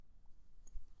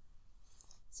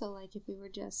So, like, if we were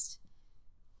just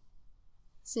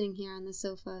sitting here on the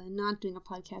sofa and not doing a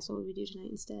podcast, what would we do tonight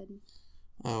instead?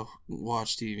 Oh,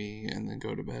 watch TV and then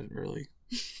go to bed early.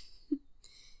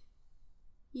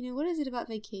 You know, what is it about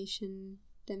vacation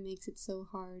that makes it so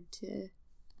hard to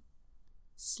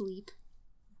sleep?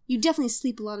 You definitely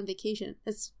sleep a lot on vacation.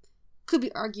 That's could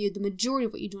be argued the majority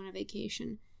of what you do on a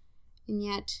vacation. And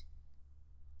yet,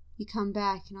 you come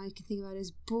back and all you can think about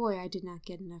is, boy, I did not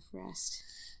get enough rest.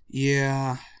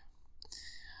 Yeah.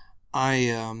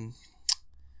 I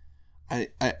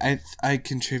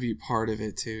contribute part of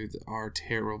it to our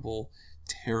terrible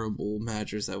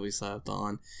mattress that we slept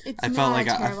on. It's I not felt like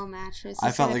a terrible mattress.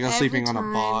 I felt like I was sleeping on a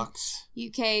time box.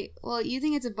 Okay, well, you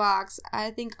think it's a box.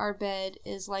 I think our bed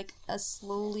is like a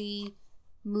slowly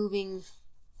moving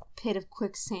pit of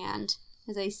quicksand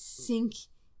as I sink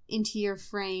into your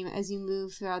frame as you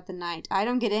move throughout the night. I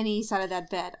don't get any side of that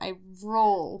bed. I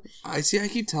roll. I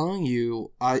keep telling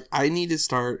you, I need to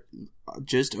start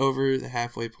just over the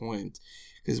halfway point.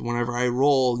 Because whenever I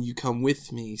roll, you come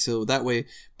with me. So that way,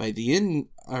 by the end,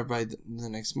 or by the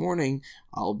next morning,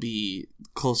 I'll be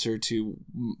closer to,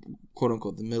 quote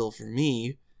unquote, the middle for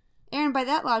me. Aaron, by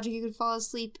that logic, you could fall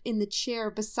asleep in the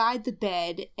chair beside the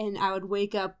bed, and I would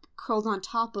wake up curled on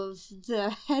top of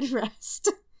the headrest.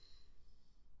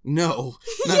 No,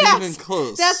 not yes, even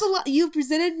close. That's you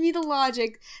presented me the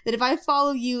logic that if I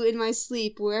follow you in my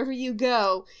sleep, wherever you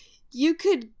go, you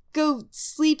could go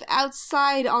sleep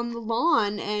outside on the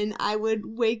lawn and I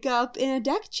would wake up in a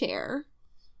deck chair.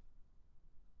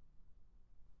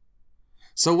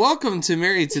 So welcome to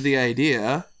Married to the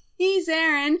Idea. He's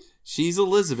Aaron. She's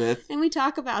Elizabeth. And we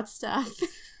talk about stuff.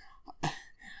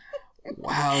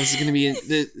 Wow, this is going to be...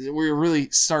 we're really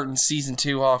starting season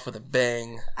 2 off with a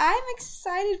bang. I'm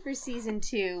excited for season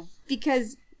 2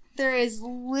 because there is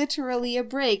literally a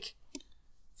break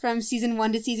from season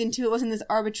 1 to season 2. It wasn't this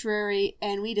arbitrary,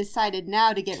 and we decided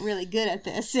now to get really good at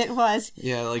this. It was,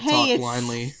 yeah, like hey, talk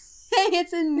blindly. Hey,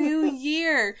 it's a new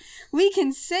year. We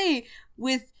can say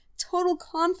with total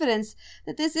confidence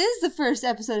that this is the first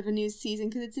episode of a new season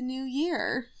because it's a new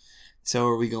year. So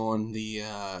are we going the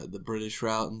British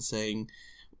route and saying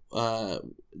the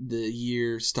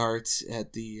year starts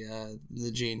at the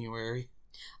January?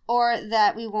 Or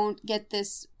that we won't get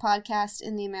this podcast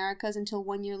in the Americas until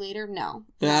 1 year later? No,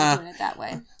 we're not doing it that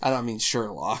way. I don't mean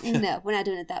Sherlock. No, we're not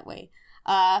doing it that way.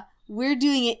 We're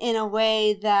doing it in a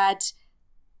way that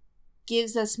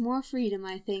gives us more freedom,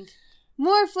 I think.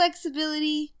 More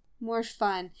flexibility, more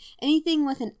fun. Anything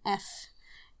with an F,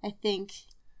 I think.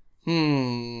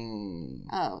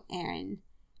 Oh, Aaron.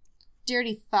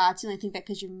 Dirty thoughts. You only think that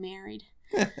because you're married.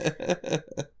 So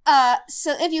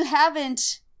if you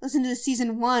haven't listened to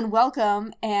season 1,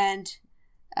 welcome. And,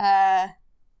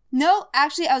 no,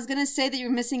 actually, I was going to say that you're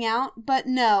missing out, but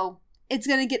no, it's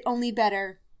going to get only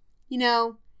better. You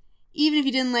know, even if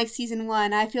you didn't like season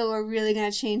 1, I feel we're really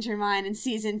going to change your mind in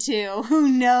season 2. Who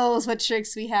knows what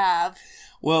tricks we have.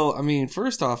 Well, I mean,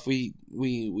 first off, we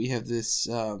have this,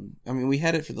 we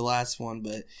had it for the last one,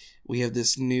 but we have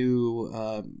this new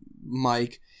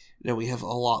mic that we have a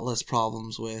lot less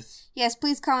problems with. Yes,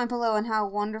 please comment below on how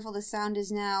wonderful the sound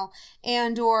is now,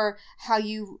 and or how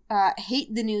you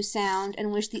hate the new sound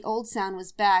and wish the old sound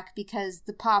was back because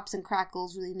the pops and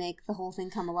crackles really make the whole thing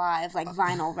come alive, like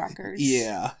vinyl records.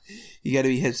 Yeah. You gotta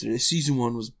be hesitant. Season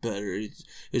 1 was better.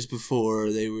 It's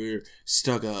before they were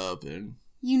stuck up and...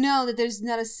 You know that there's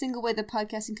not a single way that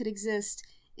podcasting could exist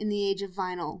in the age of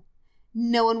vinyl.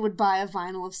 No one would buy a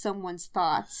vinyl of someone's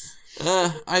thoughts.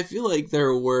 I feel like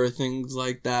there were things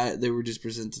like that. They were just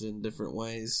presented in different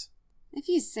ways. If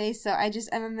you say so.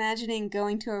 I'm imagining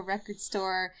going to a record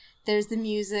store. There's the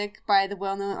music by the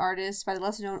well-known artist, by the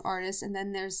lesser-known artist, and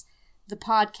then there's the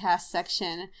podcast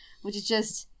section, which is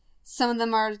just... Some of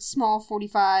them are small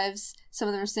 45s, some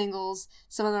of them are singles,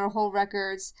 some of them are whole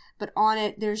records, but on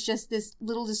it there's just this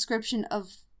little description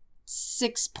of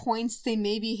 6 points they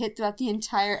maybe hit throughout the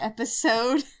entire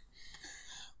episode.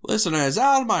 Listeners,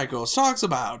 Al Michaels talks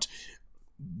about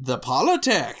the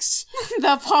politics.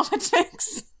 The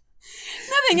politics.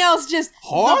 Nothing else, just...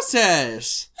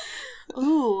 Horses.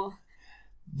 Ooh.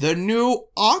 The new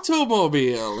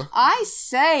automobile. I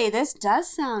say, this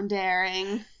does sound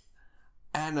daring.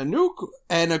 And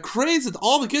a craze that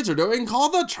all the kids are doing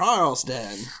called the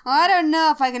Charleston. Well, I don't know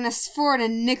if I can afford a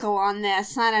nickel on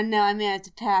this. I don't know. I may have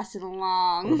to pass it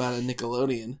along. What about a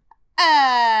Nickelodeon?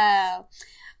 Oh.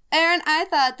 Aaron, I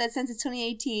thought that since it's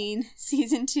 2018,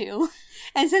 season 2,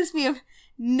 and since we have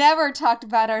never talked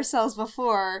about ourselves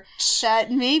before,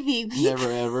 that maybe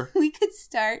we could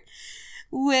start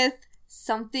with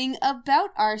something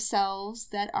about ourselves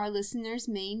that our listeners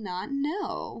may not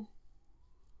know.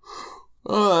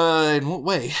 In what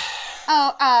way?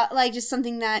 Oh, like just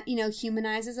something that,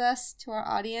 humanizes us to our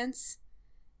audience.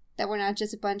 That we're not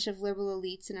just a bunch of liberal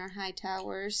elites in our high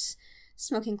towers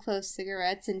smoking clove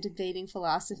cigarettes and debating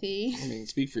philosophy. I mean,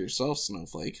 speak for yourself,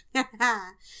 Snowflake.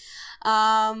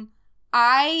 I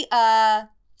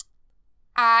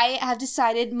have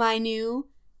decided my new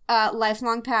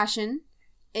lifelong passion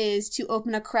is to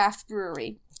open a craft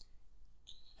brewery.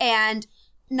 And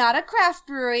not a craft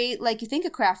brewery like you think a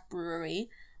craft brewery,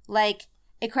 like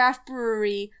a craft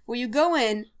brewery where you go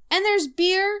in and there's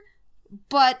beer,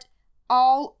 but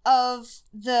all of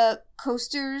the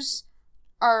coasters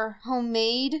are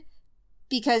homemade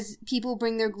because people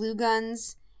bring their glue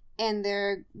guns and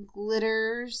their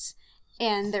glitters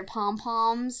and their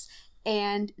pom-poms,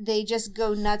 and they just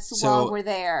go nuts while we're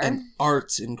there. An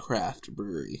arts and craft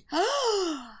brewery.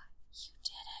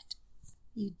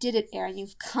 You did it, Aaron.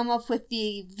 You've come up with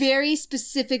the very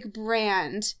specific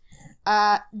brand.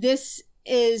 This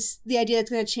is the idea that's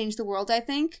going to change the world, I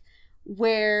think,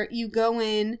 where you go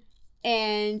in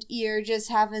and you're just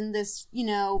having this,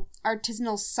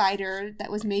 artisanal cider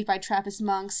that was made by Trappist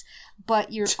monks,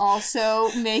 but you're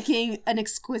also making an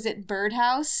exquisite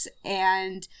birdhouse,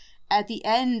 and at the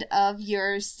end of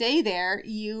your stay there,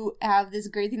 you have this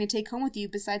great thing to take home with you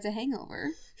besides a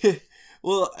hangover.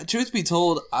 Well, truth be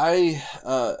told, I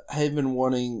have been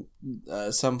wanting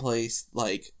someplace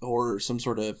or some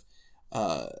sort of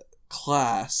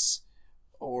class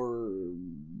or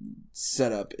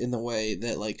setup in the way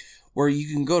that where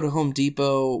you can go to Home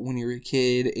Depot when you were a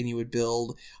kid and you would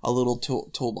build a little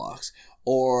toolbox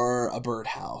or a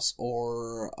birdhouse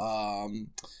or I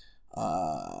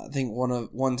think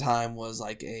one time was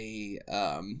a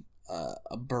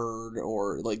bird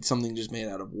or something just made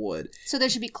out of wood. So there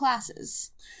should be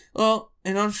classes. Well,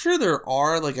 and I'm sure there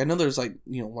are. I know there's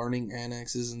learning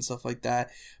annexes and stuff like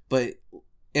that, but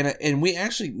and we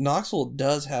actually, Knoxville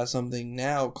does have something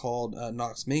now called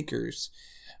Knox Makers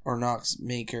or Knox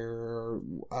Maker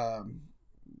or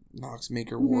Knox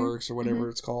Maker Works or whatever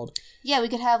it's called. Yeah, we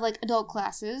could have adult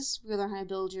classes. We learn how to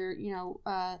build your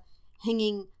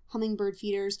hanging hummingbird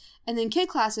feeders, and then kid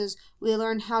classes we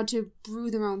learn how to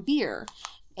brew their own beer,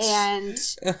 and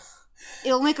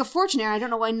it'll make a fortune. I don't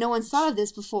know why no one's thought of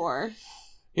this before.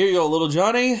 Here you go, little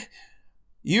Johnny.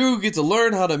 You get to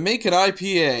learn how to make an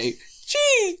IPA.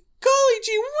 Gee, golly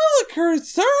gee willikers,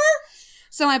 sir!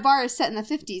 So my bar is set in the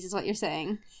 50s, is what you're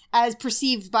saying, as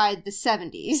perceived by the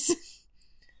 70s.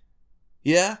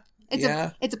 Yeah.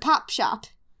 It's a pop shop.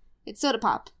 It's soda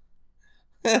pop.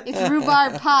 It's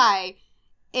rhubarb pie.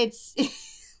 It's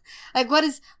what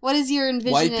is your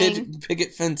envisioning? White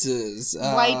picket fences.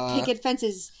 White picket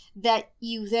fences that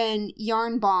you then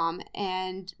yarn bomb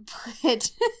and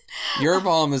put. Yarn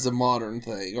bomb is a modern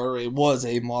thing, or it was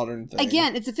a modern thing.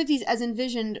 Again, it's the 50s as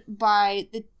envisioned by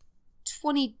the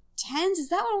 2010s. Is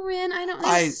that what we're in? I don't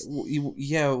know.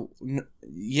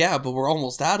 Yeah, but we're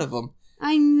almost out of them.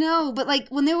 I know, but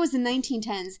when there was the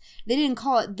 1910s, they didn't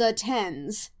call it the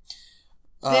 10s.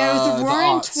 There was the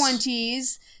roaring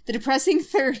 20s, the depressing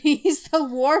 30s, the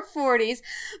war 40s,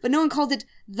 but no one called it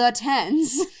the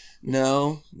 10s.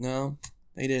 No,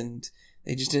 they didn't.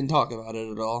 They just didn't talk about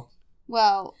it at all.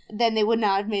 Well, then they would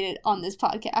not have made it on this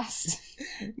podcast.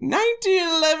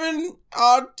 1911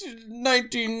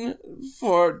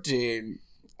 1914.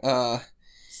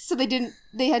 So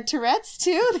they had Tourette's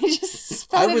too? They just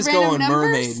spelled I was random going numbers?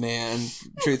 Mermaid Man,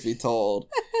 truth be told.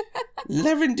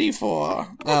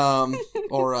 11D4.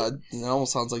 Or it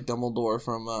almost sounds like Dumbledore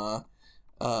from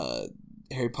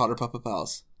Harry Potter Puppet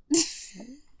Pals.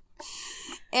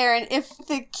 Aaron, if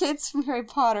the kids from Harry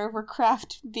Potter were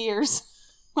craft beers,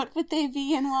 what would they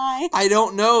be and why? I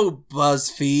don't know,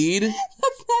 BuzzFeed.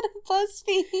 That's not a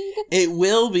BuzzFeed. It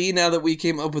will be now that we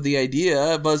came up with the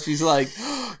idea. BuzzFeed's like,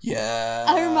 yeah.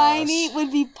 Hermione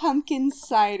would be pumpkin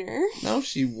cider. No,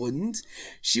 she wouldn't.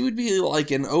 She would be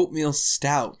like an oatmeal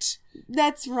stout.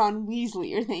 That's Ron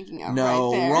Weasley you're thinking of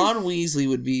no, right there. Ron Weasley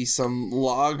would be some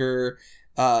lager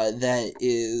that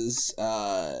is...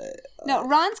 no,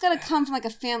 Ron's got to come from a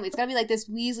family. It's got to be this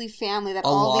Weasley family that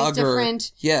all lager. These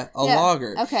different... Yeah, a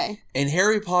lager. Okay. And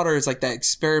Harry Potter is that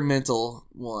experimental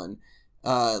one.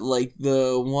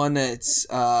 The one that's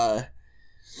an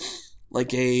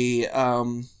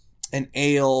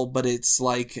ale, but it's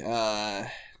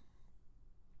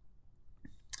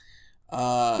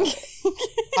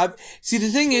see, the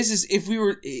thing is if we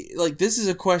were this is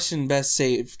a question best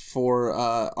saved for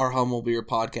our Hummel Beer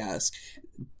podcast,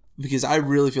 Because I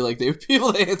really feel like they would be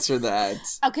able to answer that.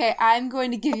 Okay, I'm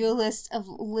going to give you a list of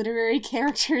literary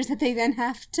characters that they then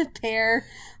have to pair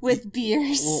with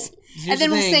beers. Well, and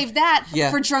then we'll save that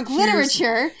for drunk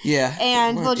literature. Yeah.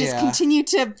 And we'll just continue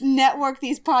to network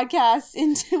these podcasts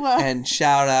into a... And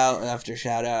shout out after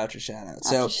shout out after shout out.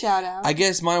 So, shout out. I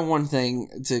guess my one thing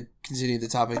to continue the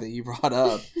topic that you brought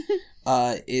up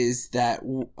is that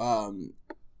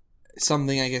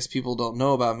something I guess people don't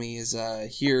know about me is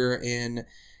here in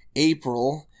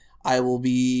April, I will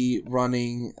be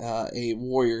running a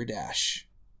Warrior Dash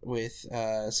with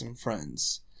some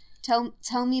friends.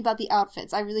 Tell me about the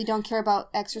outfits. I really don't care about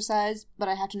exercise, but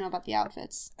I have to know about the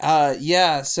outfits.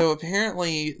 Yeah, so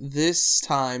apparently this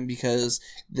time, because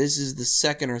this is the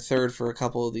second or third for a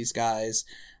couple of these guys,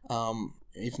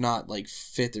 if not like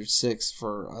fifth or sixth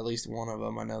for at least one of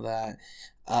them, I know that,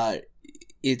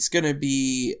 it's going to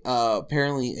be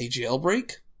apparently a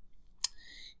jailbreak.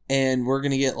 And we're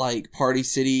going to get, like, Party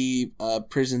City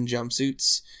prison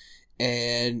jumpsuits.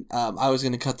 And I was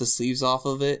going to cut the sleeves off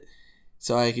of it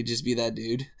so I could just be that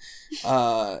dude.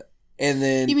 And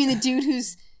then... You mean the dude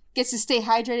who's gets to stay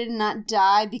hydrated and not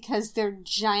die because their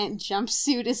giant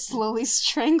jumpsuit is slowly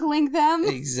strangling them?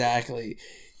 Exactly.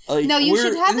 No, you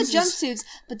should have the jumpsuits,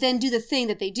 but then do the thing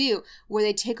that they do, where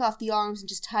they take off the arms and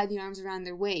just tie the arms around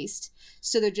their waist.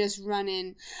 So they're just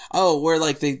running. Oh, where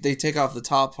like they take off the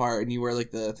top part and you wear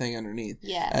like the thing underneath.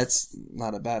 Yes. That's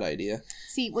not a bad idea.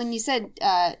 See, when you said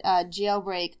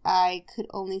jailbreak, I could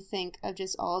only think of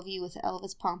just all of you with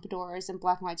Elvis pompadours and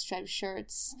black and white striped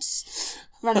shirts.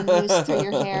 Running loose through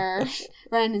your hair.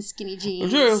 Running in skinny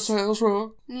jeans. Yeah, sounds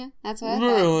wrong. Yeah, that's what I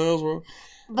thought. Sounds wrong.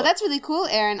 But that's really cool,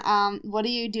 Aaron. What are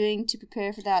you doing to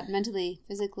prepare for that mentally,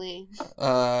 physically?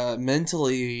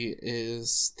 Mentally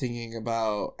is thinking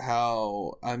about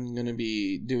how I'm going to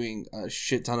be doing a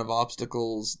shit ton of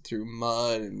obstacles through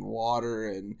mud and water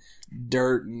and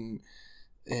dirt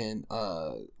and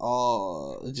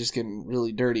all just getting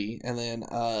really dirty. And then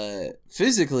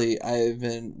physically, I've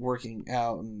been working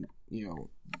out and,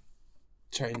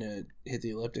 trying to hit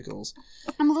the ellipticals.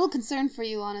 I'm a little concerned for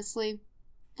you, honestly.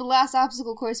 The last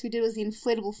obstacle course we did was the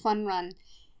inflatable fun run.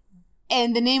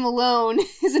 And the name alone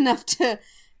is enough to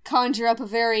conjure up a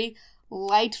very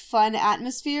light, fun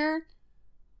atmosphere.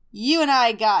 You and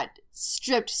I got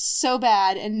stripped so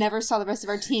bad and never saw the rest of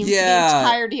our team for the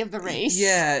entirety of the race.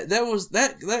 Yeah,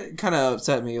 that kind of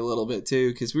upset me a little bit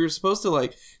too, because we were supposed to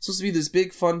be this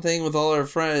big fun thing with all our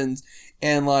friends,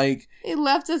 and it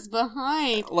left us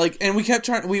behind. And we kept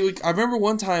trying. I remember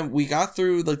one time we got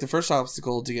through the first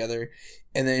obstacle together.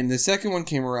 And then the second one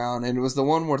came around, and it was the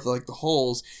one with the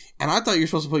holes. And I thought you were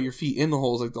supposed to put your feet in the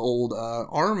holes, like the old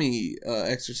army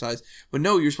exercise. But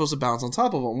no, you're supposed to bounce on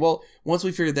top of them. Well, once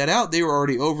we figured that out, they were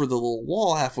already over the little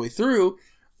wall halfway through.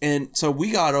 And so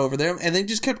we got over them, and they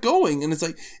just kept going. And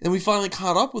and we finally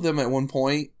caught up with them at one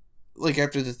point,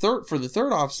 after the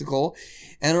third obstacle.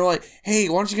 And they're like, hey,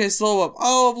 why don't you guys slow up?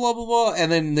 Oh, blah, blah, blah.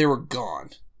 And then they were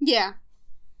gone. Yeah.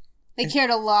 They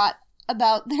cared a lot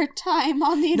about their time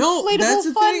on the inflatable fun run. No, that's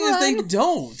the thing is they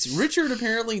don't. Richard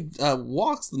apparently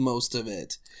walks the most of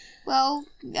it. Well,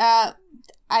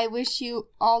 I wish you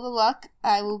all the luck.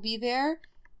 I will be there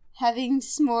having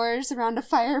s'mores around a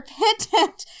fire pit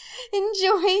and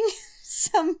enjoying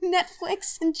some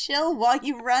Netflix and chill while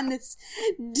you run this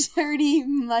dirty,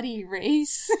 muddy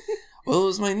race. Well, it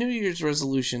was my New Year's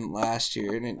resolution last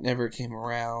year, and it never came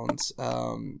around.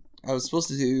 I was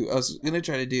going to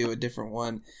try to do a different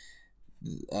one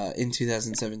in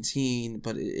 2017,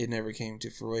 but it never came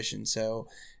to fruition. So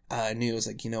I knew it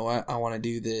was you know what, I want to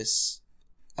do this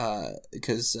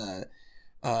because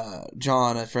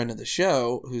John, a friend of the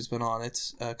show who's been on it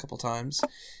a couple times,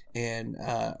 and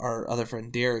our other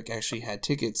friend Derek actually had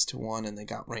tickets to one, and they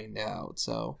got rained out.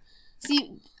 So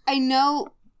see, I know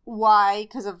why,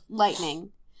 because of lightning,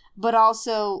 but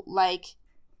also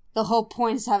the whole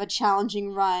point is to have a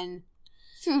challenging run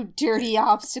through dirty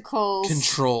obstacles.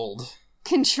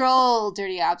 Controlled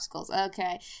dirty obstacles.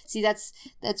 Okay. See, that's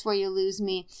where you lose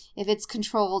me. If it's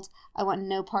controlled, I want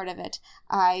no part of it.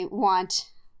 I want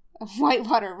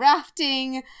whitewater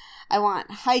rafting. I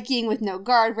want hiking with no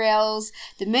guardrails.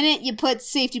 The minute you put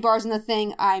safety bars on the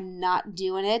thing, I'm not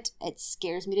doing it. It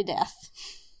scares me to death.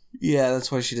 Yeah,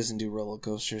 that's why she doesn't do roller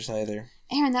coasters either.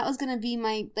 Aaron, that was going to be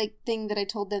my thing that I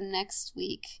told them next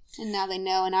week. And now they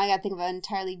know, and now I got to think of an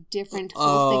entirely different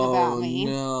cool thing about me.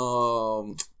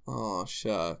 No. Oh,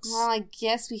 shucks. Well, I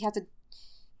guess we have to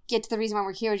get to the reason why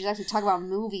we're here, which is actually talk about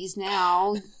movies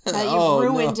now. Now Oh,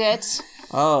 you've ruined no. it.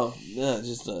 Oh, yeah,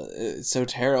 just it's so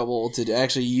terrible to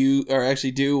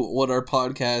actually do what our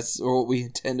podcast or what we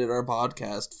intended our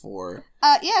podcast for.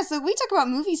 Yeah, so we talk about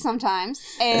movies sometimes.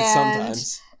 And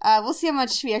Sometimes. We'll see how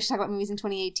much we actually talk about movies in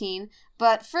 2018.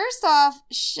 But first off,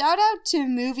 shout out to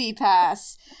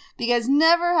MoviePass, because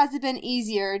never has it been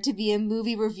easier to be a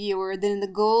movie reviewer than in the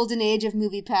golden age of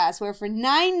MoviePass, where for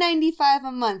 $9.95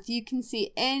 a month you can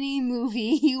see any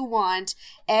movie you want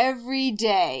every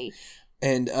day.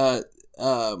 And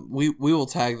we will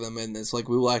tag them in this. Like,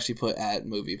 we will actually put at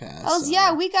MoviePass. Oh,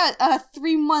 yeah, we got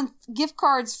 3-month gift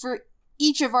cards for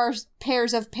each of our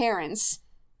pairs of parents.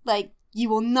 Like, you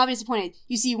will not be disappointed.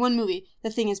 You see one movie, the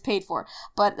thing is paid for.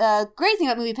 But the great thing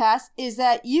about MoviePass is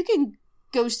that you can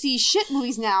go see shit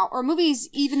movies now, or movies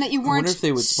even that you weren't. I wonder if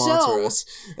they would sponsor us.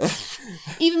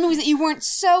 Even movies that you weren't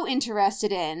so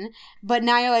interested in, but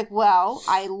now you're like, well,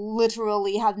 I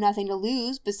literally have nothing to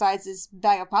lose besides this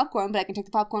bag of popcorn, but I can take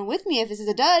the popcorn with me if this is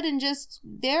a dud and just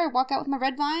walk out with my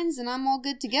red vines and I'm all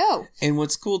good to go. And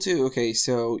what's cool too, okay,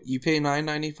 so you pay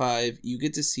 $9.95, you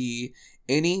get to see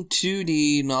any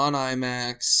 2D,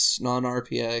 non-IMAX,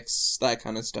 non-RPX, that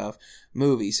kind of stuff,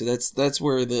 movie. So that's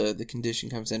where the condition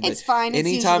comes in. It's fine.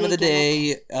 Any time of the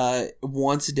day,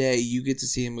 once a day, you get to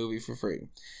see a movie for free.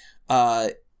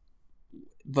 But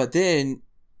then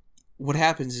what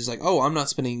happens is like, oh, I'm not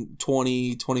spending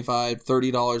 $20, $25,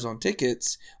 $30 on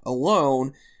tickets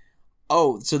alone.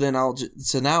 Oh, so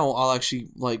now I'll actually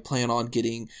like plan on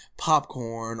getting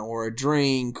popcorn or a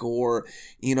drink or,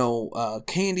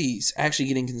 candies, actually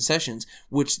getting concessions,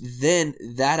 which then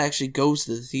that actually goes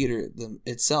to the theater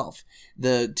itself.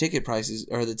 The ticket prices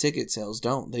or the ticket sales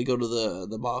don't. They go to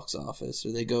the box office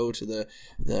or they go to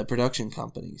the production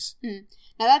companies.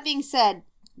 Now that being said,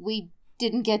 we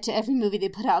didn't get to every movie they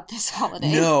put out this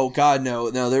holiday. No, God, no.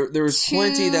 No, there was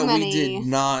plenty that many. we did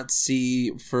not see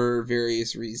for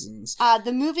various reasons.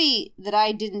 The movie that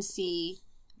I didn't see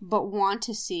but want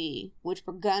to see, which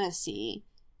we're gonna see,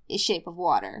 is Shape of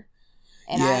Water.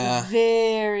 And I'm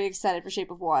very excited for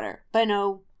Shape of Water. But I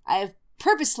know I have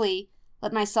purposely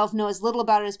let myself know as little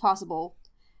about it as possible.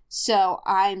 So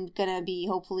I'm gonna be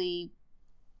hopefully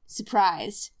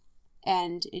surprised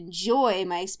and enjoy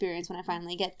my experience when I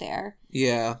finally get there.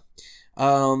 Yeah.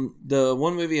 The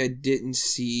one movie I didn't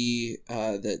see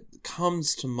that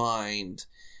comes to mind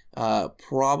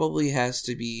probably has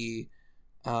to be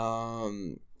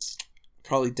probably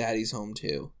Daddy's Home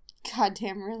 2.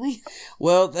 Goddamn, really?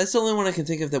 Well, that's the only one I can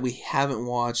think of that we haven't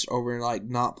watched or we're like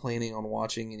not planning on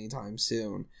watching anytime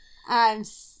soon.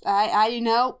 This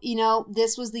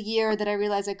was the year that I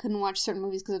realized I couldn't watch certain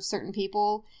movies because of certain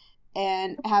people.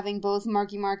 And having both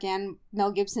Marky Mark and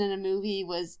Mel Gibson in a movie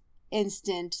was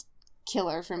instant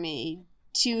killer for me.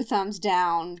 2 thumbs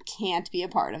down, can't be a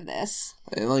part of this.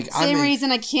 Same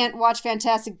reason I can't watch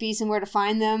Fantastic Beasts and Where to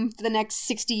Find Them for the next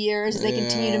 60 years as they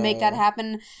continue to make that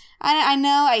happen. I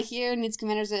know, I hear Newt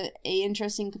Scamander's a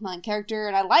interesting, compelling character,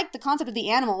 and I like the concept of the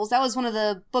animals. That was one of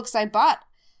the books I bought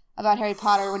about Harry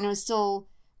Potter when it was still...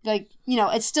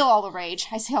 it's still all the rage.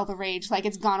 I say all the rage, like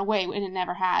it's gone away, and it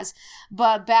never has.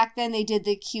 But back then, they did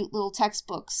the cute little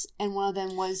textbooks, and one of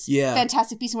them was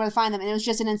Fantastic Beasts and Where to Find Them, and it was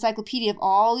just an encyclopedia of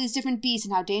all these different beasts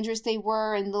and how dangerous they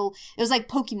were, and it was like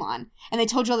Pokemon, and they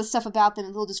told you all this stuff about them,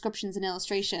 and little descriptions and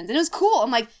illustrations, and it was cool. I'm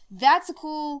like, that's a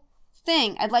cool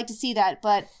thing. I'd like to see that,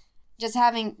 but just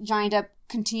having Johnny Depp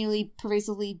continually,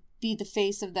 pervasively be the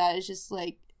face of that is just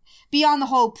like, beyond the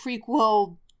whole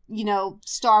prequel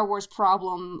Star Wars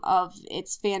problem of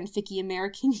its fanficky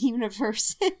American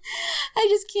universe. I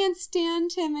just can't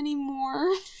stand him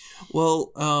anymore.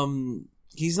 Well,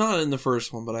 he's not in the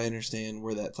first one, but I understand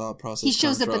where that thought process comes from.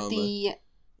 He shows up at the...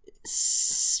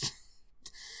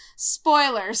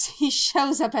 Spoilers. He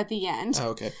shows up at the end.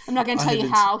 Oh, okay. I'm not going to tell you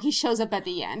how. He shows up at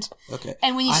the end. Okay.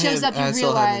 And when he shows up, you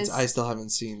realize... I still haven't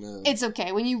seen the... It's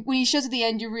okay. When he shows up at the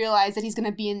end, you realize that he's going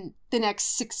to be in the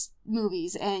next 6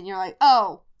 movies, and you're like,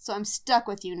 oh... So I'm stuck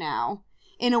with you now.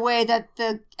 In a way that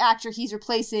the actor he's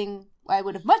replacing, I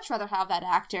would have much rather have that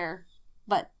actor.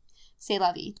 But, c'est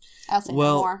la vie. I'll say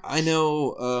no more. I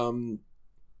know,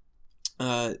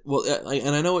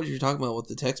 and I know what you're talking about with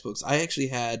the textbooks. I actually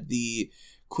had the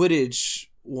Quidditch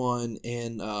one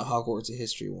and Hogwarts A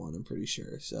History one, I'm pretty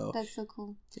sure. So that's so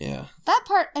cool. Yeah. That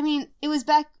part, I mean, it was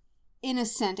back an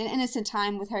innocent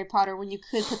time with Harry Potter when you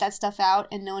could put that stuff out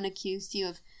and no one accused you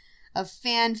of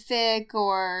fanfic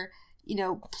or,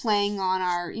 playing on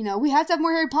our, we had to have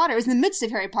more Harry Potter. It was in the midst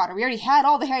of Harry Potter. We already had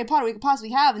all the Harry Potter we could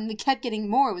possibly have, and we kept getting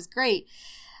more. It was great.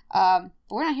 But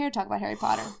we're not here to talk about Harry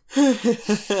Potter.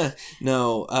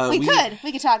 No. We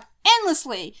could talk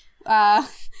endlessly.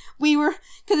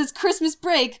 because it's Christmas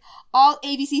break, all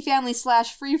ABC Family /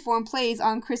 Freeform plays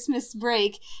on Christmas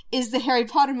break is the Harry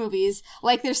Potter movies.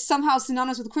 Like, they're somehow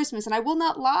synonymous with Christmas. And I will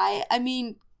not lie, I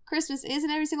mean, Christmas is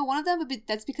in every single one of them, but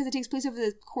that's because it takes place over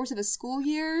the course of a school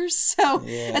year. So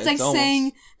it's like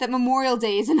saying that Memorial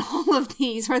Day is in all of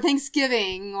these, or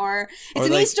Thanksgiving, or it's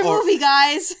an Easter movie,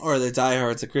 guys. Or the Die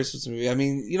Hard's a Christmas movie. I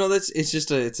mean,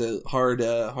 it's a hard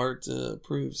to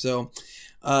prove. So,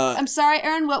 I'm sorry,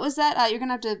 Aaron. What was that? You're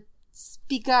gonna have to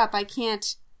speak up. I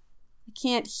can't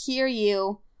hear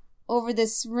you over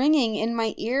this ringing in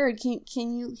my ear. Can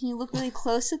you look really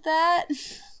close at that?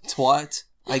 Twat.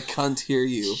 I can't hear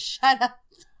you. Shut up.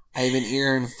 I have an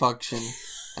ear infection,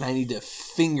 and I need to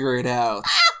finger it out.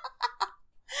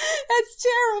 That's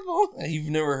terrible. You've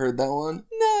never heard that one?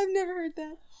 No, I've never heard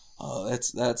that. Oh,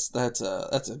 that's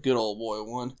a good old boy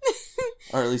one.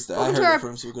 Or at least I heard it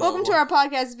from some good old boy. Welcome to our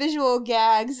podcast, Visual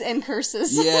Gags and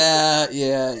Curses. Yeah.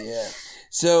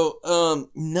 So,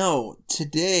 no,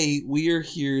 today we are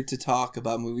here to talk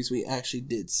about movies we actually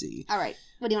did see. All right.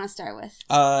 What do you want to start with?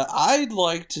 I'd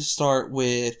like to start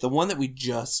with the one that we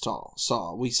just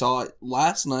saw. We saw it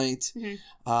last night.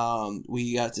 Mm-hmm.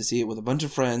 We got to see it with a bunch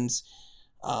of friends.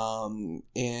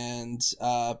 And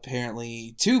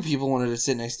apparently 2 people wanted to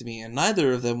sit next to me, and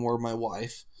neither of them were my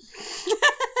wife.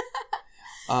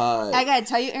 I gotta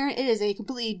tell you, Aaron, it is a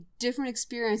completely different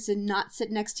experience to not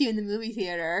sit next to you in the movie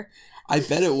theater. I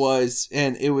bet it was,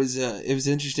 and it was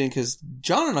interesting because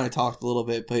John and I talked a little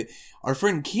bit, but our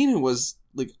friend Keenan was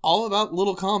like all about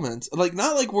little comments, like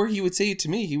not like where he would say it to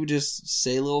me, he would just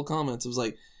say little comments. It was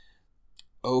like,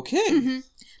 okay. Mm-hmm.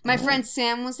 My friend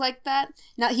Sam was like that.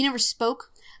 Now, he never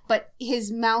spoke, but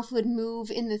his mouth would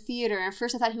move in the theater. And at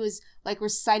first I thought he was like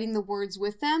reciting the words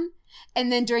with them.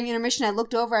 And then during intermission, I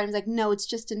looked over and I was like, no, it's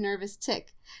just a nervous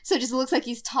tick. So it just looks like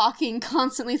he's talking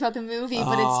constantly throughout the movie,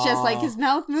 but it's just like his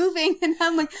mouth moving. And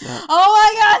I'm like, oh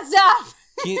my God, stop!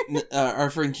 Our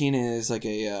friend Keenan is like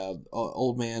a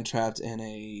old man trapped in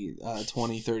a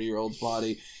 20-30-year-old's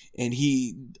body. And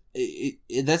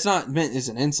that's not meant as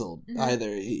an insult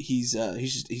either. He's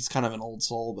kind of an old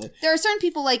soul, but there are certain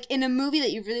people like in a movie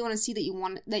that you really want to see that you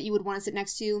would want to sit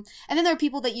next to, and then there are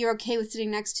people that you're okay with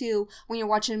sitting next to when you're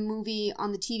watching a movie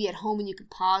on the TV at home and you can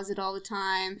pause it all the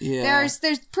time. Yeah.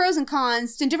 There's pros and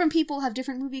cons, and different people have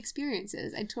different movie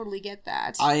experiences. I totally get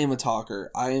that. I am a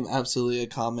talker. I am absolutely a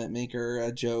comment maker,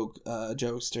 a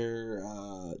jokester,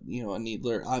 a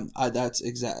needler.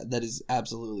 That is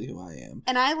absolutely who I am.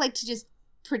 And I like to just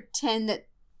pretend that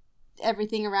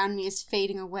everything around me is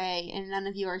fading away and none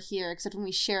of you are here except when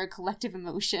we share a collective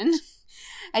emotion.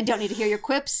 I don't need to hear your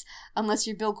quips unless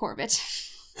you're Bill Corbett.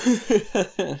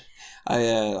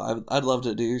 I'd love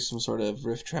to do some sort of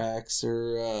riff tracks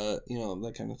or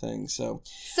that kind of thing. So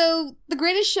The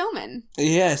Greatest Showman.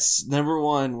 Yes, number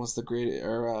 1 was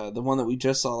the one that we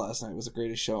just saw last night was The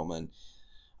Greatest Showman.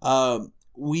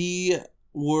 We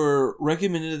were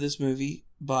recommended this movie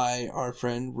by our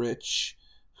friend Rich,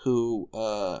 who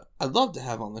I'd love to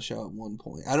have on the show at one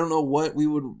point. I don't know what we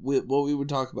would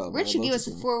talk about. Rich should give us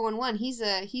a 411.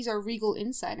 He's our Regal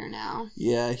insider now.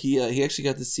 Yeah, he actually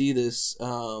got to see this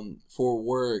for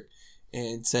work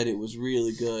and said it was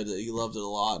really good. That he loved it a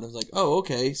lot, and I was like, oh,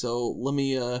 okay. So let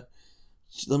me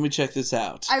check this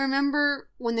out. I remember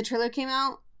when the trailer came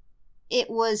out, it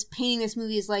was painting this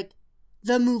movie as like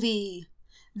the movie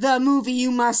you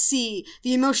must see,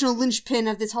 the emotional linchpin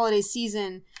of this holiday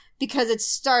season, because it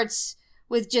starts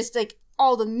with just like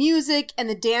all the music and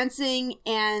the dancing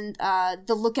and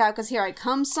the Look Out 'Cause Here I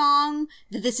Come song,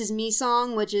 the This Is Me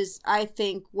song, which is, I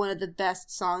think, one of the best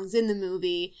songs in the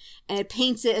movie. And it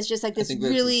paints it as just like this I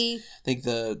think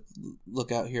the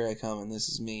Look Out Here I Come and This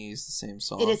Is Me is the same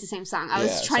song. It is the same song. I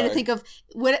was trying to think of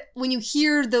when you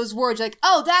hear those words, like,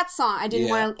 oh, that song. I didn't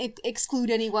want to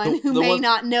exclude anyone who may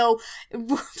not know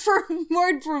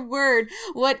word for word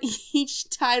what each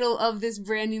title of this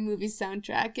brand new movie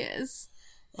soundtrack is.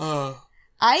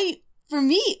 For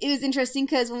me, it was interesting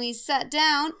because when we sat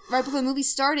down, right before the movie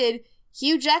started,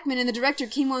 Hugh Jackman and the director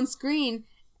came on screen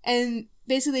and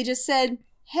basically just said,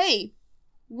 hey,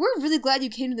 we're really glad you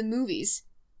came to the movies.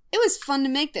 It was fun to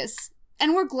make this,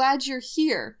 and we're glad you're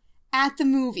here at the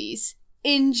movies.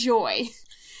 Enjoy.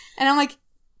 And I'm like,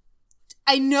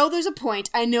 I know there's a point,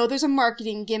 I know there's a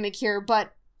marketing gimmick here,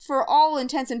 but for all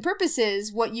intents and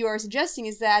purposes, what you are suggesting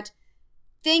is that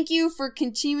thank you for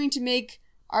continuing to make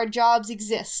our jobs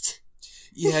exist.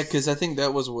 Yeah, because I think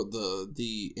that was what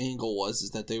the angle was,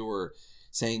 is that they were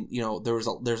saying, there's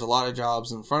a lot of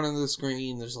jobs in front of the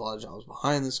screen, there's a lot of jobs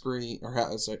behind the screen,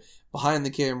 behind the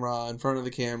camera, in front of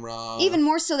the camera. Even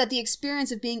more so that the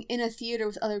experience of being in a theater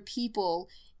with other people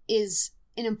is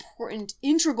an important,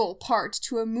 integral part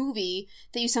to a movie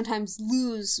that you sometimes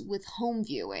lose with home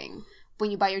viewing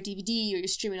when you buy your DVD or you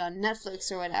stream it on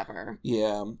Netflix or whatever.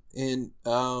 Yeah, and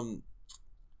so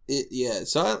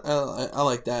I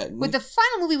like that. With the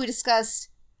final movie we discussed,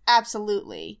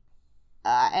 absolutely,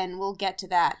 and we'll get to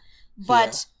that.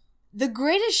 But The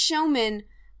Greatest Showman,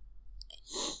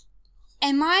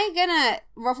 am I gonna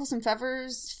ruffle some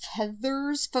feathers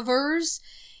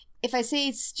if I say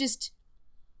it's just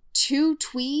too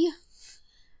twee?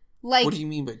 Like, what do you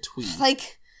mean by twee?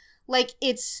 Like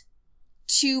it's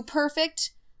too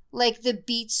perfect. Like the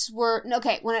beats were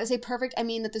okay. When I say perfect, I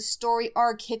mean that the story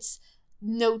arc hits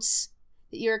notes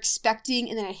that you're expecting,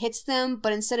 and then it hits them.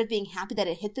 But instead of being happy that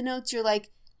it hit the notes, you're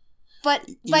like, but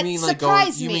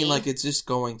surprise me. You mean like it's just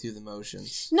going through the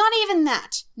motions? Not even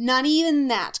that,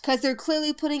 because they're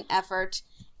clearly putting effort,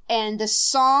 and the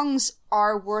songs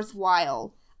are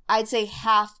worthwhile. I'd say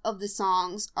half of the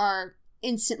songs are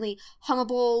instantly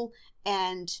hummable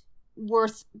and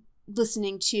worth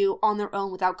listening to on their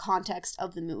own without context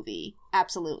of the movie.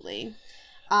 Absolutely.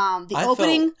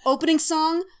 Opening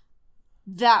song,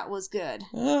 that was good.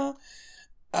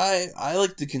 I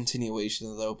like the continuation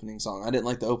of the opening song. I didn't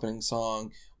like the opening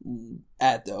song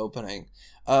at the opening.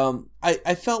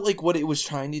 I felt like what it was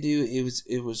trying to do,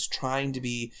 it was trying to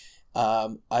be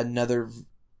another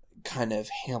kind of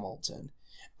Hamilton.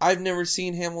 I've never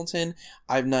seen Hamilton.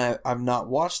 I've not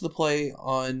watched the play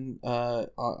on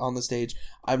the stage.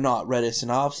 I've not read a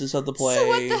synopsis of the play. So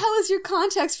what the hell is your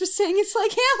context for saying it's like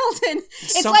Hamilton?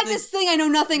 It's like this thing I know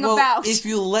nothing about. If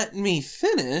you let me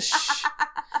finish,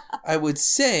 I would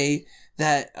say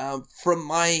that from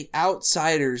my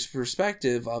outsider's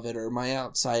perspective of it, or my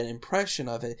outside impression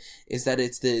of it, is that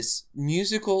it's this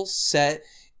musical set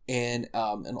in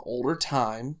an older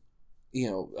time.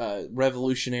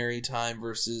 Revolutionary time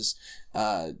versus,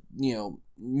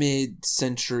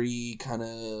 mid-century kind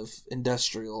of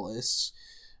industrialist,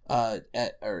 or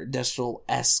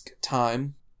industrial-esque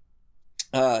time,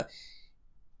 and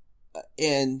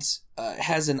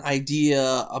has an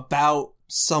idea about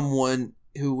someone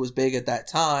who was big at that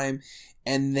time,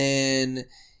 and then,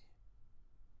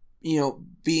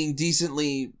 being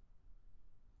decently,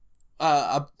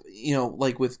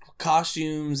 like with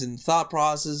costumes and thought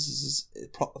processes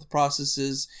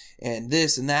and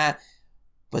this and that,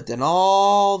 but then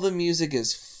all the music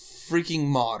is freaking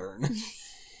modern.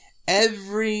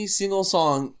 Every single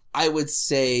song, I would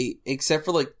say, except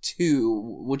for like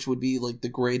two, which would be like The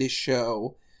Greatest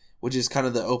Show, which is kind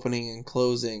of the opening and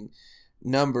closing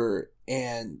number,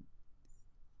 and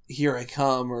Here I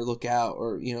Come, or Look Out,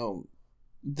 or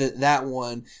that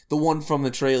one, the one from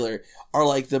the trailer, are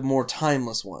like the more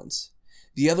timeless ones.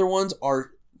 The other ones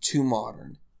are too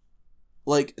modern.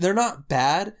 Like, they're not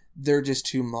bad, they're just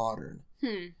too modern.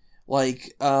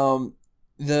 Like, the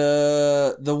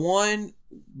one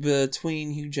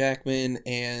between Hugh Jackman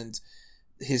and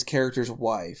his character's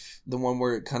wife, the one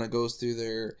where it kind of goes through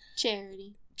their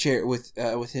Charity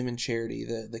with him and Charity,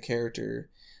 the character,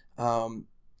 when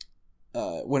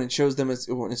it shows them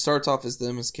when it starts off as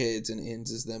them as kids and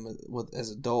ends as them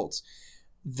as adults,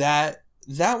 that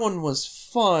one was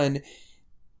fun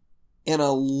and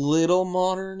a little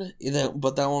modern,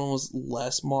 but that one was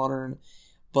less modern.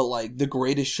 But like The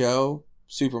Greatest Show,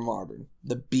 super modern.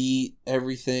 The beat,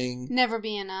 everything. Never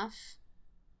Be Enough,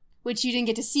 which you didn't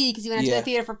get to see because you went to the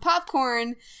theater for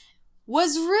popcorn,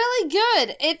 was really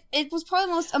good. It was probably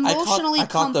the most emotionally... I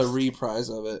caught the reprise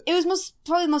of it. It was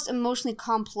probably the most emotionally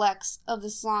complex of the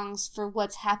songs for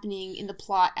what's happening in the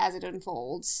plot as it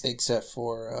unfolds. Except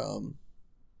for,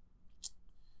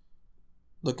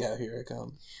 Look Out, Here I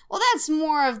Come. Well, that's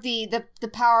more of the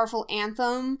powerful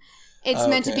anthem. It's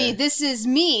meant to be, this is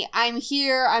me. I'm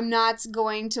here. I'm not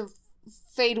going to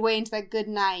fade away into that good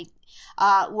night.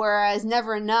 Whereas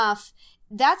Never Enough,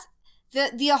 that's...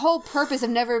 The whole purpose of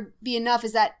Never Be Enough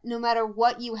is that no matter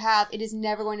what you have, it is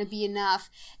never going to be enough.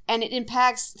 And it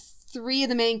impacts three of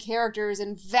the main characters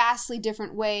in vastly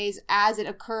different ways as it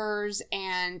occurs.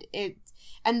 And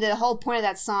the whole point of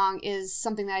that song is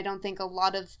something that I don't think a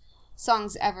lot of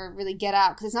songs ever really get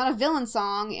out. Because it's not a villain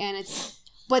song, and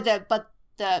but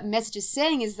the message is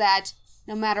saying is that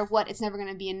no matter what, it's never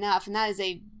going to be enough. And that is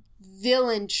a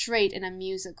villain trait in a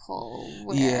musical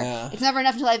where it's never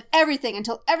enough until I have everything,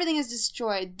 until everything is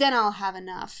destroyed, then I'll have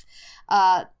enough.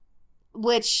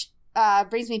 Which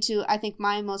brings me to, I think,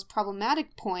 my most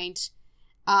problematic point.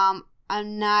 I'm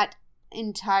not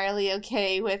entirely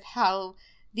okay with how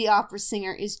the opera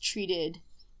singer is treated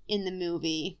in the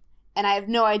movie, and I have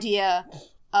no idea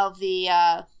of the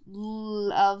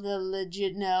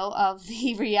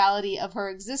reality of her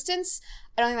existence.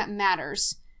 I don't think that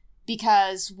matters.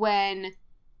 Because when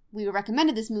we were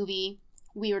recommended this movie,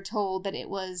 we were told that it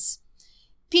was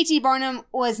P.T. Barnum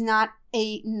was not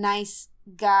a nice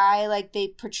guy like they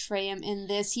portray him in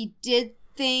this. He did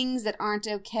things that aren't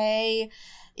okay.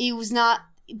 He was not,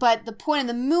 but the point of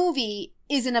the movie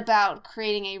isn't about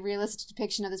creating a realistic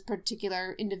depiction of this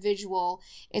particular individual.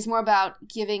 It's more about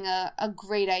giving a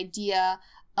great idea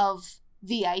of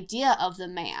the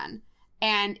man.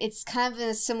 And it's kind of in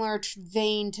a similar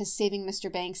vein to Saving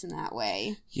Mr. Banks in that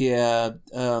way. Yeah,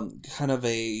 kind of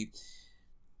a...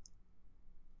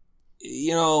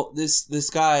 You know, this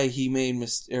guy, he made not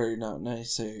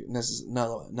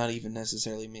even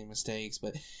necessarily made mistakes,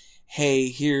 but hey,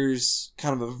 here's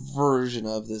kind of a version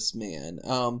of this man,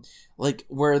 like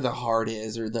Where the Heart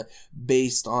Is, or the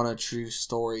based on a true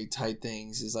story type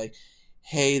things, is like,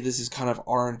 hey, this is kind of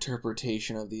our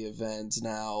interpretation of the events.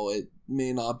 Now, it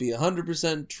may not be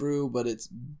 100% true, but it's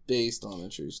based on a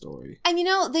true story. And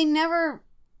they never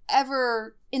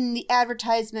ever in the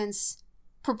advertisements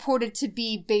purported to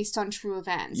be based on true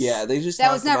events. Yeah, they just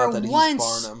talked about that he's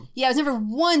Barnum. Yeah, it was never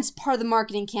once part of the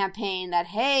marketing campaign that,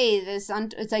 hey, it's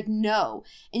like, no.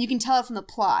 And you can tell it from the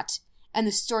plot and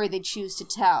the story they choose to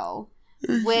tell.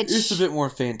 Which it's a bit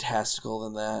more fantastical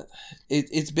than that.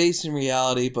 It's based in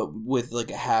reality, but with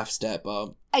like a half step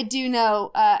up. I do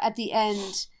know at the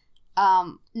end,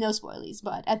 no spoilies,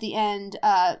 but at the end,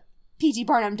 P.T.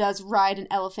 Barnum does ride an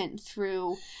elephant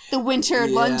through the winter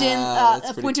London,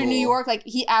 winter New York. Like,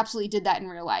 he absolutely did that in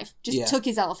real life. Just took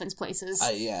his elephants places.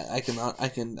 I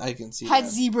can see. Had that.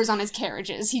 zebras on his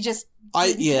carriages. He just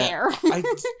didn't care.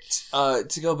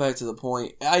 To go back to the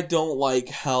point, I don't like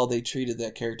how they treated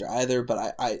that character either,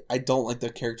 but I don't like the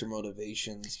character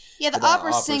motivations. Yeah, the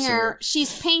opera singer,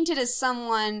 she's painted as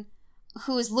someone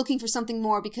who is looking for something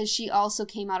more because she also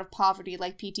came out of poverty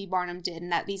like P.T. Barnum did, and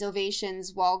that these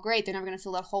ovations, while great, they're never going to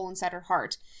fill that hole inside her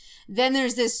heart. Then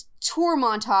there's this tour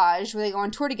montage where they go on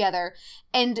tour together,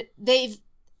 and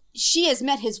she has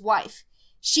met his wife.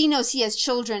 She knows he has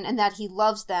children and that he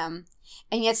loves them,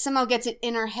 and yet somehow gets it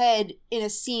in her head in a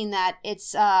scene that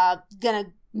it's going to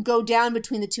go down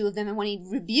between the two of them, and when he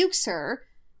rebukes her,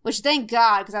 which, thank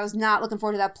God, because I was not looking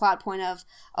forward to that plot point of,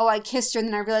 oh, I kissed her and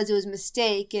then I realized it was a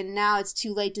mistake and now it's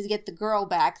too late to get the girl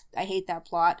back. I hate that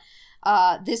plot.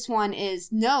 This one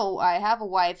is, no, I have a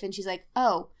wife. And she's like,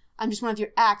 oh, I'm just one of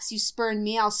your acts. You spurn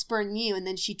me, I'll spurn you. And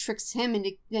then she tricks him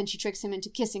into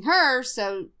kissing her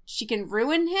so she can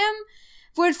ruin him.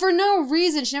 For no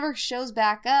reason. She never shows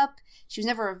back up. She was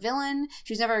never a villain.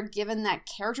 She was never given that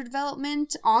character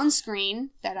development on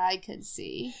screen that I could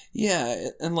see.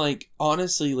 Yeah, and like,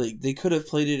 honestly, like, they could have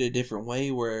played it a different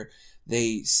way where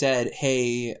they said,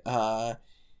 hey,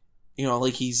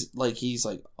 he's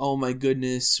like, oh my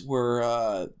goodness, we're,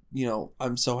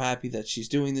 I'm so happy that she's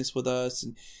doing this with us.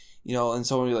 And, and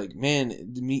someone would be like,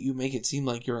 man, you make it seem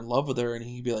like you're in love with her. And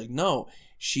he'd be like, no,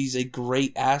 she's a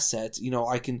great asset.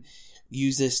 I can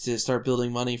use this to start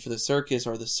building money for the circus,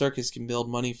 or the circus can build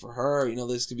money for her.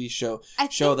 This could be show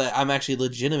that I'm actually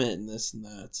legitimate in this and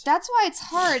that. That's why it's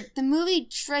hard. The movie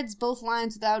treads both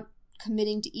lines without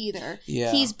committing to either.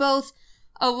 Yeah. He's both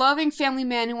a loving family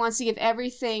man who wants to give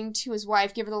everything to his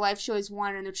wife, give her the life she always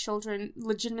wanted, and their children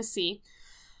legitimacy.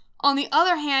 On the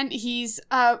other hand, he's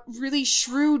a really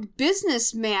shrewd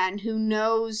businessman who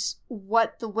knows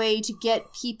what the way to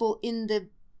get people in the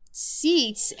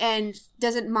seats and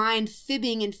doesn't mind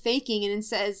fibbing and faking, and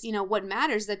says, what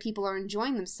matters is that people are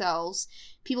enjoying themselves.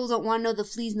 People don't want to know the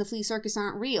fleas in the flea circus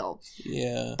aren't real.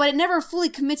 Yeah. But it never fully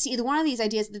commits to either one of these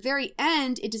ideas. At the very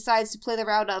end, it decides to play the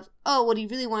route of, oh, what he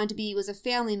really wanted to be was a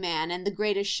family man, and the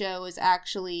greatest show is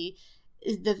actually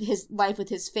his life with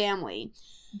his family.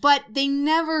 But they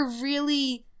never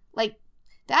really,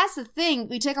 that's the thing.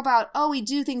 We talk about, we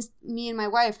do things, me and my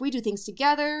wife, we do things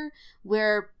together.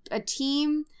 We're a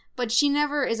team. But she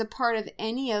never is a part of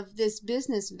any of this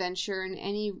business venture in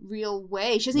any real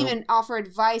way. She doesn't even offer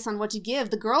advice on what to give.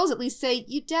 The girls at least say,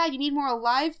 Dad, you need more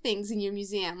alive things in your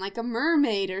museum, like a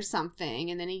mermaid or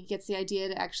something. And then he gets the idea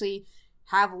to actually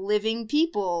have living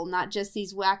people, not just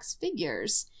these wax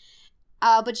figures.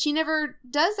 But she never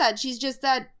does that. She's just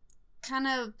that kind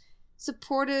of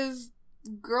supportive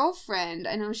girlfriend.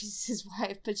 I know she's his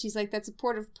wife, but she's like that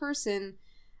supportive person.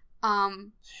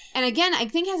 And again, I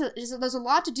think there's a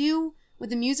lot to do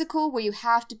with the musical where you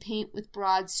have to paint with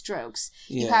broad strokes.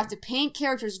 Yeah. You have to paint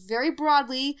characters very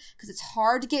broadly because it's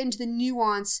hard to get into the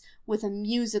nuance with a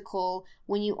musical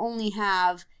when you only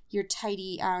have your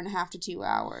tidy hour and a half to 2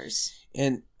 hours.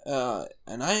 And I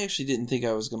actually didn't think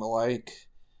I was going to like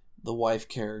the wife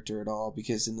character at all,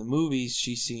 because in the movies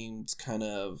she seemed kind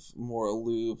of more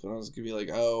aloof, and I was going to be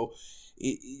like, oh,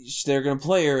 they're gonna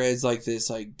play her as like this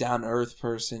like down to earth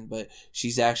person, but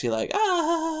she's actually like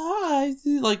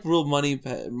like real money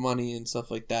and stuff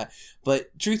like that.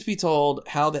 But truth be told,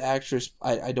 how the actress,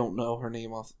 I don't know her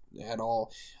name off at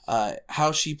all,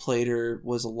 how she played her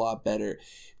was a lot better,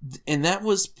 and that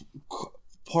was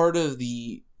part of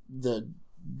the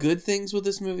good things with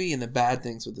this movie and the bad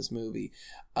things with this movie.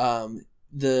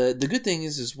 The good thing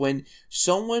is when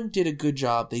someone did a good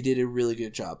job, they did a really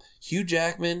good job. Hugh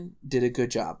Jackman did a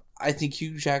good job. I think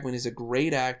Hugh Jackman is a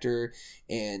great actor,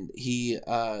 and he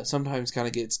sometimes kind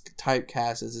of gets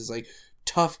typecast as this like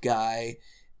tough guy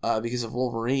because of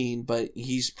Wolverine, but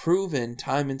he's proven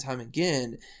time and time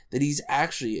again that he's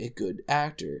actually a good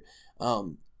actor.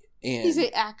 And he's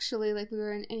actually, like, we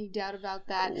were in any doubt about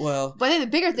that. Well, but then the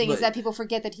bigger thing is that people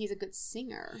forget that he's a good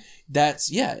singer.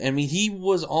 That's, yeah. I mean, he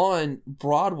was on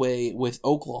Broadway with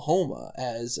Oklahoma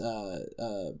as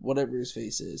whatever his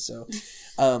face is. So,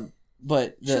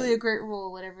 but truly a great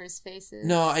role, whatever his face is.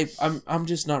 No, I'm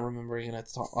just not remembering it at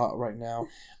the top, right now.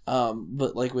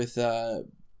 But like with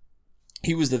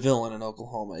he was the villain in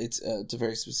Oklahoma. It's a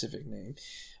very specific name.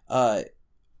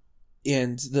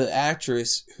 And the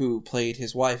actress who played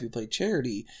his wife, who played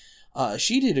Charity,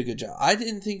 she did a good job. I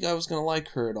didn't think I was going to like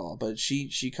her at all, but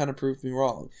she kind of proved me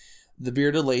wrong. The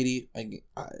bearded lady, I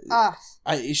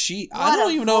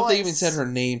don't even know if they even said her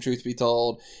name, truth be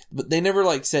told, but they never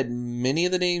like said many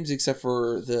of the names except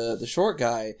for the short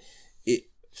guy.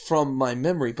 From my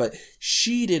memory, but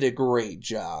she did a great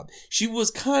job. She was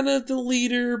kind of the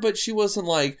leader, but she wasn't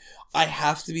like, I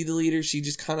have to be the leader. She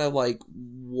just kind of like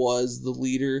was the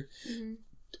leader. Mm-hmm.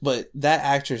 But that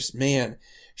actress, man,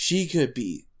 she could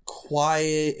be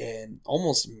quiet and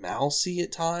almost mousy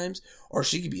at times, or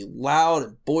she could be loud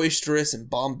and boisterous and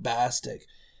bombastic.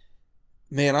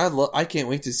 Man, I can't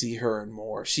wait to see her and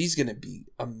more. She's gonna be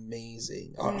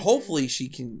amazing. Mm-hmm. Hopefully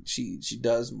she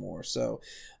does more. So,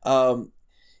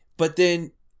 but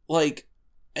then, like,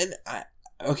 and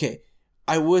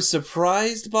I was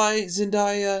surprised by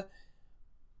Zendaya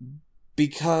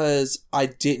because I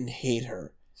didn't hate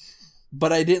her,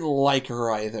 but I didn't like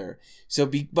her either. So,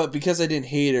 but because I didn't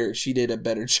hate her, she did a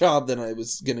better job than I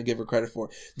was gonna give her credit for.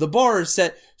 The bar is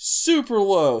set super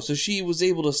low, so she was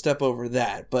able to step over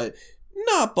that, but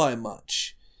not by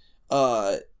much.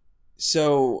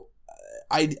 So.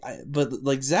 But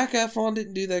like Zac Efron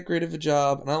didn't do that great of a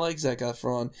job, and I like Zac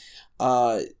Efron.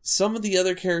 Some of the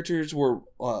other characters were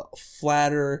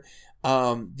flatter.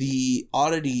 The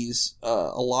oddities,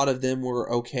 a lot of them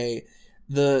were okay.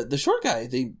 The short guy,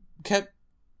 they kept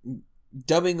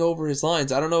dubbing over his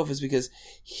lines. I don't know if it's because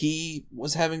he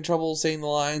was having trouble saying the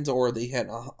lines or they had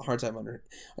a hard time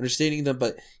understanding them,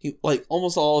 but he, like,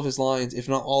 almost all of his lines, if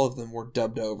not all of them, were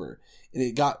dubbed over,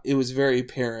 and it was very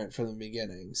apparent from the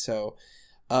beginning. So.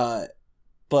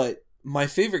 But my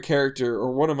favorite character,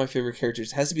 or one of my favorite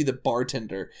characters, has to be the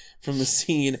bartender from the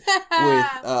scene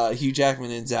with Hugh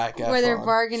Jackman and Zac Efron. Where they're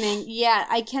bargaining. Yeah,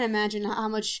 I can't imagine how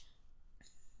much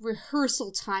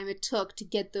rehearsal time it took to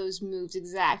get those moves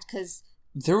exact, because...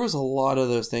 There was a lot of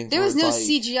those things. There was no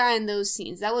CGI in those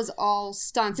scenes. That was all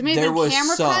stunts. I mean, there were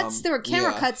camera cuts. There were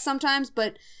camera cuts sometimes,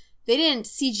 but they didn't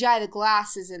CGI the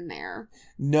glasses in there.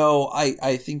 No,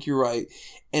 I think you're right.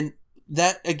 And...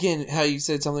 that, again, how you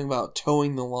said something about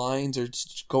towing the lines or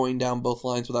just going down both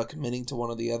lines without committing to one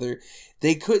or the other.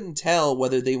 They couldn't tell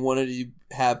whether they wanted to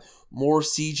have more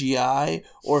CGI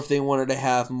or if they wanted to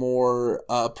have more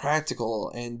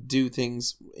practical and do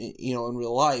things, in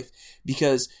real life.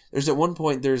 Because there's at one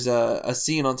point, there's a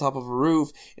scene on top of a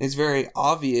roof, and it's very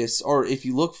obvious, or if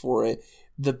you look for it,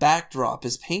 the backdrop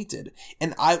is painted.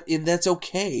 And that's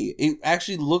okay. It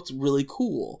actually looked really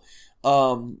cool.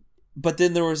 But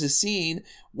then there was a scene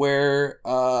where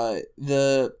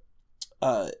that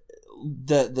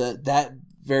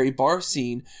very bar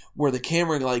scene where the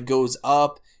camera like goes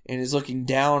up and is looking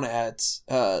down at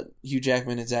Hugh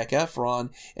Jackman and Zac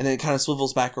Efron, and then it kind of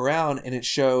swivels back around and it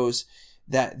shows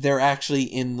that they're actually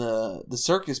in the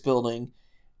circus building,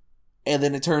 and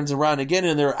then it turns around again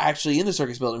and they're actually in the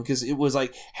circus building, because it was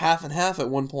like half and half at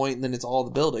one point and then it's all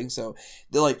the building. So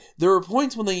there were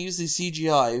points when they used the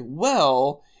CGI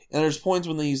well, and there's points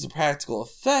when they use the practical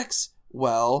effects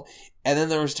well, and then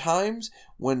there was times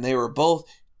when they were both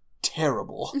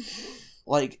terrible.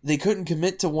 Like, they couldn't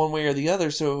commit to one way or the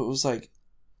other, so it was like...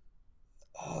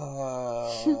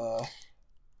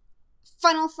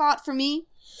 Final thought for me,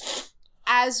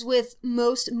 as with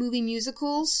most movie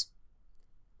musicals,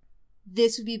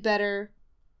 this would be better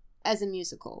as a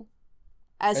musical.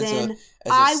 I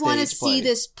want to see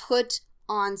this put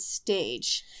on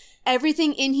stage.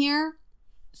 Everything in here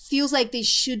feels like they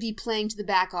should be playing to the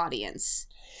back audience.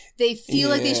 They feel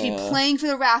like they should be Yeah. playing for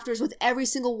the rafters with every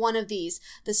single one of these.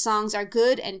 The songs are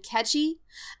good and catchy.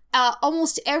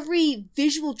 Almost every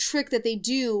visual trick that they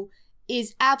do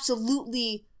is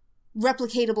absolutely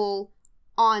replicatable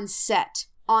on set,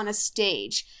 on a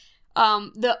stage.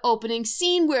 The opening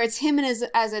scene where it's him and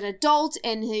as an adult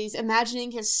and he's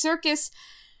imagining his circus,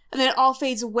 and then it all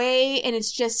fades away and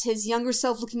it's just his younger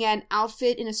self looking at an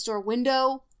outfit in a store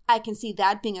window. I can see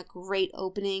that being a great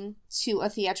opening to a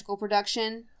theatrical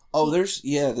production. Oh, there's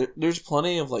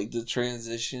plenty of like the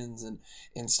transitions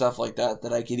and stuff like that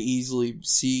I could easily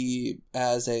see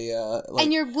as a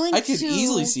And you're willing I could to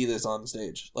easily see this on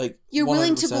stage. Like you're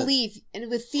willing to 100%. believe, and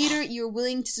with theater, you're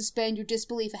willing to suspend your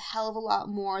disbelief a hell of a lot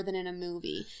more than in a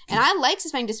movie. And I like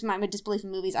suspending my disbelief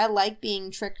in movies. I like being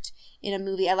tricked in a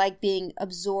movie. I like being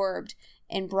absorbed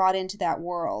and brought into that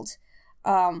world.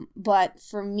 But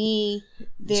for me,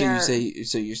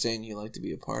 So you're saying you like to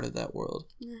be a part of that world.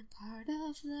 Part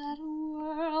of that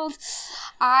world.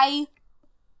 I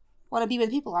want to be where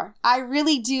the people are. I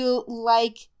really do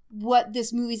like what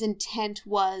this movie's intent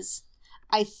was.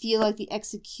 I feel like the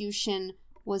execution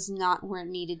was not where it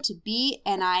needed to be,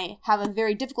 and I have a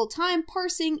very difficult time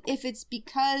parsing if it's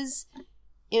because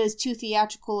it was too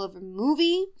theatrical of a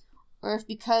movie, or if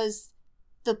because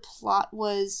the plot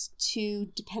was too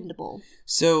dependable.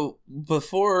 So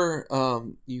before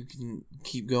you can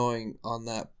keep going on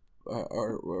that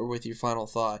or with your final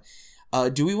thought,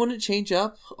 do we want to change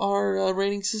up our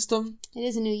rating system? It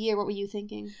is a new year. What were you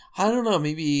thinking? I don't know.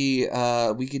 Maybe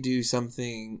we could do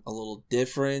something a little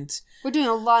different. We're doing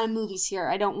a lot of movies here.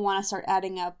 I don't want to start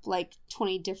adding up like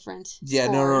 20 different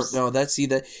scores. No. See,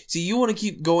 you want to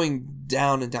keep going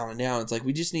down and down and down. It's like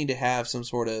we just need to have some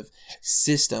sort of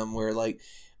system where, like,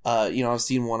 I've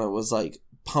seen one that was like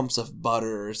pumps of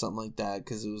butter or something like that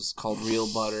because it was called Real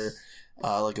Butter,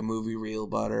 like a movie Real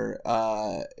Butter,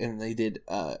 and they did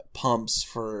pumps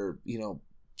for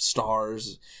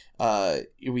stars.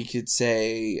 We could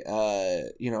say,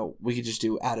 we could just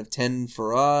do out of 10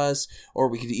 for us, or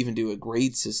we could even do a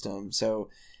grade system. So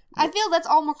I feel that's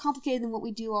all more complicated than what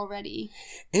we do already.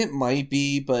 it might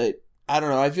be, but I don't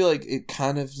know. I feel like it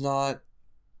kind of not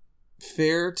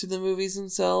fair to the movies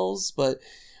themselves, but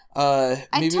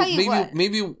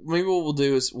maybe what we'll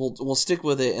do is we'll stick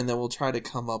with it, and then we'll try to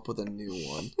come up with a new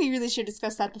one. We really should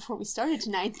discuss that before we started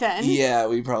tonight then. Yeah,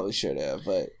 we probably should have,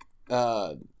 but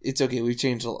it's okay. We've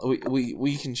changed.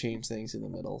 We can change things in the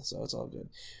middle, so it's all good.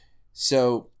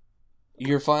 So,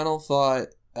 your final thought.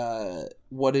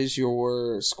 What is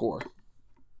your score?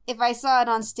 If I saw it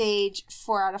on stage,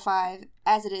 4 out of 5.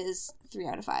 As it is, 3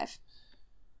 out of 5.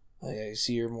 I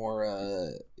see you're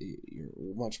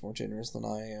much more generous than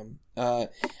I am.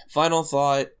 Final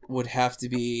thought would have to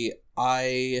be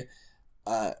the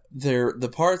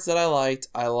parts that I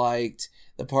liked.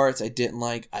 The parts I didn't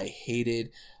like, I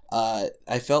hated.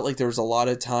 I felt like there was a lot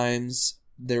of times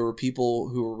there were people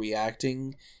who were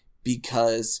reacting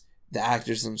because the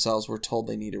actors themselves were told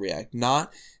they need to react.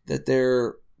 Not that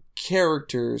their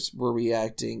characters were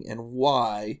reacting and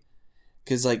why.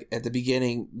 Because, like, at the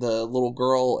beginning, the little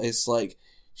girl is, like,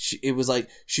 she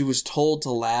was told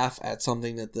to laugh at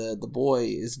something that the boy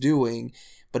is doing,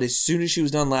 but as soon as she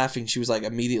was done laughing, she was, like,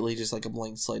 immediately just, like, a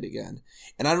blank slate again.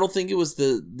 And I don't think it was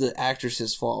the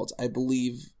actress's fault. I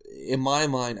believe, in my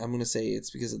mind, I'm going to say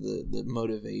it's because of the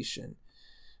motivation.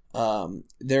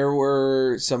 There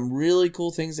were some really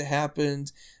cool things that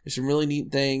happened. There's some really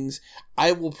neat things.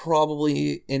 I will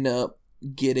probably end up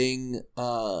getting,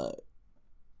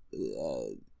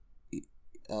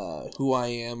 Who I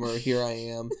Am or Here I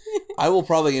Am. I will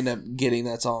probably end up getting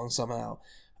that song somehow.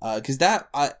 Because that,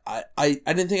 I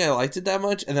didn't think I liked it that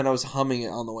much, and then I was humming it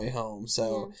on the way home.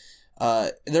 So,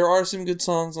 there are some good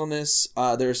songs on this.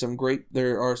 There are some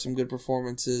good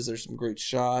performances. There's some great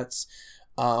shots.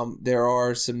 There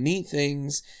are some neat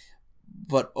things,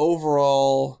 but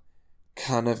overall,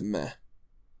 kind of meh.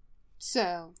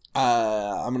 So,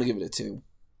 I'm gonna give it a 2.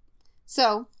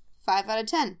 So, 5 out of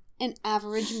 10. An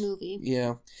average movie.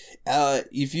 Yeah.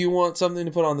 If you want something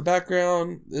to put on the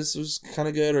background, this was kind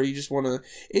of good, or you just want to...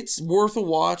 It's worth a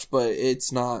watch, but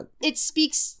it's not... It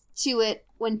speaks to it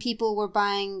when people were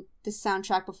buying the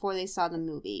soundtrack before they saw the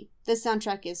movie. The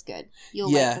soundtrack is good.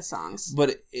 You'll like the songs.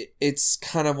 But it's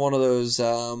kind of one of those...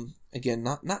 again,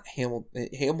 not Hamilton.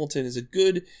 Hamilton is a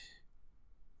good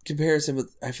comparison, but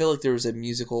I feel like there was a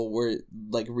musical where,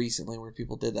 like, recently where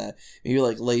people did that. Maybe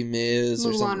like Les Mis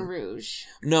or something. Moulin Rouge.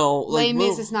 No, like Les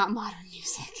Mis is not modern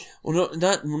music. Well,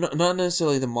 no, not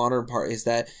necessarily the modern part. Is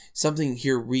that something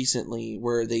here recently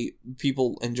where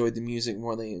people enjoyed the music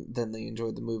more than they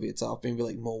enjoyed the movie itself? Maybe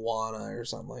like Moana or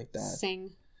something like that.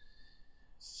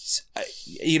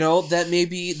 You know,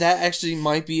 that actually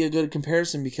might be a good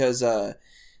comparison because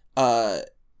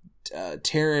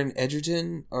Taron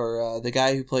Egerton, or the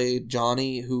guy who played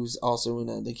Johnny, who's also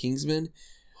in The Kingsman,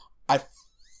 I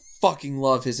fucking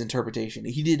love his interpretation.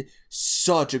 He did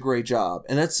such a great job,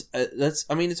 and that's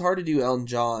I mean, it's hard to do Elton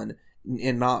John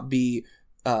and not be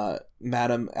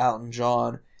Madam Elton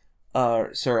John,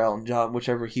 Sir Elton John,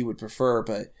 whichever he would prefer,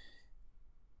 but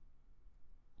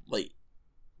like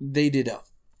they did a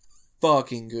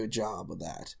fucking good job with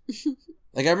that.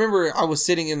 Like, I remember I was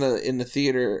sitting in the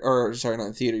theater, or sorry, not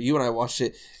in theater. You and I watched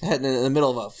it in the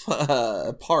middle of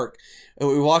a park, and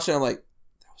we watched it. And I'm like,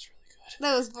 that was really good.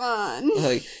 That was fun.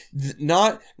 Like,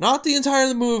 not the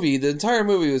entire movie. The entire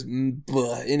movie was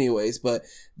anyways, but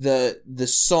the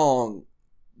song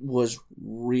was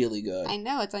really good. I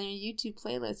know, it's on your YouTube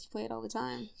playlist. You play it all the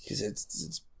time because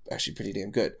it's actually pretty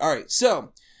damn good. All right,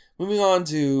 so moving on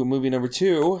to movie number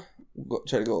 2. We'll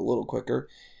try to go a little quicker.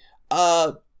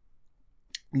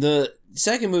 The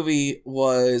second movie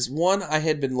was one I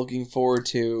had been looking forward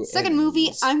to. Second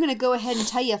movie, I'm going to go ahead and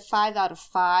tell you 5 out of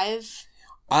 5.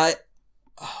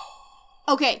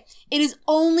 Okay, it is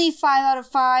only 5 out of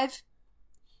 5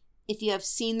 if you have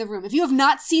seen The Room. If you have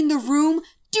not seen The Room,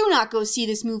 do not go see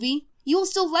this movie. You will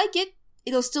still like it.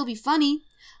 It'll still be funny.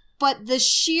 But the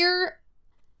sheer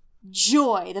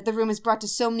joy that The Room has brought to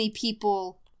so many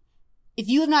people, if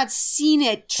you have not seen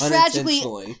it, tragically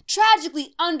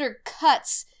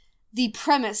undercuts the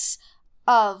premise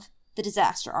of The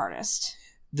Disaster Artist.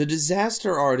 The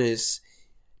Disaster Artist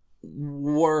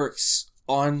works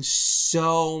on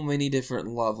so many different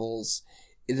levels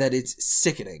that it's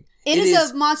sickening. It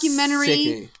is a mockumentary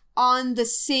sickening. On the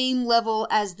same level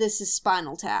as This Is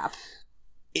Spinal Tap.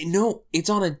 No, it's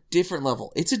on a different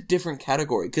level. It's a different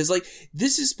category. Because, like,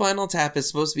 This Is Spinal Tap is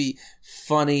supposed to be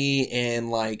funny and,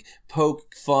 like,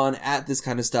 poke fun at this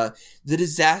kind of stuff. The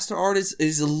Disaster Artist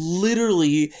is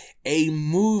literally a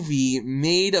movie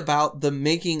made about the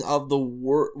making of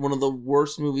one of the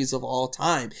worst movies of all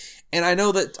time. And I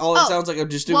know that all it sounds like I'm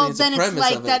just doing is the premise of it. Well,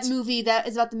 then it's like that movie that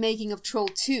is about the making of Troll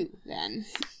 2, then.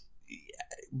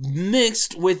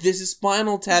 Mixed with This Is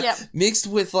Spinal Tap. Yep. Mixed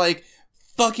with, like,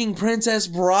 fucking Princess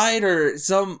Bride or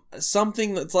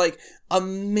something that's like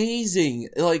amazing.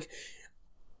 Like,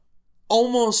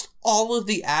 almost all of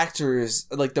the actors,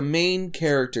 like the main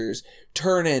characters,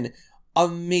 turn in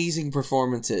amazing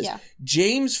performances. Yeah.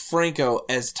 James Franco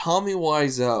as Tommy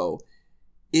Wiseau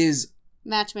is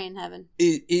match made in heaven.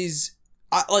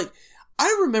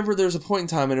 I remember there was a point in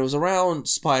time, and it was around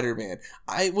Spider-Man.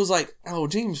 I was like, oh,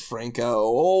 James Franco,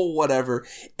 oh, whatever.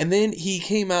 And then he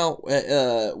came out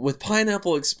with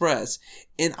Pineapple Express,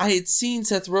 and I had seen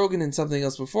Seth Rogen in something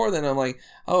else before then. I'm like,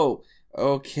 oh,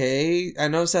 okay. I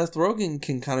know Seth Rogen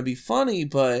can kind of be funny,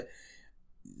 but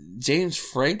James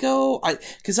Franco?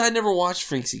 Because I never watched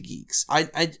Freaks and Geeks.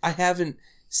 I haven't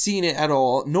seen it at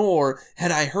all, nor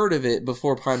had I heard of it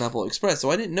before Pineapple Express,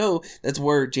 so I didn't know that's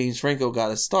where James Franco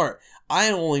got his start. I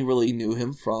only really knew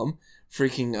him from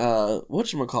freaking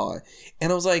whatchamacallit,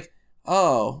 and I was like,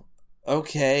 oh,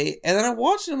 okay. And then I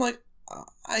watched it, I'm like,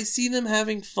 I see them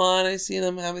having fun, I see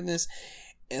them having this,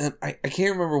 and I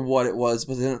can't remember what it was,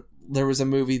 but then there was a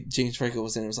movie James Franco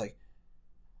was in, it was like,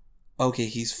 okay,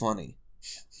 he's funny.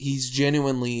 He's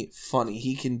genuinely funny.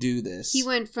 He can do this. He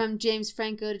went from James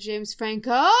Franco to James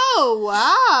Franco. Oh,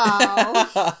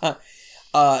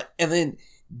 wow. And then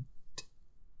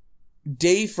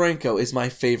Dave Franco is my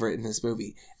favorite in this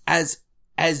movie. As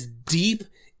deep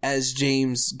as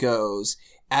James goes,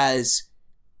 as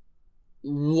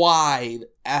wide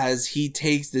as he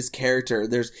takes this character,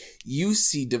 you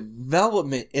see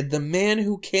development in the man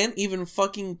who can't even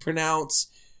fucking pronounce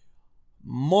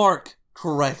Mark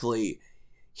correctly.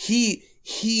 He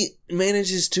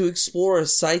manages to explore a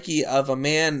psyche of a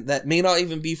man that may not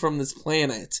even be from this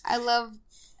planet. I love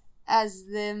as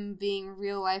them being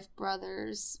real life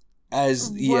brothers.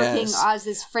 Working as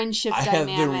this friendship dynamic.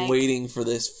 I have been waiting for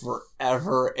this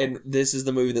forever, and this is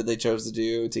the movie that they chose to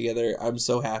do together. I'm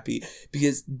so happy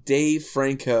because Dave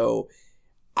Franco,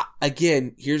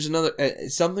 again, here's another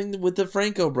something with the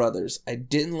Franco brothers. I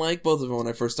didn't like both of them when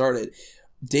I first started.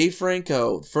 Dave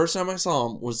Franco, first time I saw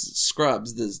him was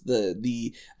Scrubs,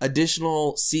 the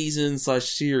additional season /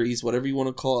 series, whatever you want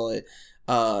to call it.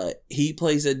 He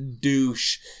plays a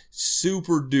douche,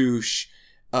 super douche.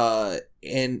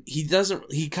 And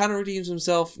he kind of redeems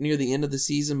himself near the end of the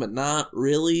season, but not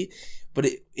really. But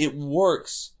it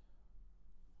works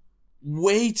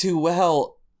way too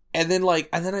well. And then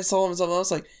I saw him and something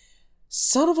else, like,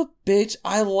 son of a bitch,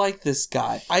 I like this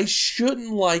guy. I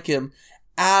shouldn't like him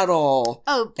at all.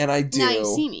 Oh, and I do. Now you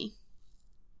see me.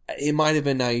 It might have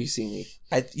been Now You See Me.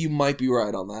 You might be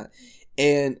right on that.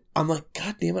 And I'm like,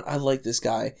 God damn it, I like this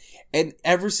guy. And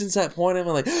ever since that point, I'm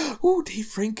like, ooh, Dave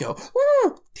Franco.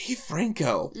 Ooh, Dave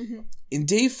Franco. Mm-hmm. And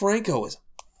Dave Franco is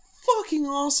fucking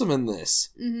awesome in this.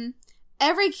 Mm-hmm.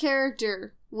 Every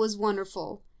character was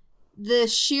wonderful. The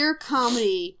sheer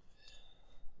comedy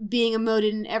being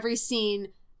emoted in every scene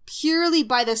purely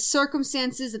by the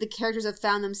circumstances that the characters have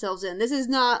found themselves in. This is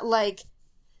not like...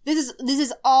 This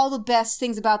is all the best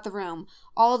things about The Room.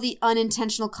 All the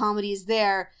unintentional comedy is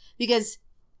there because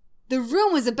The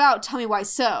Room was about Tommy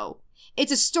Wiseau.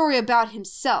 It's a story about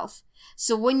himself.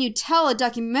 So when you tell a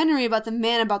documentary about the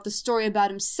man about the story about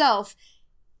himself,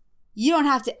 you don't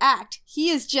have to act.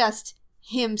 He is just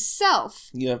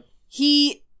himself. Yep.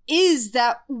 He is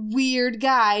that weird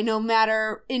guy no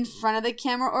matter in front of the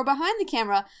camera or behind the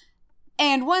camera.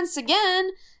 And once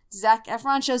again... Zac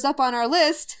Efron shows up on our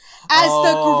list as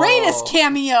the greatest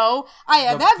cameo I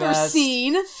have ever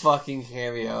seen. Fucking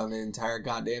cameo in the entire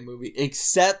goddamn movie,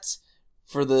 except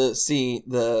for the scene,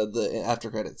 the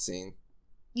after credits scene.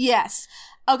 Yes.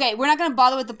 Okay, we're not going to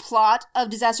bother with the plot of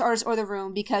Disaster Artist or The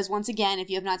Room because once again, if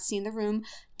you have not seen The Room,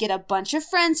 get a bunch of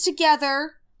friends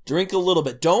together. Drink a little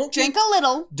bit. Don't get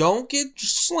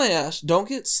slammed. Don't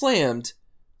get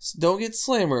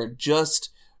slammered. Just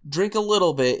drink a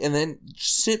little bit and then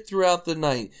sit throughout the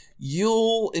night.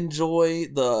 You'll enjoy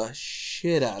the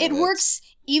shit out of it. It works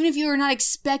even if you're not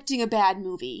expecting a bad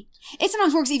movie. It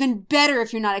sometimes works even better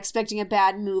if you're not expecting a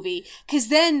bad movie. Because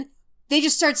then they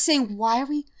just start saying, why are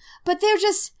we... But they're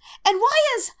just... And why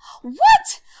is...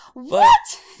 What?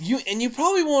 What? You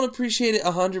probably won't appreciate it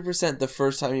 100% the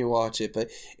first time you watch it,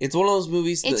 but it's one of those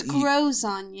movies that... It grows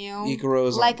on you. It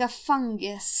grows like a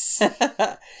fungus.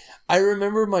 I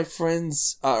remember my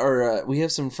friends, we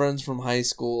have some friends from high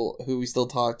school who we still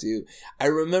talk to. I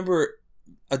remember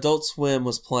Adult Swim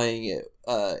was playing it,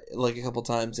 like a couple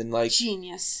times and like...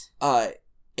 Genius.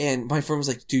 And my friend was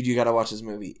like, dude, you gotta watch this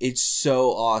movie. It's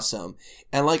so awesome.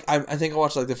 And like, I think I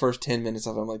watched like the first 10 minutes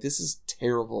of it. I'm like, this is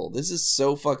terrible. This is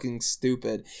so fucking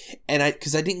stupid. And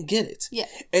cause I didn't get it. Yeah.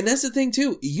 And that's the thing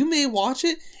too. You may watch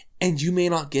it and you may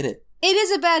not get it. It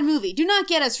is a bad movie. Do not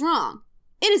get us wrong.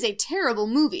 It is a terrible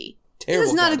movie. This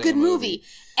is not a good movie.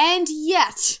 And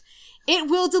yet, it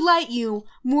will delight you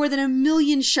more than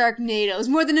 1,000,000 Sharknadoes,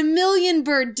 more than 1,000,000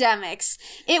 Birdemics.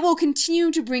 It will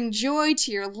continue to bring joy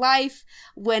to your life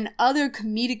when other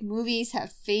comedic movies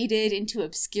have faded into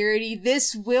obscurity.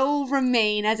 This will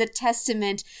remain as a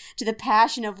testament to the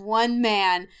passion of one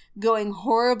man going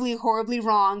horribly, horribly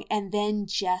wrong and then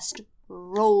just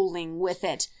rolling with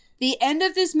it. The end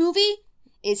of this movie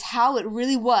is how it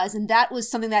really was, and that was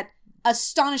something that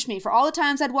astonished me. For all the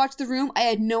times I'd watched The Room, I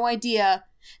had no idea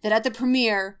that at the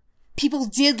premiere, people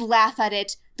did laugh at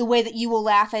it the way that you will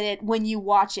laugh at it when you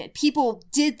watch it. People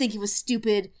did think it was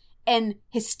stupid and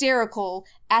hysterical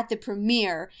at the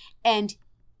premiere, and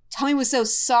Tommy Wiseau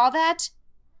saw that,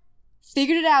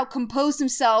 figured it out, composed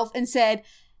himself, and said,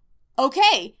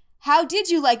 okay, how did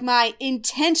you like my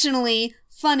intentionally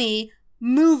funny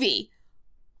movie?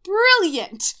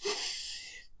 Brilliant!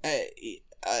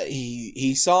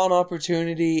 He saw an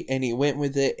opportunity and he went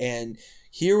with it, and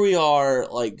here we are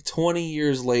like 20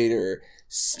 years later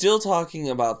still talking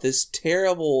about this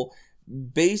terrible,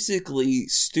 basically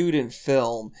student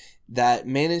film that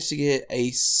managed to get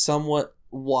a somewhat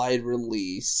wide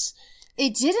release.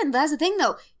 It didn't. That's the thing,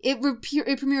 though. It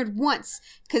premiered once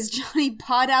because Johnny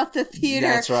bought out the theater.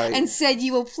 That's right. And said,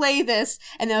 you will play this.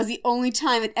 And that was the only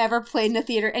time it ever played in a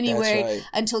theater anyway. That's right.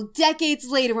 Until decades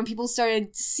later when people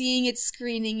started seeing it,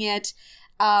 screening it.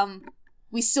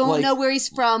 We still don't know where he's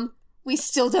from. We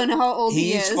still don't know how old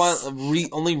he is.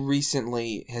 Only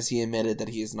recently has he admitted that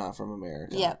he is not from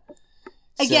America. Yep.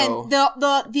 Again,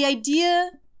 the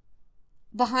idea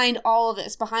behind all of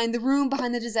this, behind The Room,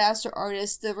 behind The Disaster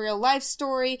Artist, the real life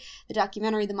story, the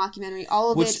documentary, the mockumentary,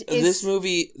 all of it is...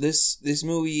 This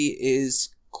movie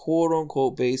is quote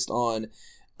unquote based on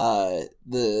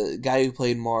the guy who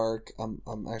played Mark.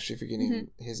 I'm actually forgetting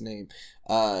his name.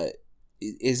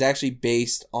 Is actually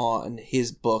based on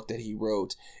his book that he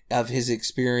wrote of his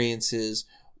experiences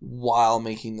while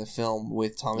making the film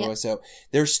with Tommy Wiseau.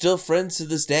 They're still friends to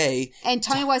this day. And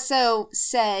Tommy Wiseau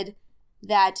said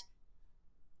that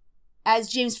as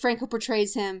James Franco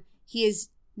portrays him, he is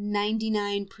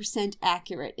 99%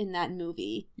 accurate in that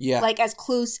movie. Yeah. Like, as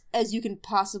close as you can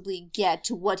possibly get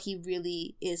to what he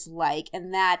really is like.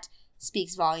 And that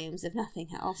speaks volumes, if nothing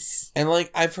else. And,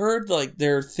 like, I've heard, like,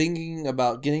 they're thinking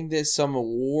about getting this some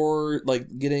award,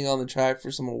 like, getting on the track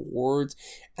for some awards.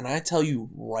 And I tell you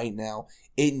right now,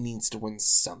 it needs to win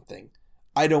something.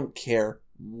 I don't care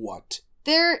what.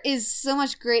 There is so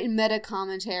much great meta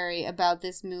commentary about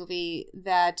this movie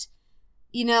that,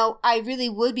 I really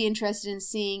would be interested in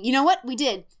seeing. You know what? We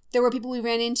did. There were people we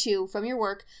ran into from your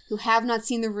work who have not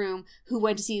seen The Room who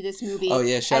went to see this movie. Oh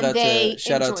yeah, shout out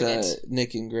to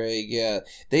Nick and Greg. Yeah,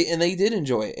 they did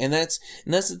enjoy it, and that's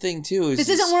the thing too. Is this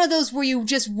isn't one of those where you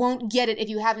just won't get it if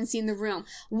you haven't seen The Room.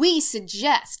 We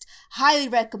highly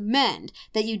recommend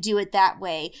that you do it that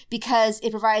way because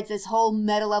it provides this whole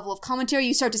meta level of commentary.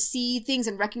 You start to see things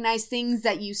and recognize things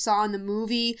that you saw in the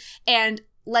movie, and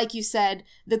like you said,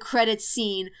 the credits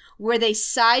scene where they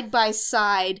side by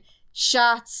side.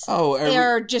 Shots.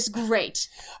 They're just great.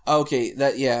 Okay,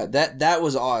 that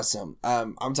was awesome.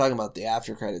 I'm talking about the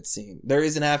after credits scene. There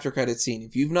is an after credits scene.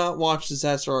 If you've not watched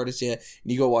Disaster Artist yet,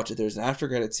 and you go watch it, there's an after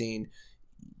credits scene.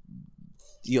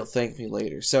 You'll thank me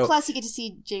later. So plus, you get to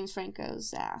see James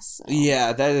Franco's ass. So.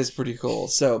 Yeah, that is pretty cool.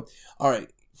 So, all right,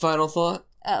 final thought.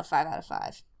 5 out of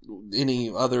 5.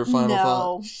 Any other final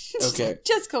thought? Okay,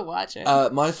 just go watch it.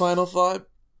 My final thought.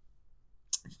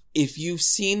 If you've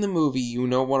seen the movie, you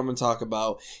know what I'm going to talk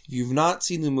about. If you've not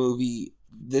seen the movie,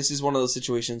 this is one of those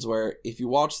situations where if you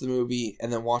watch the movie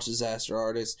and then watch Disaster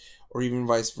Artist, or even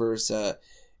vice versa,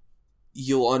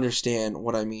 you'll understand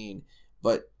what I mean.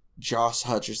 But Josh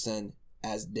Hutcherson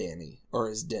as Danny, or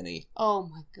as Denny. Oh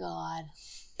my god.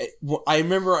 I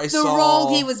remember the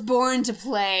role he was born to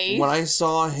play. When I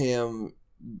saw him...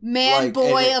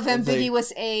 boy of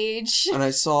ambiguous age. And I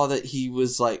saw that he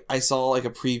was like, I saw like a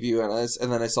preview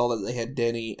and then I saw that they had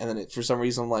Denny, and then for some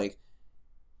reason I'm like,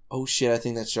 oh shit, I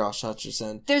think that's Josh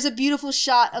Hutcherson. There's a beautiful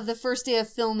shot of the first day of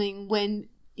filming when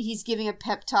he's giving a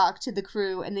pep talk to the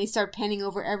crew and they start panning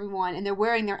over everyone and they're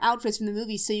wearing their outfits from the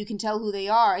movie so you can tell who they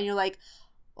are, and you're like,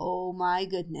 oh my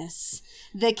goodness,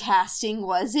 the casting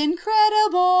was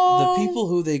incredible. The people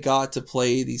who they got to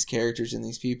play these characters and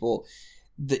these people,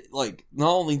 that not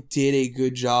only did a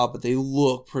good job, but they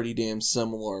look pretty damn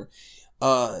similar.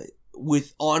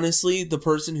 With honestly, the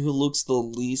person who looks the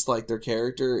least like their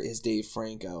character is Dave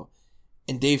Franco,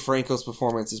 and Dave Franco's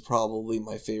performance is probably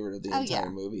my favorite of the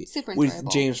entire movie. Super enjoyable.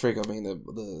 With James Franco being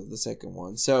the second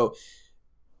one. So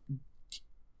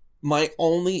my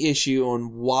only issue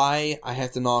on why I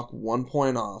have to knock 1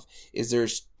 point off is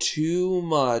there's too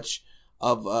much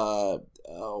of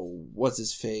what's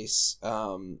his face.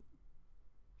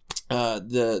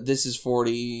 This is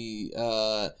 40,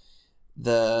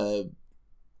 the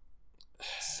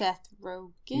Seth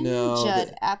Rogen,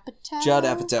 Judd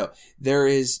Apatow.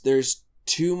 There's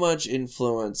too much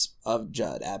influence of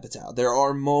Judd Apatow. There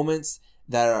are moments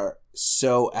that are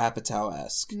so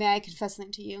Apatow-esque. May I confess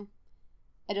something to you?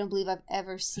 I don't believe I've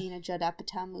ever seen a Judd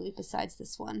Apatow movie besides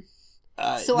this one.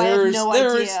 So I have no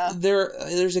idea.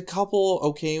 There's a couple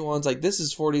okay ones. Like This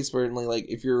is 40, certainly. Like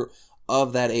if you're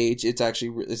of that age, it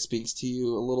speaks to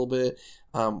you a little bit,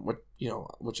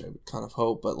 which I kind of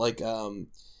hope. But like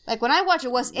when I watch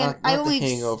it, not The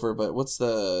Hangover, but what's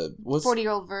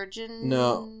 40-Year-Old Virgin?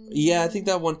 No, yeah, I think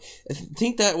that one. I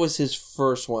think that was his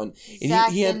first one. And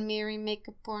Zack and Miri Make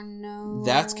a Porno.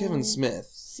 That's Kevin Smith.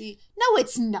 See, no,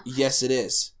 it's not. Yes, it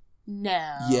is.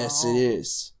 No. Yes, it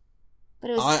is.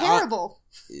 But it was terrible.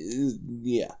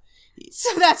 Yeah.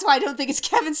 So that's why I don't think it's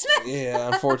Kevin Smith.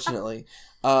 Yeah, unfortunately.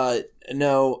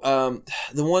 No,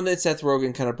 the one that Seth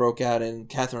Rogen kind of broke out in,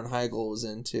 Katherine Heigl was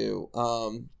into,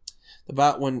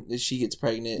 about when she gets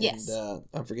pregnant. Yes. And,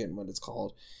 I'm forgetting what it's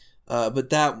called. But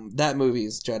that movie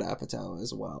is Judd Apatow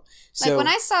as well. So, when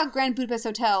I saw Grand Budapest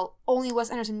Hotel, only Wes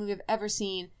Anderson movie I've ever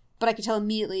seen, but I could tell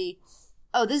immediately,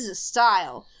 oh, this is a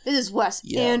style. This is Wes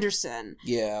Anderson.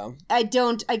 Yeah. I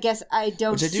guess I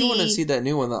don't see... Which I do want to see that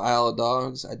new one, The Isle of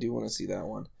Dogs. I do want to see that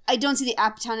one. I don't see the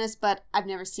Apatowness, but I've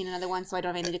never seen another one, so I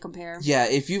don't have anything to compare. Yeah,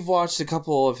 if you've watched a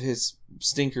couple of his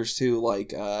stinkers too, like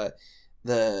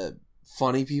the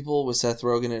Funny People with Seth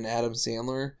Rogen and Adam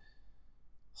Sandler,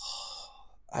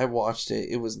 I watched it.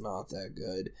 It was not that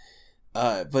good.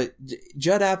 But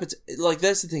Judd Apatow,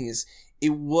 that's the thing is,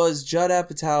 it was Judd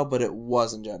Apatow, but it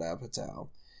wasn't Judd Apatow.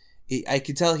 I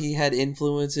could tell he had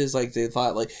influences, like they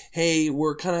thought, like, hey,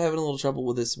 we're kind of having a little trouble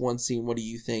with this one scene. What do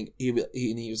you think? And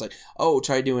he was like, oh,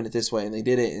 try doing it this way. And they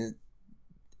did it. And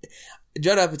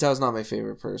Judd Apatow is not my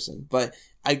favorite person, but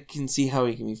I can see how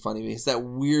he can be funny. It's that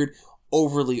weird,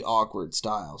 overly awkward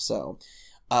style. So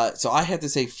I have to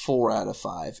say 4 out of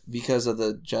 5 because of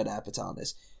the Judd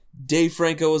Apatowness. Dave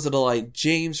Franco is a delight.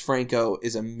 James Franco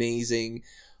is amazing.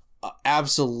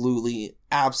 Absolutely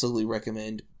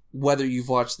recommend. Whether you've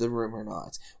watched The Room or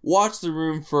not. Watch The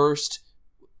Room first,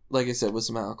 like I said, with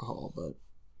some alcohol, but...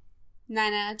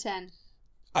 9 out of 10.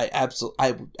 I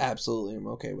absolutely am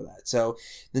okay with that. So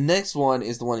the next one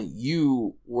is the one that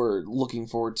you were looking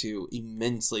forward to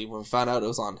immensely when we found out it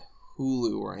was on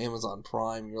Hulu or Amazon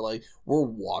Prime. You're like, we're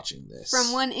watching this.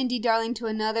 From one indie darling to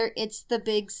another, it's The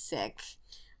Big Sick,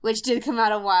 which did come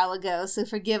out a while ago, so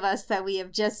forgive us that we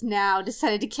have just now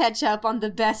decided to catch up on the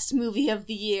best movie of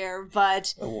the year,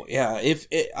 but... Oh, yeah,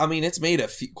 it's made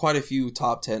quite a few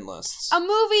top 10 lists. A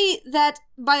movie that,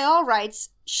 by all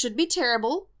rights, should be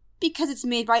terrible, because it's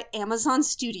made by Amazon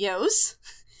Studios.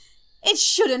 It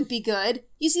shouldn't be good.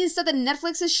 You see the stuff that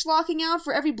Netflix is schlocking out?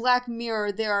 For every Black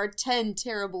Mirror, there are 10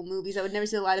 terrible movies that would never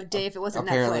see the light of day if it wasn't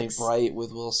Apparently, Netflix. Bright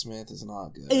with Will Smith is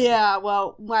not good. Yeah,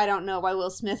 well, I don't know why Will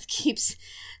Smith keeps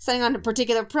signing on to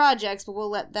particular projects, but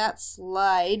we'll let that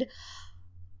slide.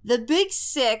 The Big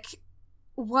Sick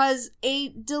was a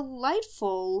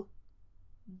delightful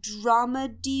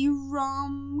dramedy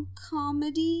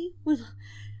rom-comedy?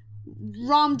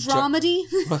 Rom-dramedy?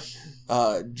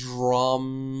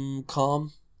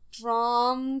 Drom-com?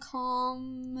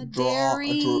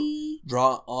 Drom-comedy?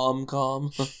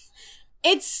 Drom-com?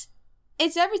 It's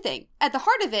everything. At the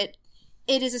heart of it,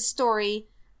 it is a story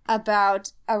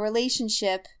about a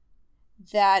relationship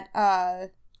that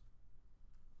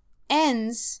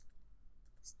ends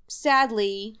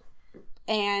sadly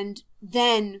and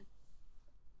then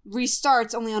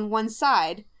restarts only on one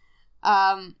side.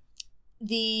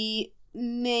 The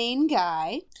main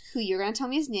guy, who you're going to tell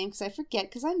me his name because I forget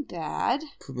because I'm bad.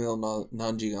 Kumail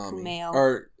Nanjiani.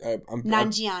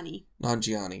 Nanjiani.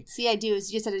 Nanjiani. See, I do.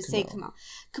 Is you just had to say Kumail.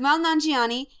 Kumail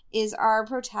Nanjiani is our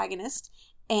protagonist,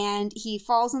 and he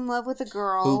falls in love with a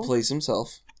girl. Who plays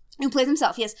himself,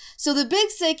 yes. So The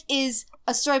Big Sick is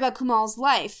a story about Kumail's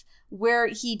life, where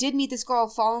he did meet this girl,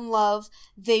 fall in love.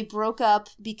 They broke up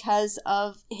because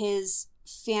of his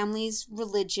family's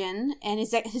religion and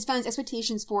his family's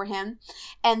expectations for him,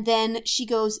 and then she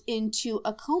goes into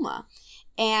a coma,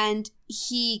 and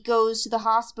he goes to the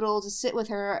hospital to sit with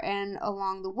her, and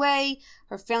along the way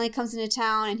her family comes into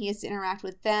town and he has to interact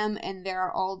with them, and there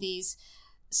are all these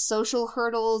social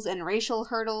hurdles and racial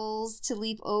hurdles to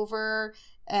leap over,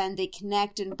 and they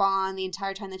connect and bond the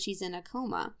entire time that she's in a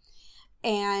coma.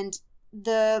 And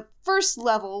the first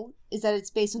level is that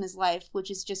it's based on his life,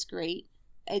 which is just great.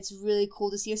 It's really cool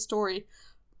to see a story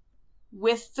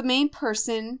with the main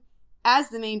person as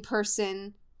the main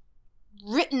person,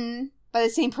 written by the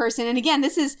same person. And again,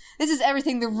 this is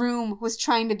everything The Room was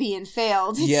trying to be and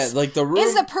failed. Like The Room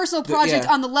is a personal project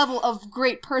on the level of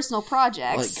great personal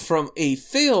projects. Like from a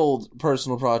failed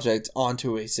personal project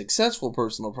onto a successful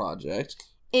personal project.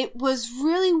 It was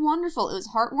really wonderful. It was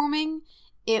heartwarming.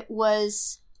 It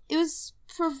was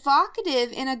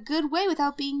provocative in a good way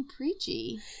without being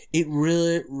preachy. It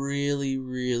really, really,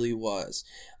 really was.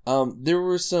 There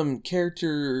were some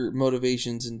character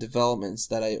motivations and developments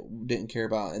that I didn't care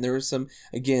about. And there were some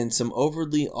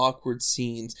overly awkward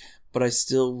scenes, but I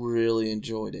still really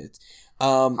enjoyed it.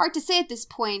 Hard to say at this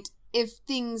point if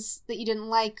things that you didn't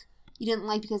like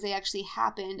because they actually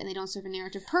happened and they don't serve a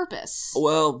narrative purpose.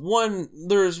 Well,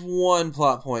 there's one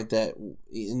plot point that,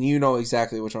 and you know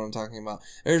exactly which one I'm talking about.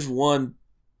 There's one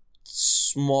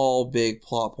small, big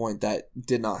plot point that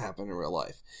did not happen in real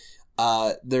life.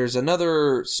 There's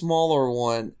another smaller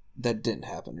one that didn't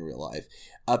happen in real life.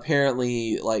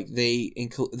 Apparently, like they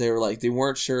were like they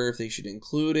weren't sure if they should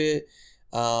include it.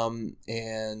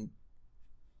 And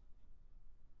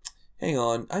hang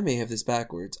on, I may have this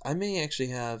backwards. I may actually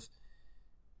have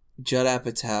Judd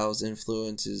Apatow's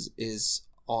influences is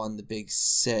on The Big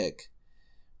Sick,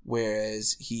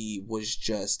 whereas he was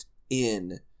just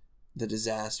in The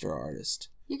Disaster Artist.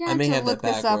 You're going to have to look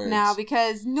this up now,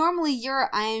 because normally your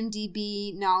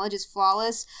IMDb knowledge is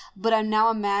flawless, but I'm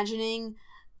now imagining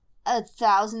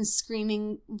 1,000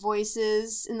 screaming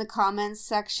voices in the comments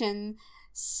section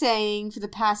saying, for the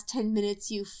past 10 minutes,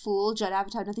 you fool, Judd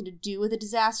Apatow had nothing to do with The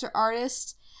Disaster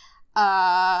Artist.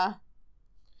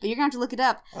 But you're going to have to look it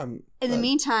up. In the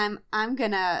meantime, I'm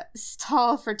going to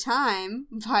stall for time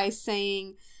by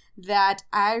saying that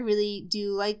I really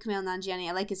do like Kumail Nanjiani.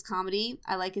 I like his comedy.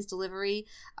 I like his delivery.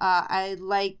 I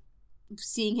like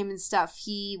seeing him in stuff.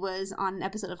 He was on an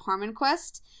episode of Harmon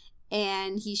Quest,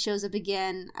 and he shows up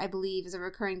again, I believe, as a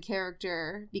recurring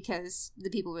character because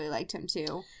the people really liked him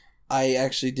too. I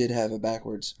actually did have it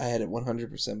backwards. I had it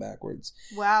 100% backwards.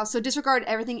 Wow. So disregard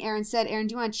everything Aaron said. Aaron,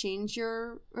 do you want to change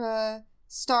your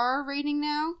star rating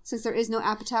now, since there is no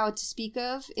Apatow to speak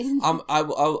of? I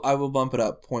will bump it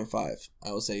up 0.5.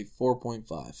 I will say 4.5.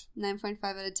 9.5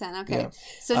 out of 10. Okay. Yeah.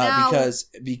 So now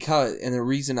because and the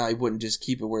reason I wouldn't just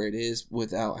keep it where it is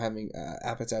without having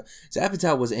Apatow. So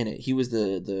Apatow was in it. He was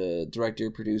the director,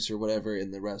 producer, whatever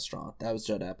in the restaurant. That was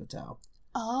Judd Apatow.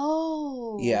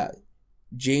 Oh. Yeah.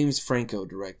 James Franco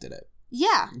directed it.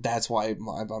 Yeah. That's why I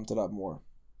bumped it up more.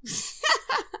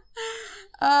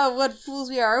 Oh, what fools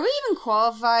we are. Are we even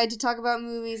qualified to talk about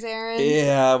movies, Aaron?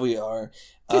 Yeah, we are.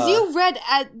 Because you read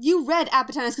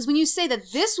Apatow, because when you say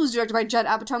that this was directed by Judd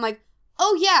Apatow, I'm like,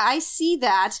 oh yeah, I see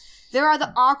that. There are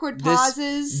the awkward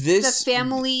pauses, the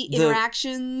family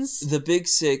interactions. The Big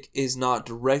Sick is not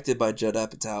directed by Judd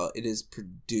Apatow. It is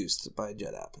produced by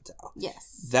Judd Apatow.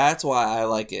 Yes. That's why I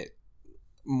like it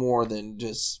more than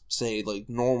just, say, like,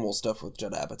 normal stuff with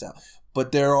Judd Apatow.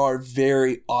 But there are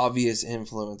very obvious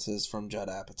influences from Judd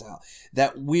Apatow.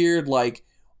 That weird, like,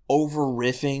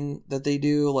 over-riffing that they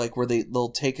do, like, where they'll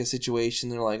take a situation,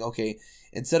 they're like, okay,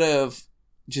 instead of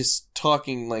just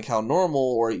talking like how normal,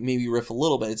 or maybe riff a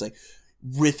little bit, it's like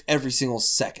riff every single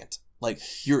second. Like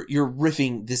you're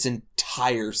riffing this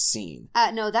entire scene.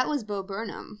 No, that was Bo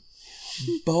Burnham.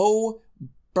 Bo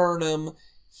Burnham,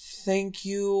 thank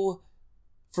you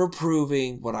for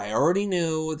proving what I already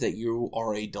knew, that you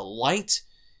are a delight,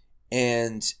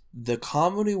 and the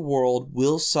comedy world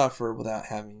will suffer without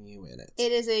having you in it.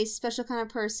 It is a special kind of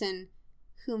person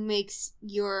who makes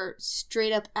your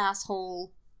straight up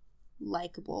asshole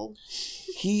likable.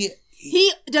 He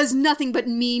does nothing but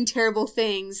mean, terrible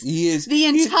things. He is the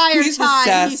entire he's time.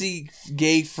 The sassy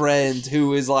gay friend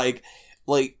who is like,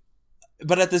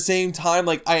 but at the same time,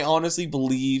 like, I honestly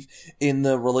believe in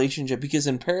the relationship, because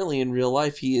apparently in real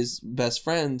life he is best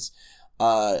friends.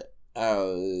 Amy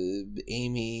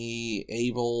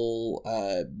Abel,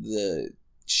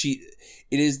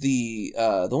 it is the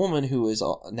woman who is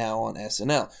now on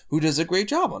SNL, who does a great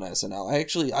job on SNL.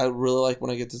 I really like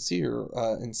when I get to see her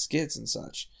in skits and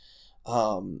such.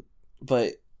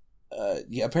 But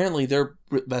yeah, apparently they're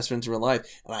best friends in real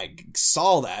life, and I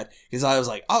saw that because I was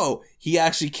like, oh, he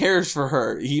actually cares for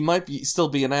her. He might still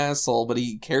be an asshole, but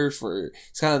he cares for her.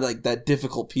 It's kind of like that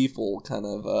difficult people kind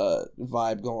of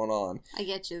vibe going on. I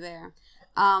get you there.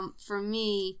 For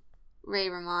me, Ray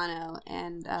Romano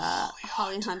and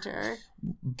Holly Hunter.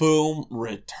 Boom,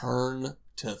 return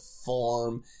to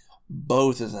form.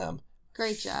 Both of them.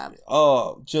 Great job.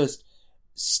 Oh, just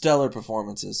stellar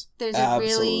performances. There's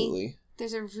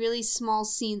a really small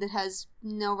scene that has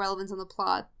no relevance on the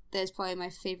plot. That is probably my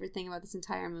favorite thing about this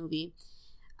entire movie.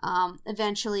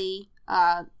 Eventually,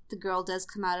 the girl does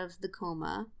come out of the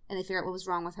coma, and they figure out what was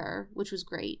wrong with her, which was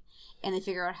great. And they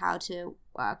figure out how to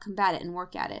combat it and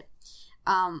work at it.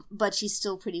 But she's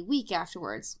still pretty weak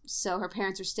afterwards. So her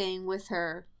parents are staying with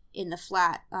her in the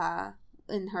flat,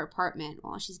 in her apartment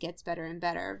while she gets better and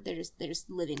better. They're just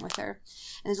living with her.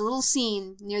 And there's a little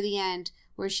scene near the end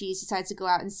where she decides to go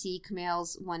out and see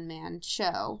Kumail's one-man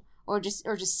show. Or just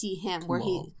see him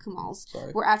Kumail's.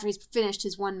 Sorry. Where after he's finished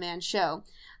his one-man show,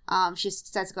 she just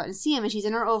decides to go out and see him, and she's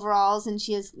in her overalls, and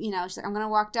she is, she's like, I'm gonna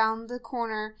walk down the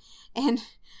corner, and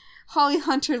Holly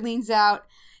Hunter leans out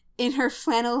in her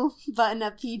flannel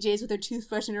button-up PJs with her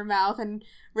toothbrush in her mouth, and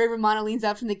Ray Romano leans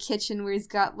out from the kitchen where he's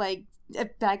got, like, a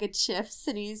bag of chips,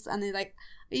 and they're like,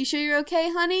 are you sure you're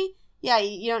okay, honey? Yeah,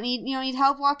 you don't need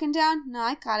help walking down? No,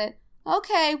 I got it.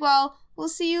 Okay, well, we'll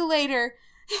see you later.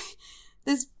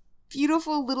 This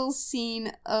beautiful little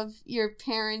scene of your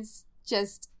parents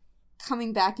just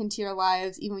coming back into your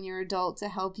lives, even when you're an adult, to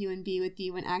help you and be with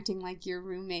you and acting like your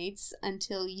roommates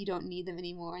until you don't need them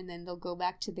anymore, and then they'll go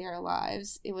back to their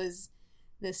lives. It was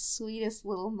the sweetest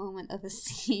little moment of a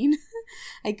scene.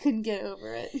 I couldn't get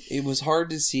over it. It was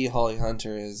hard to see Holly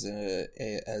Hunter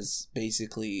as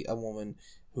basically a woman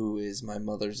who is my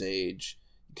mother's age,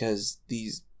 because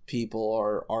these people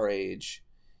are our age.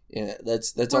 Yeah, we're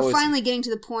always... finally getting to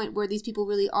the point where these people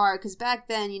really are, because back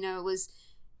then, it was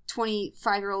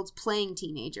 25-year-olds playing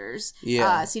teenagers.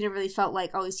 Yeah. So you never really felt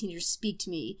like, oh, these teenagers speak to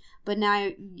me. But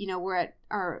now, we're at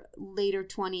our later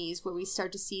 20s where we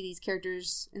start to see these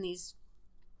characters and these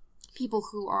people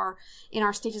who are in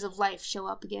our stages of life show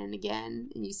up again and again,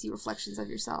 and you see reflections of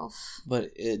yourself. But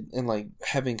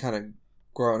having kind of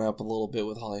grown up a little bit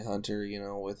with Holly Hunter,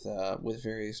 with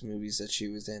various movies that she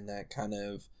was in, that kind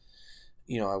of,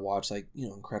 I watched, like,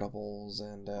 Incredibles,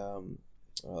 and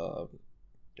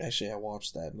actually I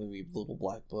watched that movie Little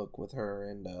Black Book with her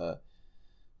and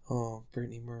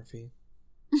Brittany Murphy.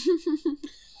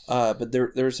 But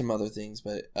there are some other things,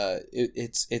 but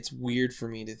it's weird for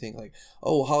me to think like,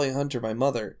 oh, Holly Hunter, my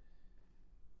mother.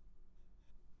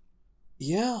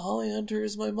 Yeah, Holly Hunter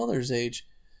is my mother's age.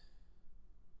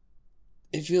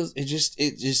 It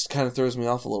just kind of throws me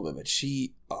off a little bit,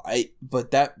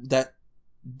 but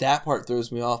that part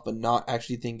throws me off, but not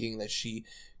actually thinking that she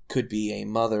could be a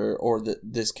mother or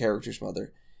this character's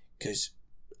mother, because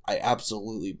I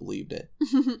absolutely believed it.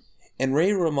 And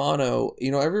Ray Romano,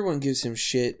 everyone gives him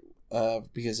shit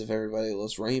because of Everybody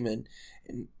Loves Raymond.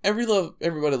 And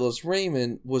Everybody Loves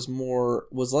Raymond was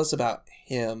less about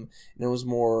him, and it was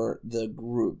more the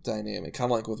group dynamic,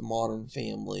 kind of like with Modern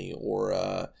Family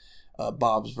or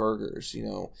Bob's Burgers. You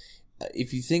know,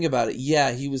 if you think about it,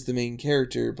 yeah, he was the main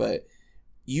character, but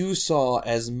you saw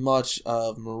as much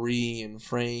of Marie and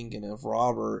Frank and of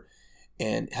Robert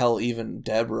and hell, even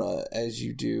Deborah, as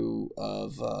you do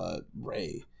of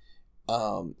Ray.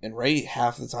 And Ray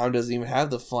half the time doesn't even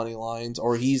have the funny lines,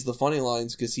 or he's the funny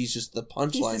lines because he's just the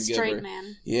punchline giver. He's the straight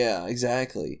man. Yeah,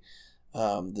 exactly.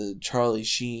 The Charlie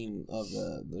Sheen of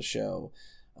the show.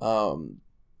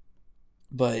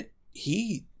 But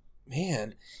his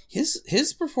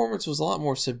performance was a lot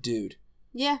more subdued.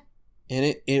 Yeah.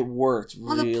 And it worked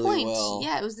really well.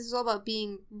 Yeah, this was all about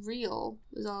being real.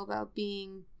 It was all about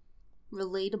being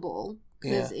relatable.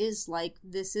 Because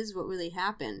this is what really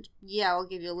happened. Yeah, I'll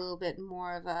give you a little bit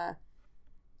more of a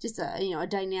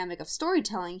dynamic of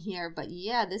storytelling here. But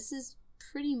yeah, this is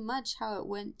pretty much how it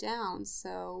went down.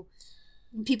 So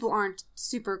people aren't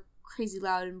super crazy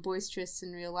loud and boisterous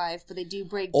in real life, but they do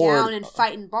break down and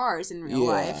fight in bars in real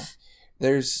life.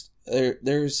 There's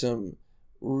some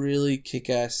really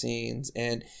kick-ass scenes,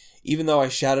 and even though I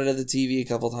shouted at the TV a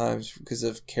couple times because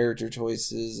of character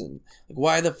choices and like,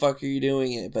 why the fuck are you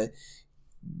doing it? But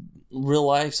real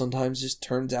life sometimes just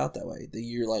turns out that way. That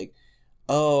you're like,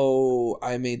 oh,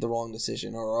 I made the wrong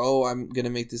decision, or oh, I'm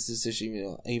gonna make this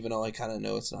decision, even though I kind of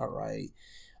know it's not right.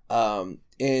 And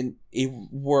it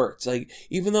worked. Like,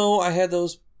 even though I had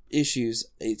those issues,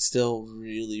 it still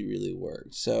really, really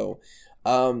worked. So,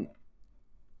 I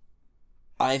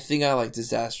think I liked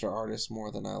Disaster Artist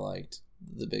more than I liked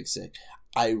The Big Sick.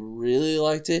 I really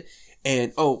liked it.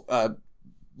 And,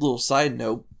 little side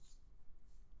note,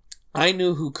 I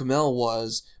knew who Kamel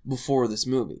was before this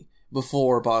movie.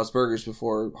 Before Bob's Burgers,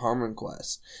 before Harmon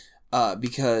Quest.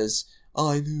 Because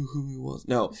I knew who he was.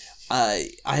 No, I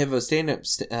have a stand-up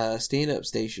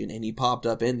station, and he popped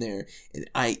up in there, and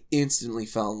I instantly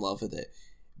fell in love with it.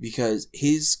 Because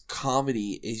his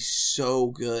comedy is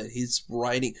so good. His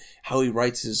writing, how he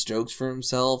writes his jokes for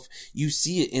himself, you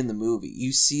see it in the movie.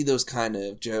 You see those kind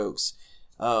of jokes.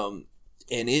 And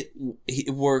it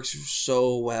works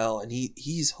so well. And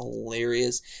he's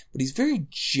hilarious, but he's very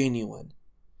genuine.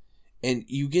 And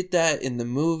you get that in the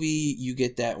movie. You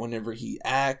get that whenever he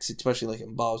acts, especially like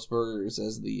in Bob's Burgers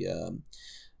as the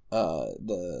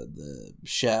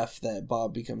chef that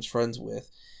Bob becomes friends with.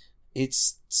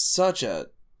 He's such a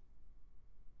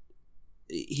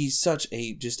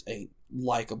just a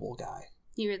likable guy.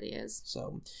 He really is.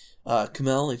 So,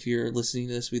 Kamel, if you're listening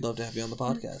to this, we'd love to have you on the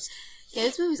podcast. Yeah,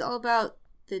 this movie's all about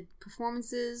the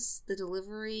performances, the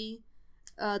delivery,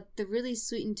 the really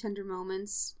sweet and tender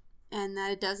moments, and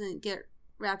that it doesn't get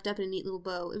wrapped up in a neat little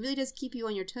bow. It really does keep you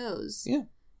on your toes. Yeah.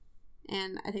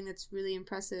 And I think that's really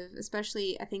impressive.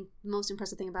 Especially, I think the most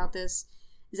impressive thing about this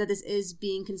is that this is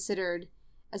being considered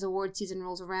as award season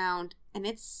rolls around, and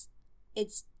it's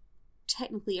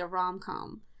technically a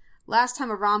rom-com. Last time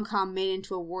a rom-com made it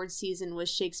into award season was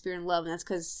Shakespeare in Love, and that's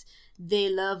because they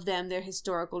love them, their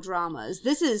historical dramas.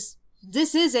 This is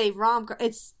a rom-com.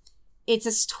 It's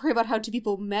a story about how two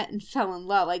people met and fell in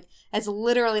love. Like, that's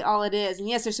literally all it is. And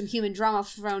yes, there's some human drama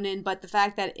thrown in, but the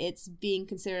fact that it's being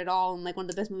considered all in like one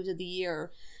of the best movies of the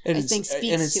year, I think speaks to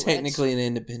it. And it's technically an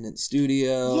independent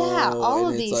studio. Yeah, all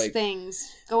of these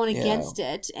things going against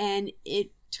it, and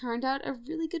it turned out a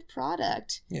really good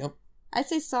product. Yep. I'd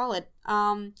say solid.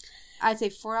 I'd say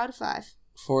 4 out of 5.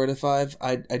 4 out of 5.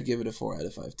 I'd give it a 4 out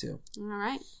of 5 too. All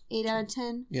right, 8 out of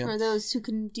 10 for those who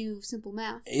can do simple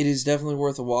math. It is definitely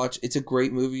worth a watch. It's a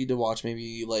great movie to watch,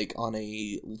 maybe like on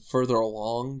a further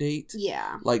along date.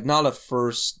 Yeah, like not a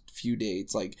first few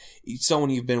dates, like someone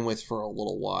you've been with for a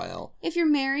little while. If you're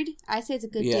married, I say it's a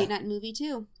good date night movie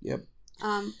too. Yep.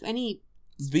 Any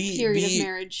period of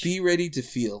marriage. Be ready to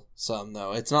feel some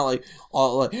though. It's not like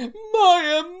all like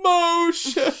my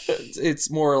emotions.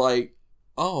 It's more like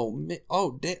damn,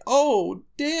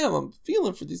 I'm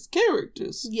feeling for these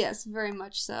characters. Yes, very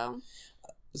much so.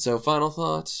 So, final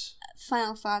thoughts?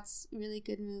 Final thoughts, really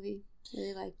good movie.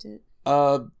 Really liked it.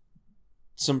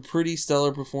 Some pretty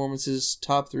stellar performances.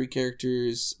 Top 3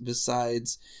 characters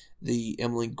besides the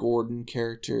Emily Gordon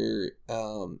character.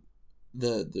 The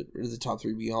top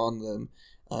 3 beyond them.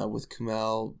 With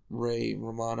Kamel, Ray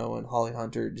Romano, and Holly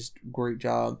Hunter. Just great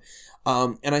job.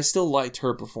 And I still liked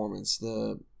her performance.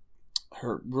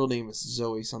 Her real name is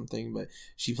Zoe something, but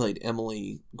she played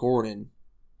Emily Gordon.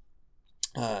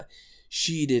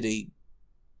 She did a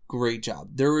great job.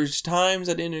 There was times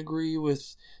I didn't agree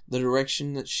with the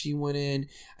direction that she went in.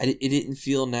 It didn't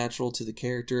feel natural to the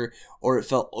character, or it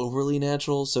felt overly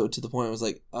natural, so to the point I was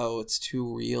like, oh, it's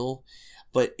too real.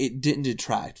 But it didn't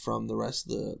detract from the rest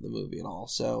of the movie at all.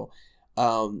 So,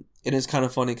 and it's kind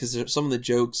of funny because some of the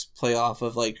jokes play off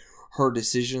of like her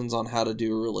decisions on how to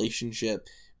do a relationship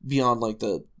beyond like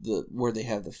the where they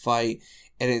have the fight.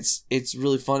 And it's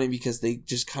really funny because they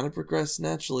just kind of progress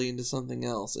naturally into something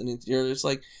else. And you're just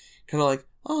like, kind of like,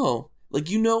 oh, like,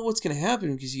 you know what's going to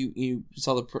happen because you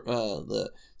saw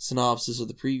the synopsis or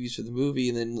the previews for the movie.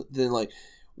 And then like,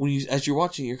 as you're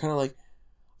watching, you're kind of like,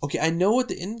 okay, I know what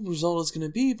the end result is going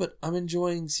to be, but I'm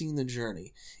enjoying seeing the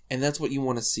journey. And that's what you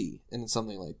want to see in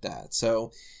something like that.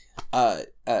 So,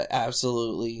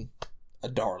 absolutely a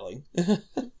darling.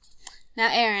 Now,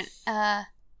 Aaron,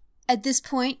 at this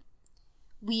point,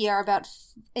 we are about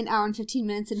an hour and 15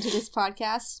 minutes into this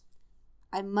podcast.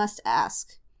 I must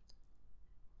ask,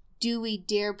 do we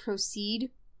dare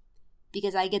proceed?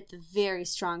 Because I get the very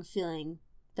strong feeling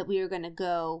that we are going to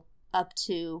go up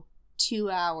to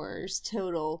 2 hours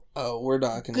total. Oh, we're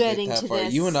not going to get that far.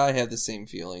 You and I have the same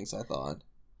feelings, I thought.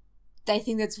 I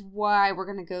think that's why we're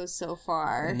going to go so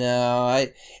far. No,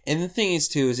 and the thing is,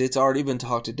 too, is it's already been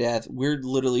talked to death. We're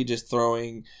literally just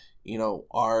throwing,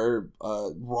 our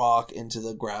rock into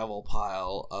the gravel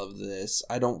pile of this.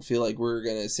 I don't feel like we're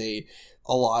going to say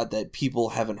a lot that people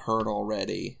haven't heard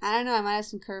already. I don't know. I might have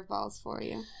some curveballs for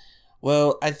you.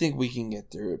 Well, I think we can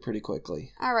get through it pretty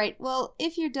quickly. All right. Well,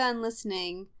 if you're done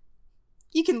listening,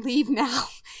 you can leave now.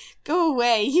 Go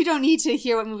away. You don't need to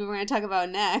hear what movie we're going to talk about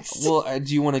next. Well,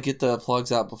 do you want to get the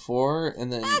plugs out before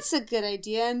and then? That's a good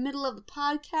idea. Middle of the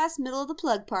podcast, middle of the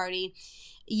plug party.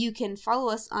 You can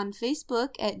follow us on Facebook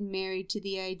at Married to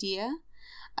the Idea.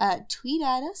 Tweet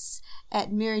at us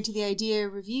at Married to the Idea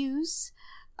Reviews.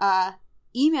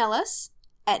 Email us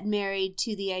at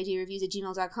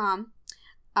marriedtotheideareviews@gmail.com.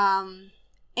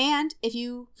 And if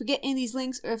you forget any of these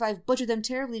links, or if I've butchered them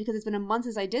terribly because it's been a month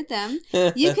since I did them,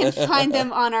 you can find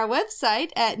them on our website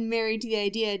at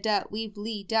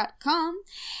marriedtotheidea.weebly.com.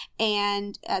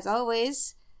 And as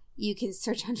always, you can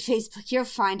search on Facebook. You'll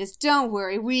find us. Don't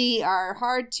worry. We are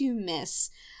hard to miss.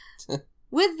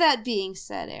 With that being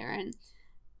said, Aaron,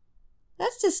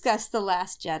 let's discuss The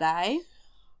Last Jedi.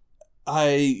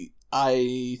 I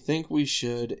think we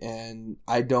should, and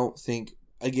I don't think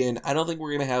we're going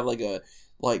to have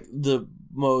the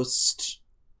most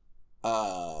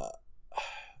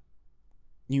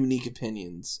unique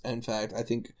opinions. In fact, I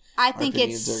think our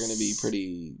opinions are going to be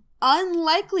pretty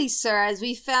unlikely, sir. As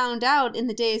we found out in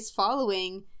the days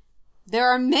following, there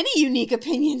are many unique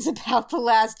opinions about The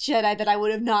Last Jedi that I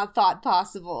would have not thought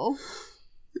possible.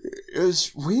 It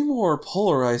was way more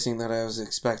polarizing than I was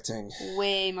expecting.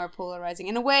 Way more polarizing.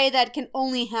 In a way that can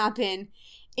only happen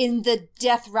in the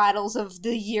death rattles of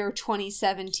the year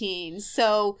 2017.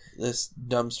 So this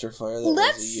dumpster fire that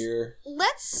was a year.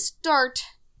 Let's start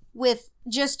with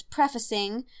just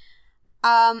prefacing.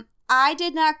 I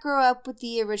did not grow up with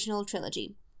the original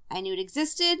trilogy. I knew it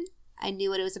existed. I knew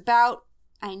what it was about.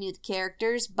 I knew the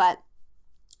characters, but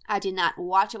I did not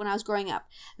watch it when I was growing up.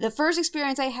 The first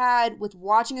experience I had with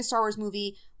watching a Star Wars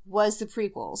movie was the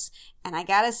prequels. And I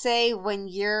gotta say, when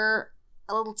you're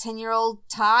a little 10-year-old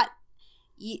tot,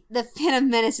 The Phantom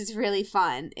Menace is really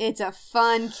fun. It's a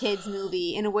fun kids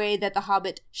movie in a way that The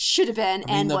Hobbit should have been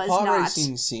and was not. The pod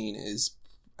racing scene is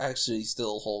actually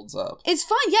still holds up. It's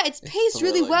fun, yeah. It's paced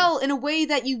really well in a way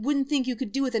that you wouldn't think you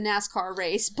could do with a NASCAR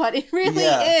race, but it really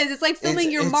is. It's like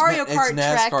filming your Mario Kart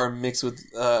track. It's NASCAR mixed with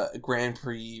Grand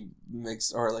Prix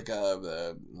mixed, or like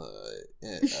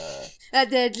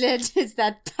it's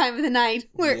that time of the night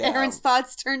where Aaron's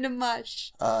thoughts turn to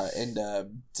mush. And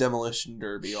Demolition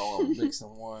Derby all mixed in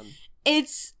one.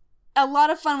 It's a lot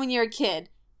of fun when you're a kid.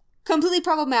 Completely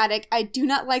problematic. I do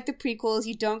not like the prequels.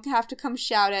 You don't have to come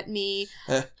shout at me.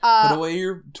 Put away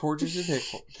your torches and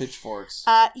pitchforks.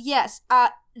 Yes.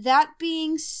 That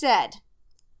being said,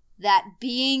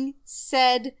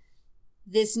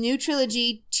 this new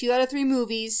trilogy, 2 out of 3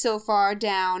 movies so far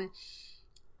down,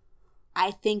 I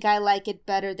think I like it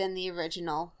better than the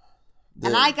original.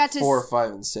 And I got to 4,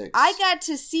 5, and 6. I got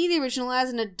to see the original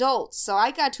as an adult, so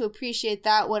I got to appreciate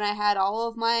that when I had all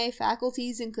of my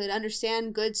faculties and could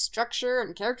understand good structure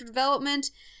and character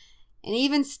development. And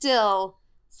even still,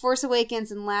 Force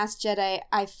Awakens and Last Jedi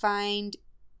I find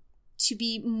to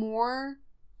be more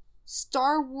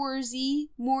Star Wars-y,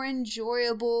 more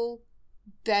enjoyable,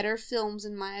 better films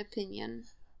in my opinion.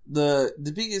 The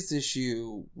biggest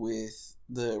issue with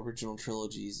the original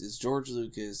trilogies is George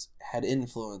Lucas had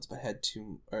influence, but had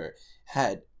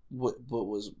what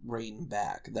was reigned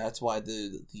back. That's why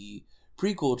the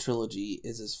prequel trilogy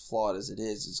is as flawed as it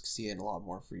is because he had a lot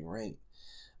more free reign.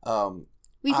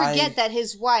 We forget that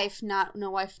his wife, not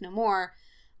No Wife No More,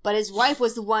 but his wife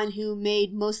was the one who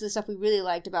made most of the stuff we really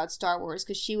liked about Star Wars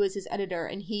because she was his editor,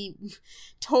 and she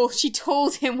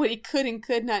told him what he could and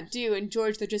could not do. And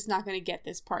George, they're just not going to get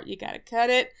this part. You got to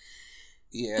cut it.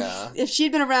 Yeah. If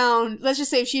she'd been around, let's just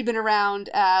say if she'd been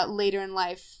around later in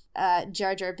life,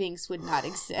 Jar Jar Binks would not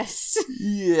exist.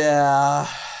 Yeah.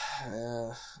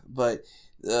 But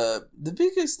the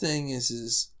biggest thing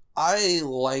is I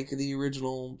like the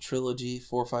original trilogy,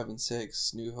 4, 5, and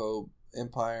 6, New Hope,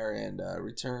 Empire, and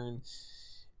Return.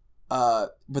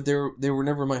 But they were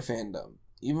never my fandom.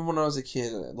 Even when I was a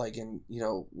kid, like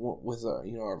with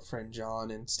our friend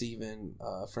John and Steven,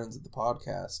 friends of the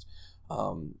podcast,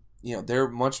 they're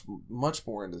much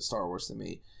more into Star Wars than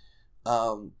me.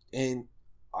 And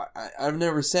I've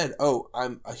never said, oh,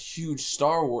 I'm a huge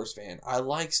Star Wars fan. I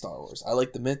like Star Wars. I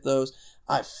like the mythos.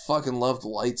 I fucking love the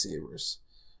lightsabers.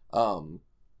 Probably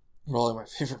my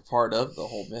favorite part of the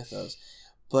whole mythos.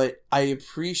 But I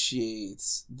appreciate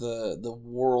the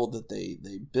world that they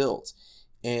built,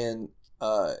 and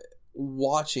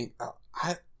watching.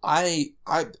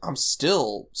 I'm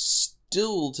still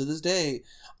to this day,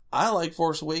 I like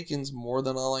Force Awakens more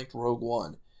than I liked Rogue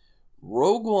One.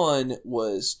 Rogue One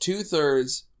was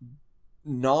 2/3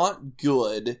 not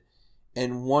good,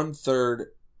 and 1/3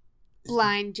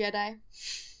 blind Jedi.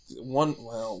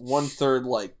 1/3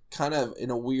 like kind of in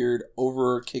a weird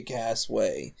over kick-ass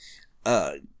way.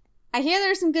 I hear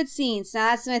there's some good scenes.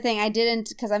 Now that's my thing. I didn't,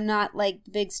 because I'm not like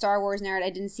the big Star Wars nerd. I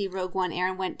didn't see Rogue One.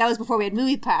 Aaron went. That was before we had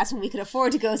Movie Pass when we could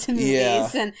afford to go to movies. Yeah.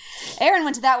 And Aaron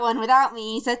went to that one without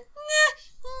me. He said,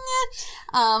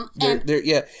 nah.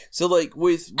 Yeah. So like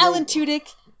with Alan Tudyk,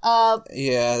 that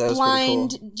was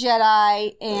blind cool.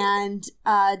 Jedi, and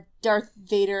Darth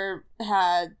Vader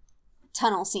had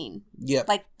tunnel scene. Yep.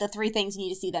 Like the 3 things you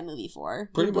need to see that movie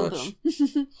for. Pretty boom, much. Boom,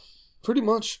 boom. Pretty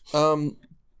much.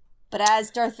 But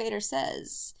as Darth Vader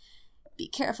says, be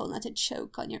careful not to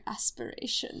choke on your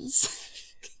aspirations.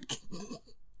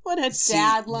 What a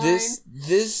dad line.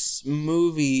 This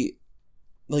movie,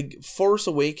 like Force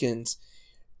Awakens,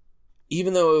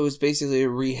 even though it was basically a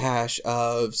rehash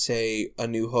of, say, A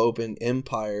New Hope and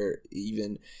Empire,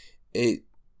 even, it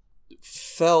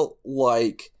felt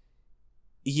like,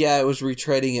 yeah, it was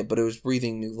retreading it, but it was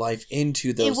breathing new life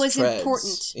into those treads. It was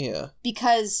important. Yeah.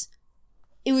 Because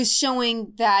it was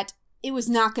showing that it was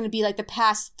not going to be like the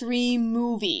past 3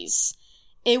 movies.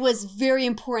 It was very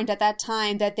important at that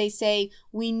time that they say,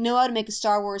 we know how to make a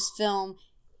Star Wars film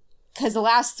because the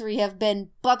last 3 have been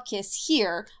bupkis.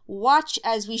 Here, watch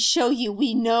as we show you.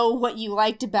 We know what you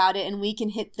liked about it and we can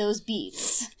hit those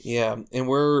beats. Yeah, and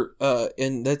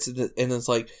and it's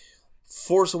like,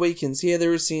 Force Awakens, yeah, there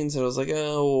were scenes that I was like,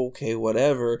 oh, okay,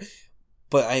 whatever.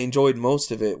 But I enjoyed most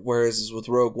of it, whereas with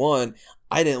Rogue One,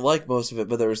 I didn't like most of it,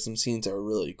 but there were some scenes that were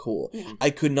really cool. Mm-hmm.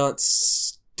 I could not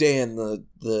stand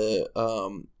the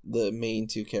main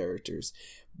 2 characters.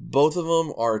 Both of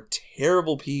them are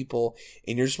terrible people,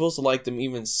 and you're supposed to like them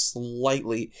even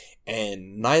slightly,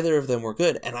 and neither of them were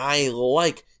good. And I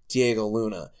like Diego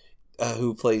Luna,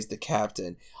 who plays the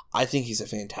captain. I think he's a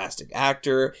fantastic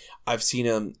actor. I've seen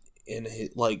him in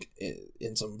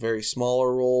some very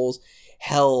smaller roles.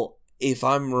 Hell, if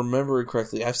I'm remembering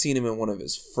correctly, I've seen him in one of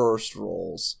his first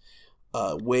roles,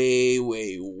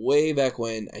 way back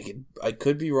when. I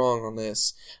could be wrong on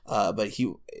this, but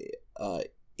he,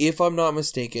 if I'm not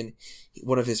mistaken,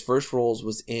 one of his first roles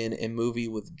was in a movie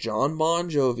with John Bon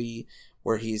Jovi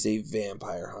where he's a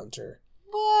vampire hunter.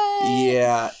 What?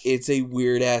 Yeah, it's a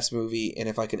weird ass movie, and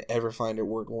if I can ever find it,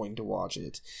 we're going to watch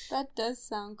it. That does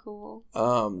sound cool.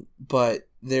 But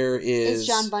there is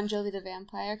John Bon Jovi the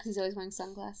vampire because he's always wearing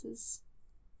sunglasses?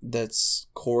 That's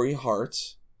Corey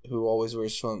Hart, who always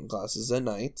wears sunglasses at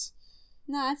night.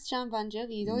 No, that's John Bon Jovi.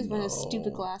 He's always wearing those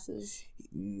stupid glasses.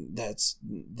 That's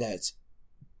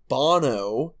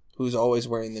Bono, who's always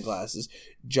wearing the glasses.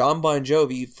 John Bon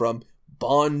Jovi from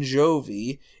Bon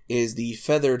Jovi is the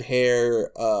feathered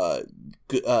hair,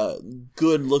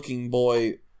 good-looking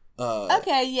boy.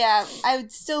 Okay, yeah. I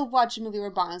would still watch a movie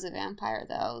where Bono's a vampire,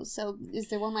 though. So, is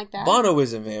there one like that? Bono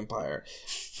is a vampire.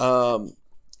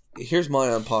 Here's my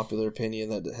unpopular opinion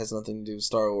that has nothing to do with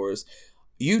Star Wars.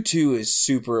 U2 is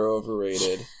super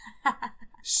overrated.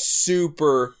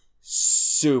 super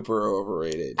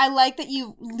overrated. I like that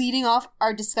you leading off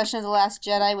our discussion of The Last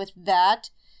Jedi with that.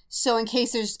 So in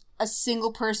case there's a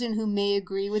single person who may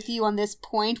agree with you on this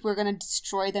point, we're going to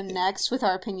destroy them next with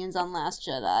our opinions on Last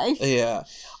Jedi. Yeah.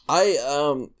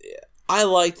 I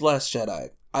liked Last Jedi.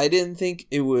 I didn't think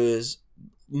it was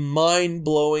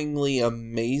mind-blowingly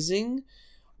amazing,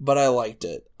 but I liked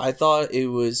it. I thought it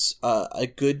was a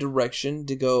good direction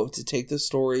to take the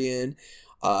story in.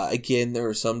 Again, there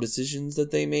were some decisions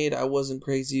that they made I wasn't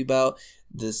crazy about.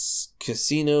 This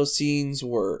casino scenes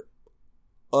were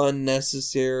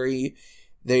unnecessary.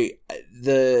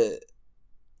 The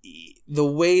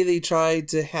way they tried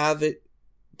to have it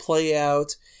play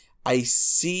out, I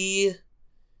see,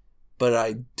 but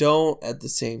I don't at the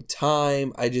same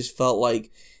time. I just felt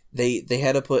like they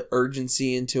had to put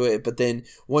urgency into it, but then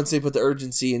once they put the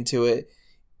urgency into it,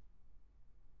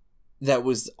 that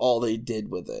was all they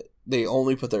did with it. They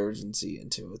only put the urgency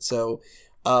into it. So,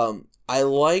 I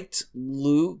liked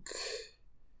Luke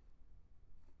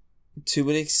to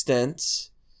an extent.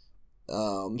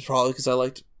 Probably because I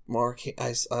liked Mark.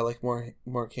 I like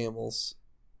Mark Hamill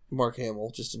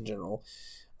just in general.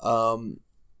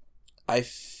 I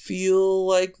feel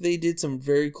like they did some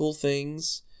very cool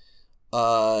things.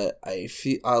 I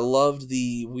loved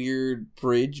the weird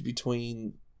bridge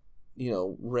between,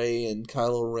 Rey and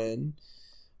Kylo Ren,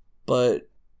 but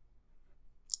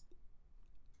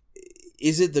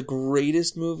is it the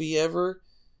greatest movie ever?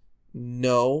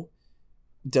 No.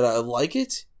 Did I like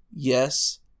it?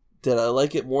 Yes. Did I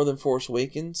like it more than Force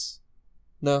Awakens?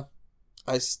 No.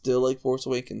 I still like Force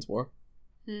Awakens more.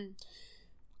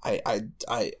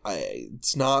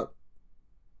 It's not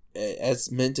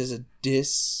as meant as a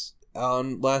diss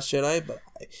on Last Jedi, but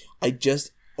I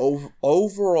just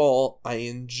overall I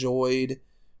enjoyed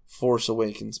Force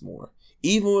Awakens more,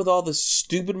 even with all the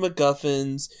stupid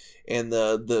MacGuffins and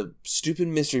the stupid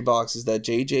mystery boxes that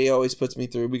JJ always puts me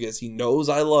through because he knows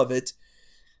I love it,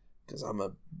 because I'm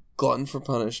a glutton for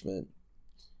punishment.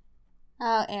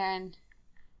 Oh, Aaron,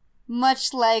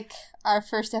 much like our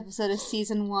first episode of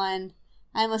season 1,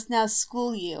 I must now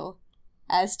school you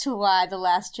as to why The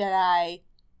Last Jedi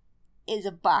is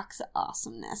a box of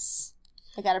awesomeness.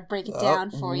 I gotta break it down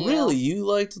for you. Really? You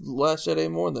liked The Last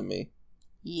Jedi more than me?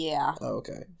 Yeah. Oh,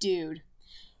 okay. Dude.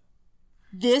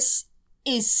 This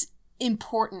is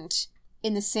important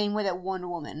in the same way that Wonder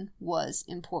Woman was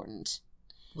important.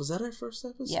 Was that our first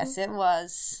episode? Yes, it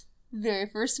was. Very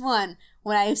first one.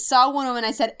 When I saw Wonder Woman,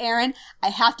 I said, Aaron, I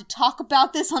have to talk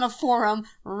about this on a forum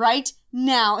right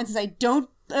now. And since I don't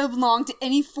belong to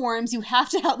any forums, you have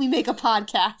to help me make a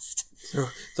podcast.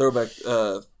 Throwback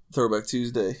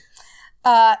Tuesday.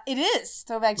 It is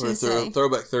Throwback Tuesday.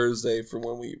 Throwback Thursday from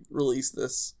when we released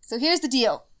this. So here's the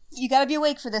deal. You gotta be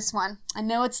awake for this one. I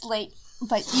know it's late,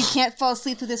 but you can't fall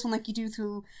asleep through this one like you do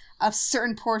through a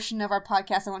certain portion of our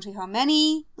podcast. I won't tell you how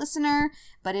many, listener,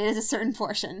 but it is a certain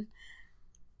portion.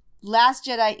 Last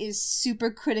Jedi is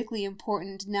super critically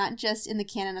important, not just in the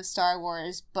canon of Star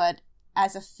Wars, but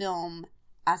as a film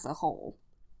as a whole.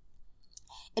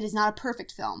 It is not a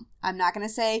perfect film. I'm not going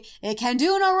to say it can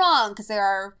do no wrong, because there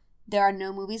are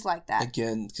no movies like that.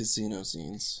 Again, casino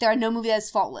scenes. There are no movie that is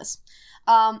faultless.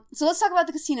 So let's talk about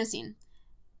the casino scene.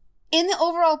 In the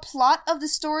overall plot of the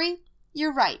story,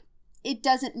 you're right. It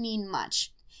doesn't mean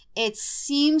much. It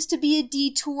seems to be a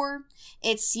detour.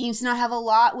 It seems to not have a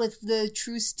lot with the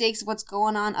true stakes of what's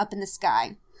going on up in the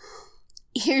sky.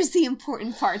 Here's the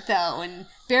important part, though, and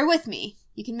bear with me.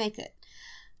 You can make it.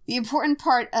 The important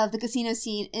part of the casino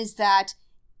scene is that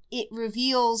it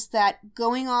reveals that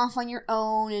going off on your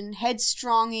own and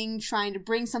headstronging, trying to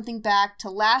bring something back to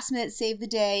last minute save the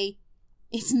day,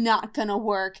 it's not gonna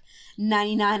work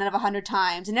 99 out of 100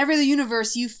 times. In every other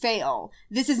universe, you fail.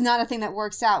 This is not a thing that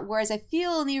works out. Whereas I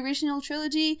feel in the original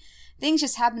trilogy, things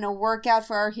just happen to work out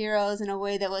for our heroes in a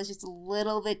way that was just a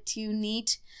little bit too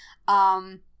neat.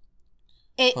 Han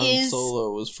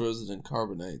Solo was frozen in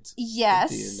carbonite.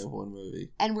 Yes. At the end of one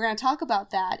movie. And we're going to talk about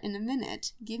that in a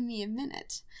minute. Give me a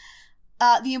minute.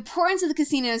 The importance of the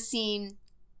casino scene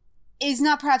is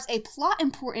not perhaps a plot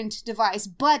important device,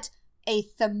 but a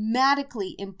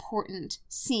thematically important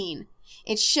scene.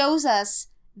 It shows us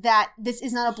that this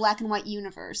is not a black and white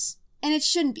universe. And it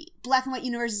shouldn't be. Black and white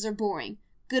universes are boring.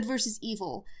 Good versus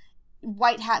evil.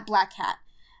 White hat, black hat.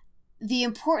 The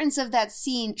importance of that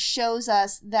scene shows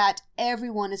us that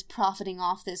everyone is profiting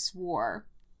off this war.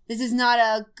 This is not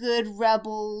a good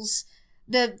rebels.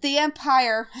 The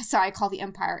Empire, sorry, I call it the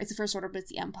Empire. It's the First Order, but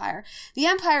it's the Empire. The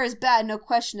Empire is bad, no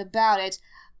question about it,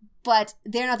 but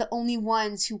they're not the only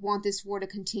ones who want this war to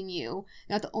continue.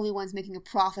 They're not the only ones making a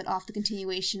profit off the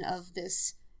continuation of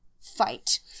this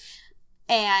fight.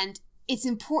 And it's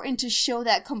important to show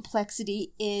that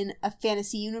complexity in a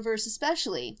fantasy universe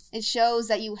especially. It shows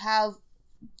that you have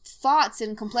thoughts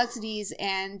and complexities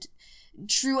and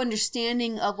true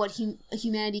understanding of what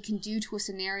humanity can do to a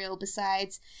scenario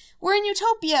besides, we're in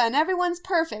utopia and everyone's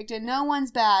perfect and no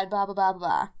one's bad, blah, blah, blah,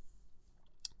 blah.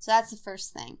 So that's the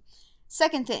first thing.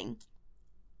 Second thing,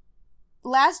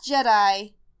 Last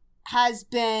Jedi has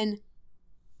been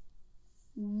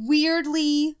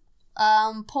weirdly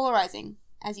polarizing,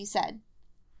 as you said.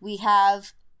 We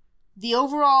have the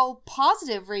overall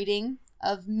positive rating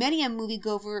of many a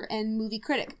moviegoer and movie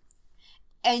critic.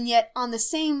 And yet on the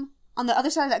other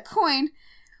side of that coin,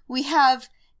 we have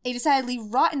a decidedly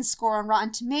rotten score on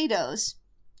Rotten Tomatoes,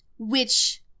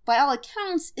 which, by all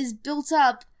accounts, is built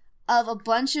up of a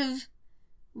bunch of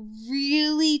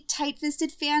really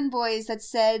tight-fisted fanboys that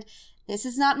said, this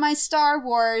is not my Star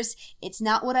Wars, it's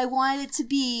not what I wanted it to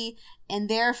be, and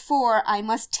therefore I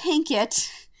must tank it.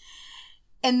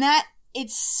 And that,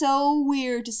 it's so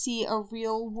weird to see a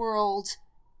real-world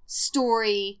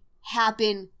story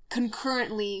happen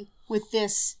concurrently with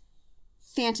this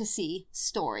fantasy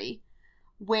story,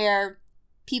 where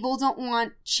people don't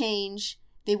want change,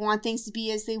 they want things to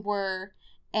be as they were,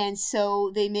 and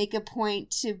so they make a point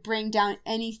to bring down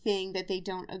anything that they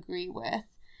don't agree with.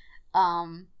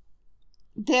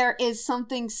 There is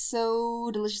something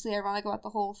so deliciously ironic about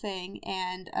the whole thing,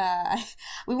 and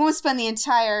we won't spend the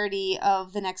entirety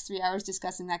of the next 3 hours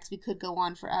discussing that, because we could go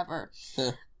on forever.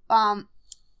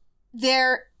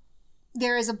 There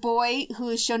is a boy who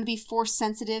is shown to be Force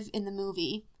sensitive in the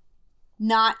movie.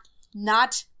 Not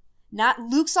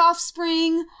Luke's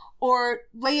offspring or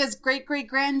Leia's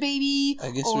great-great-grandbaby. I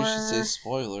guess we should say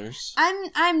spoilers.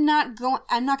 I'm not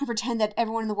gonna pretend that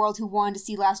everyone in the world who wanted to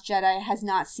see Last Jedi has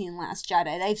not seen Last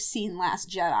Jedi. They've seen Last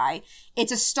Jedi.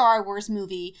 It's a Star Wars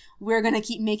movie. We're gonna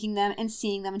keep making them and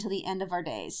seeing them until the end of our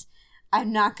days.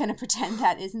 I'm not gonna pretend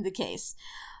that isn't the case.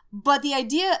 But the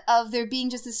idea of there being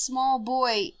just a small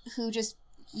boy who just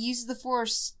uses the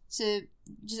Force to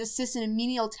just assist in a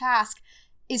menial task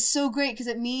is so great, because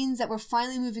it means that we're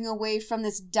finally moving away from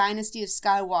this dynasty of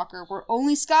Skywalker, where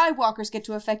only Skywalkers get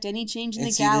to affect any change in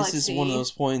the galaxy. This is one of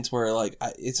those points where, like,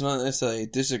 it's not necessarily I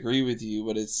disagree with you,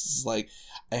 but it's like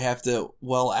I have to,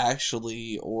 or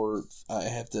I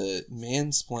have to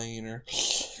mansplain, or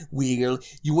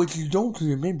what you don't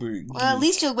remember. Well, at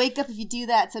least you'll wake up if you do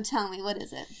that. So tell me, what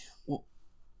is it? Well,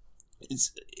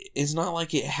 it's not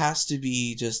like it has to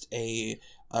be just a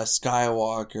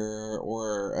Skywalker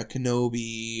or a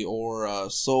Kenobi or a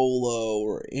Solo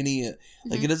or any,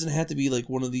 like, it doesn't have to be like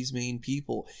one of these main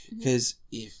people, because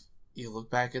if you look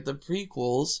back at the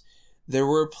prequels, there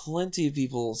were plenty of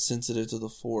people sensitive to the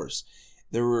Force.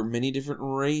 There were many different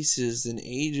races and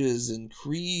ages and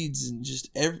creeds, and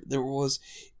just there was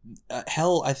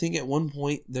hell, I think at one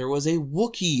point there was a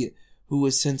Wookiee who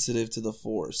was sensitive to the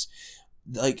Force.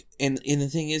 Like, and the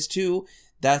thing is too,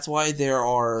 that's why there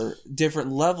are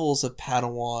different levels of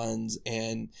Padawans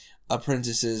and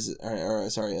apprentices,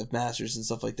 of masters and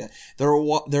stuff like that.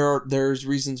 There's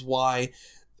reasons why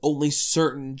only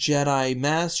certain Jedi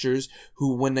masters,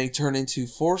 who when they turn into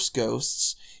Force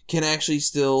ghosts, can actually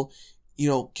still,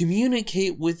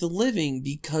 communicate with the living,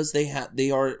 because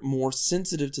they are more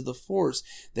sensitive to the Force.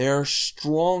 They are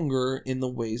stronger in the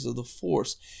ways of the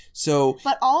Force. So,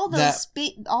 but all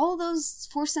those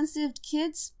Force sensitive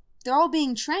kids, they're all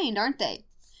being trained, aren't they?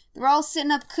 They're all sitting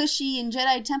up cushy in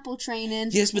Jedi Temple training.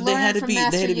 Yes, but they had to be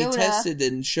tested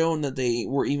and shown that they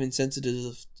were even sensitive to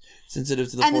the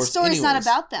Force. And the story's not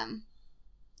about them.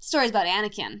 The story's about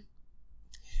Anakin.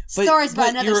 But story's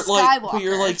about another Skywalker. But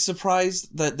you're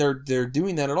surprised that they're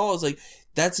doing that at all. It's like,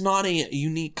 that's not a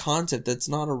unique concept. That's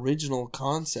not original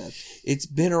concept. It's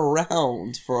been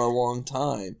around for a long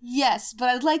time. Yes, but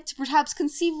I'd like to perhaps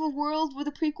conceive of a world where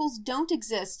the prequels don't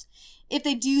exist. If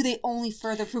they do, they only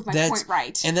further prove my point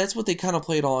right. And that's what they kind of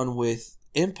played on with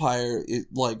Empire,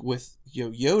 with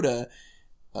Yoda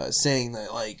saying that,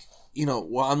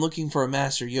 I'm looking for a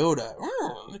Master Yoda.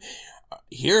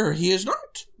 Here he is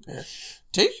not.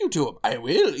 Take you to him. I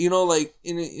will.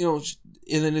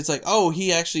 And then it's like, oh,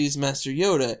 he actually is Master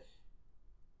Yoda.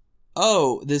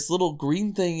 Oh, this little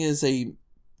green thing is a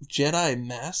Jedi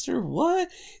Master? What?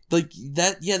 Like,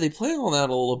 that, yeah, they play on that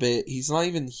a little bit. He's not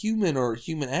even human or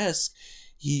human-esque.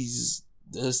 He's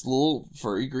this little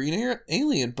furry green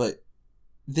alien. But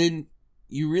then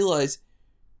you realize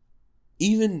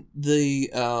even the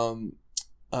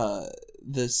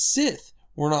Sith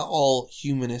were not all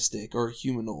humanistic or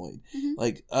humanoid.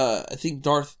 I think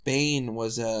Darth Bane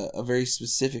was a very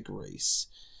specific race,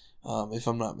 if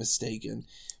I'm not mistaken.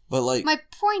 But my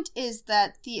point is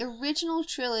that the original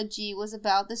trilogy was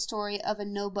about the story of a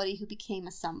nobody who became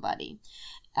a somebody.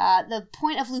 The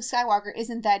point of Luke Skywalker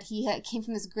isn't that he came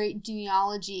from this great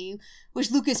genealogy,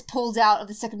 which Lucas pulled out of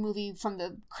the second movie from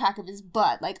the crack of his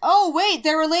butt. Like, oh wait,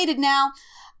 they're related now.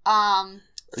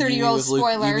 30-year-old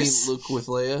spoilers. You mean Luke with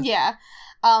Leia? Yeah.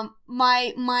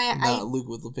 Luke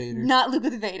with Vader. Not Luke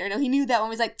with Vader. No, he knew that one.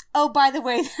 He was like, oh, by the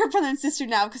way, they're brother and sister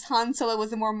now because Han Solo was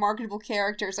the more marketable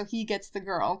character, so he gets the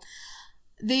girl.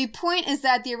 The point is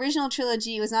that the original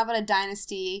trilogy was not about a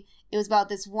dynasty. It was about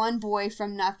this one boy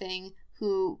from nothing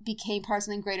who became part of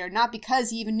something greater. Not because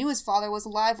he even knew his father was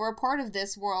alive or a part of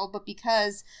this world, but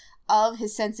because of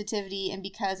his sensitivity and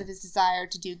because of his desire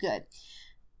to do good.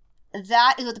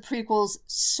 That is what the prequels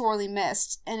sorely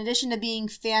missed. In addition to being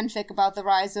fanfic about the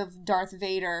rise of Darth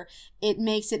Vader, it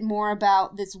makes it more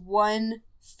about this one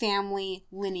family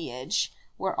lineage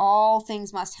where all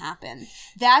things must happen.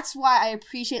 That's why I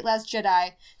appreciate Last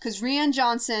Jedi, because Rian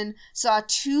Johnson saw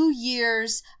 2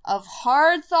 years of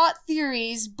hard-thought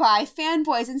theories by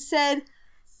fanboys and said,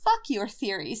 fuck your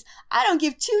theories. I don't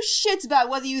give 2 shits about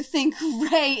whether you think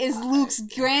Rey is Luke's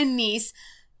grandniece.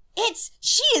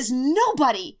 She is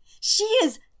nobody. She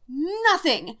is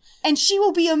nothing. And she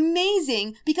will be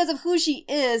amazing because of who she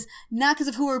is, not because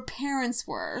of who her parents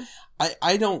were.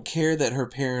 I don't care that her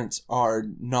parents are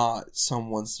not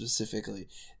someone specifically.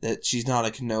 That she's not a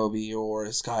Kenobi or a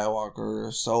Skywalker or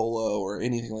a Solo or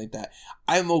anything like that.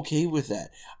 I'm okay with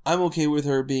that. I'm okay with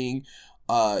her being,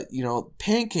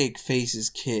 Pancake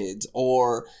Face's kids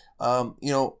or, a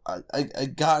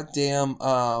goddamn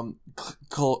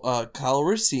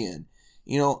Calrissian.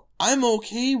 I'm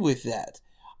okay with that.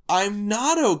 I'm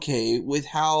not okay with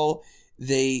how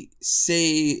they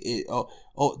say it.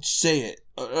 Say it.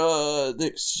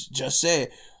 Just say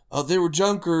it. They were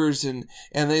junkers and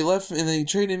they left and they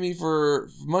traded me for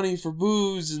money for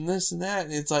booze and this and that.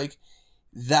 And it's like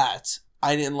that.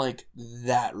 I didn't like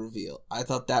that reveal. I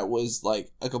thought that was like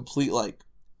a complete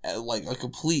a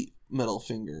complete middle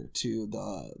finger to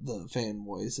the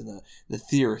fanboys and the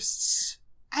theorists.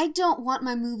 I don't want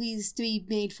my movies to be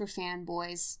made for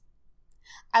fanboys.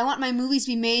 I want my movies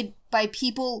to be made by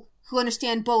people who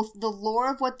understand both the lore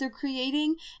of what they're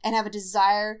creating and have a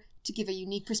desire to give a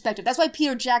unique perspective. That's why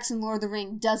Peter Jackson, Lord of the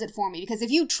Ring, does it for me. Because if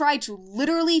you try to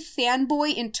literally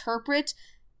fanboy interpret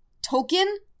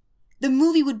Tolkien, the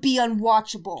movie would be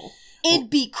unwatchable. It'd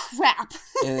be crap.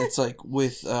 And it's like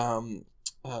with,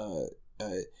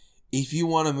 if you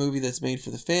want a movie that's made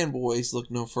for the fanboys, look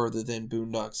no further than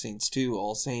Boondock Saints 2,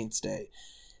 All Saints Day.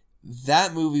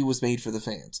 That movie was made for the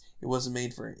fans. It wasn't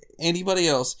made for anybody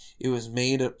else. It was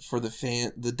made for the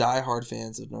diehard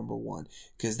fans of number one.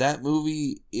 Because that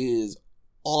movie is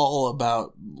all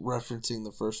about referencing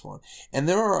the first one. And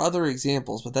there are other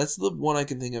examples, but that's the one I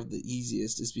can think of the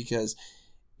easiest, is because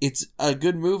it's a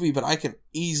good movie, but I can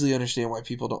easily understand why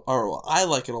people don't, or I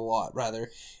like it a lot,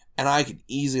 rather. And I can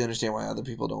easily understand why other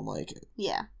people don't like it.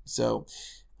 Yeah. So,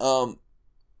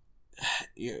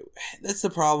 that's the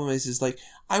problem is like,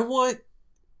 I want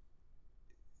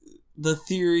the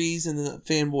theories and the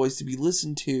fanboys to be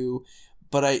listened to,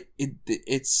 but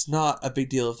it's not a big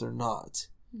deal if they're not.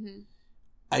 Mm-hmm.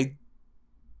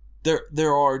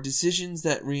 There are decisions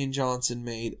that Rian Johnson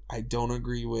made I don't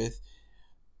agree with,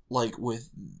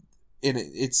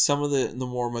 it's some of the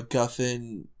more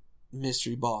MacGuffin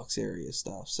mystery box area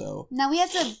stuff. So now we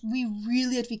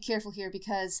really have to be careful here,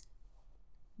 because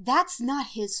that's not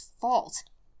his fault.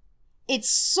 It's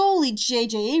solely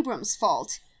J.J. Abrams'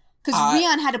 fault. Because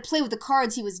Rian had to play with the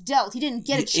cards he was dealt. He didn't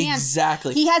get a chance.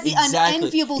 Exactly. He has the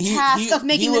unenviable task of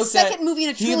making the second movie in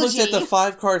a trilogy. He looked at the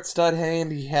 5-card stud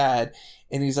hand he had,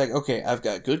 and he's like, okay, I've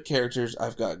got good characters,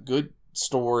 I've got good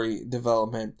story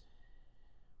development,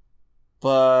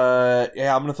 but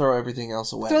yeah, I'm gonna throw everything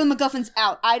else away. Throw the MacGuffins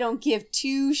out. I don't give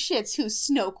 2 shits who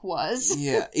Snoke was.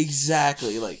 Yeah,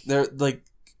 exactly. They're like,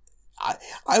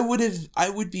 I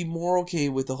would be more okay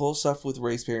with the whole stuff with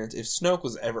Rey's parents if Snoke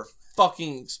was ever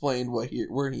fucking explained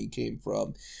where he came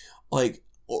from, like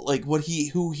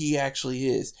who he actually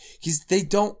is, because they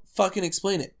don't fucking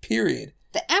explain it. Period.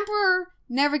 The Emperor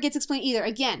never gets explained either.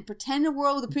 Again, pretend a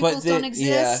world where the prequels don't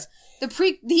exist. Yeah.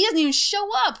 He doesn't even show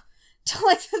up till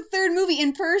like the 3rd movie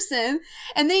in person,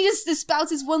 and then he just spouts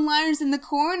his one-liners in the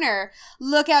corner.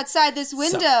 Look outside this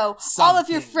window. All of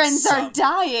your friends are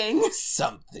dying.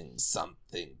 Something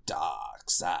dark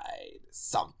side.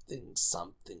 Something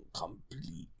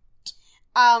complete.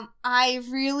 I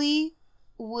really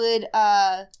would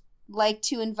like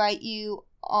to invite you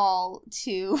all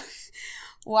to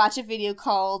watch a video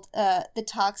called The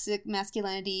Toxic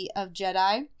Masculinity of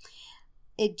Jedi.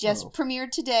 It just premiered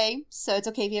today, so it's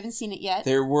okay if you haven't seen it yet.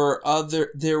 There were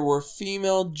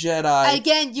female Jedi.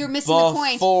 Again, you're missing the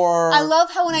point. I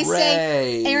love how when I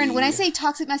say, Aaron, when I say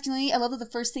toxic masculinity, I love that the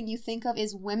first thing you think of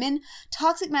is women.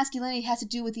 Toxic masculinity has to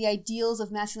do with the ideals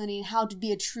of masculinity and how to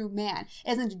be a true man. It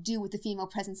has nothing to do with the female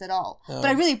presence at all. But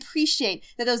I really appreciate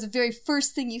that was the very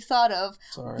first thing you thought of.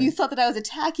 Sorry. You thought that I was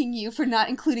attacking you for not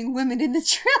including women in the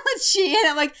trilogy, and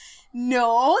I'm like,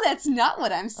 no, that's not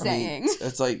what I'm saying.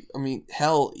 It's like,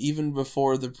 hell, even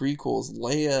before the prequels,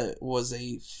 Leia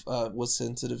was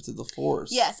sensitive to the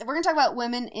Force. Yes, if we're gonna talk about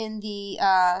women in the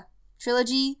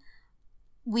trilogy,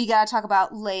 we gotta talk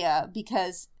about Leia,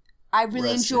 because I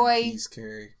really enjoy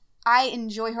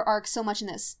her arc so much in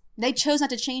this. They chose not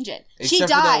to change it. She died.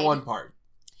 Except for that one part.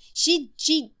 She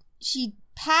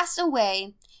passed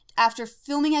away after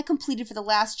filming had completed for The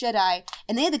Last Jedi,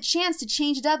 and they had the chance to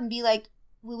change it up and be like,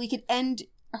 well, we could end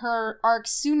her arc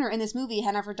sooner in this movie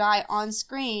and have her die on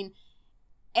screen.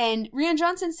 And Rian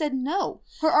Johnson said no.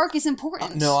 Her arc is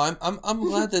important. No, I'm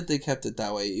glad that they kept it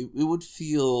that way. It would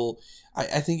feel,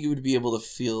 I think you would be able to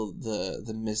feel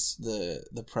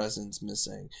the presence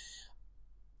missing.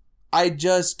 I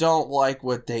just don't like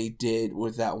what they did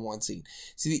with that one scene.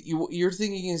 See, you're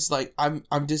thinking is like,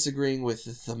 I'm disagreeing with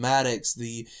the thematics,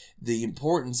 the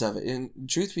importance of it. And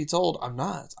truth be told, I'm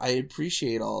not. I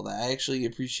appreciate all that. I actually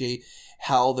appreciate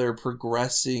how they're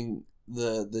progressing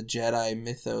the Jedi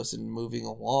mythos and moving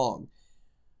along.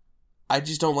 I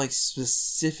just don't like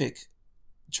specific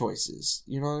choices.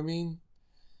 You know what I mean?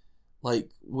 Like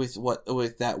with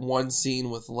that one scene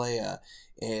with Leia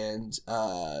and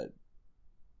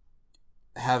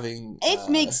having it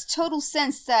makes total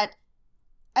sense that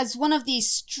as one of the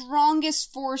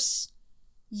strongest Force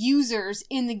users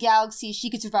in the galaxy, she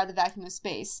could survive the vacuum of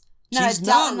space. She's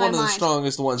not one of the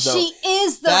strongest ones, though. She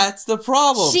is, though. That's the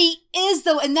problem. She is,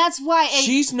 though, and that's why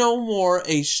she's no more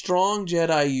a strong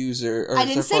Jedi user. I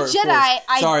didn't say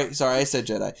Jedi. Sorry, I said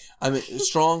Jedi. I'm a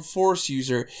strong Force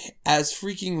user, as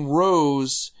freaking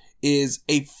Rose is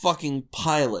a fucking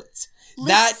pilot.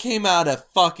 That came out of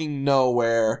fucking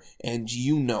nowhere, and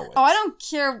you know it. Oh, I don't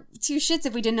care two shits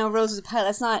if we didn't know Rose was a pilot.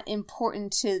 That's not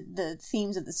important to the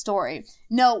themes of the story.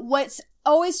 No, what's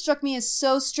always struck me as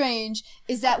so strange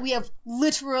is that we have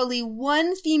literally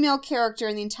one female character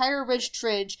in the entire Ridge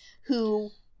Tridge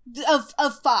who, of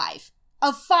five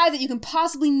that you can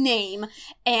possibly name,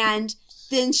 and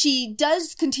then she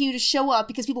does continue to show up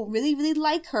because people really, really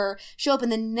like her, show up in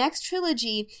the next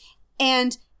trilogy,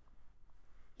 and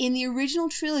in the original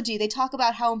trilogy, they talk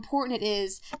about how important it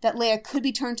is that Leia could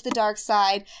be turned to the dark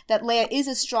side, that Leia is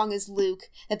as strong as Luke,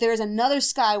 that there is another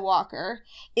Skywalker.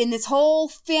 In this whole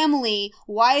family,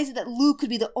 why is it that Luke could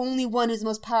be the only one who's the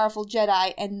most powerful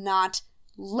Jedi and not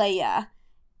Leia?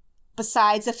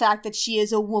 Besides the fact that she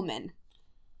is a woman.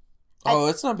 Oh,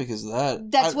 it's not because of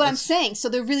that. That's what I'm saying. So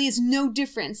there really is no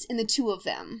difference in the two of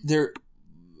them.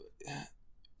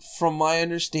 From my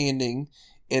understanding,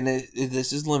 and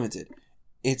this is limited,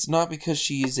 it's not because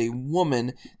she is a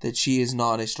woman that she is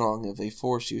not as strong of a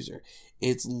Force user.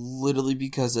 It's literally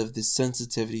because of the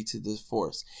sensitivity to the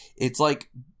Force. It's like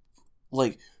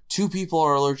two people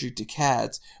are allergic to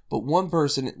cats, but one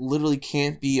person literally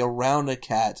can't be around a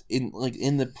cat in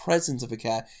the presence of a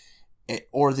cat,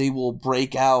 or they will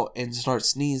break out and start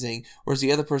sneezing. Whereas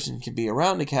the other person can be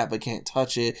around a cat but can't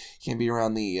touch it, can't be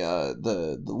around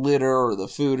the litter or the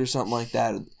food or something like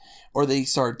that. Or they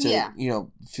start to,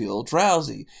 feel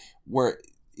drowsy.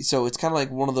 So it's kind of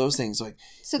like one of those things. Like,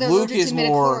 so they're Luke allergic to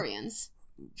midichlorians.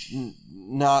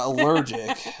 Not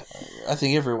allergic. I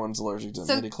think everyone's allergic to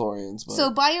midichlorians. But.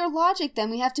 So by your logic, then,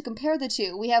 we have to compare the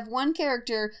two. We have one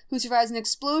character who survives an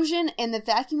explosion in the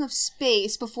vacuum of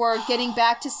space before getting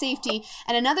back to safety,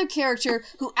 and another character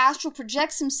who astral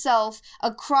projects himself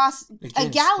across a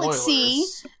galaxy.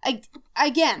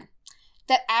 Again.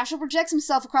 That astral projects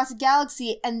himself across a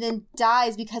galaxy and then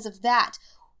dies because of that.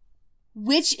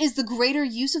 Which is the greater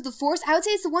use of the Force? I would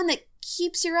say it's the one that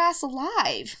keeps your ass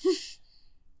alive.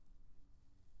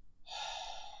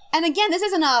 And again, this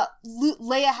isn't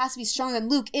Leia has to be stronger than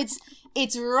Luke.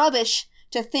 It's rubbish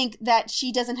to think that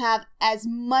she doesn't have as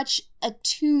much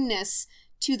attuneness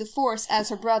to the Force as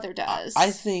her brother does.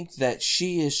 I think that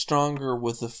she is stronger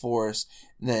with the Force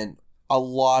than a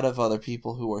lot of other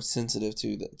people who are sensitive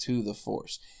to the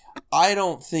Force. I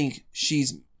don't think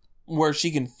she's where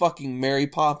she can fucking Mary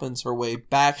Poppins her way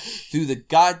back through the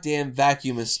goddamn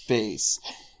vacuum of space.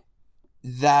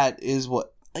 That is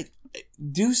what,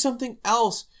 do something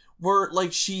else where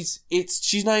she's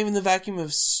not even the vacuum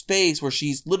of space, where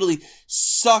she's literally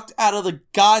sucked out of the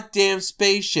goddamn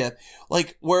spaceship,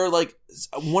 where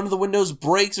one of the windows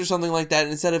breaks or something like that,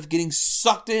 and instead of getting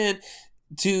sucked in,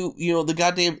 to, the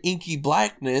goddamn inky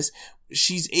blackness,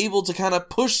 she's able to kind of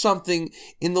push something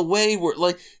in the way where,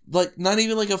 like not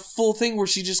even like a full thing, where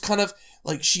she just kind of,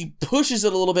 like, she pushes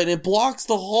it a little bit and it blocks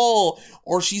the hole,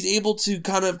 or she's able to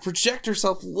kind of project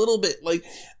herself a little bit, like,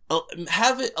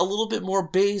 have it a little bit more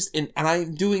based in, and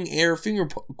I'm doing air finger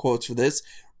quotes for this,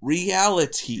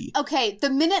 reality. Okay, the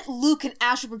minute Luke can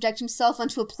astral project himself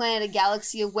onto a planet a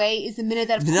galaxy away is the minute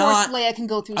that, of course, Leia can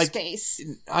go through space.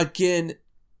 Again,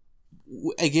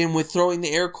 with throwing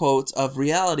the air quotes of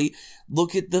reality,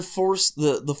 look at the Force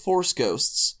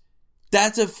ghosts.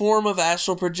 That's a form of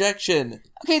astral projection.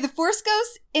 Okay, the Force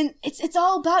ghosts, it's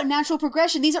all about natural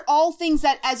progression. These are all things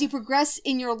that, as you progress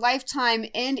in your lifetime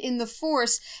and in the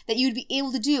Force, that you'd be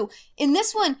able to do. In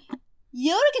this one,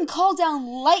 Yoda can call down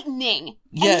lightning,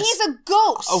 and he's a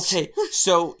ghost. Okay,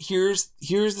 so here's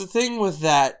the thing with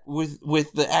that, with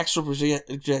the astral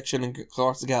projection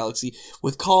across the galaxy,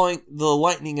 with calling the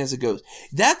lightning as a ghost.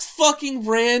 That's fucking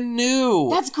brand new.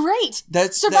 That's great.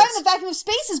 Surviving the vacuum of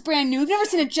space is brand new. We've never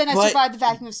seen a Jedi survive the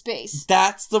vacuum of space.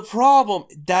 That's the problem.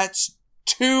 That's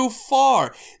too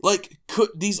far. Like,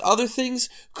 these other things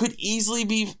could easily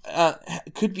be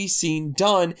seen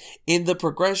done in the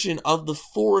progression of the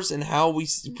Force and how we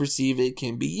perceive it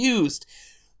can be used.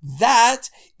 That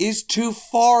is too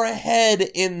far ahead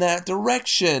in that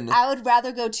direction. I would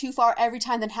rather go too far every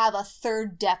time than have a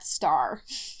third Death Star.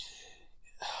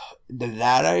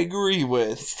 That I agree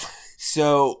with.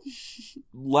 So,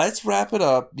 let's wrap it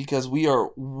up, because we are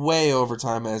way over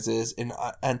time as is, and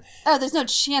oh, there's no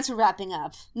chance we're wrapping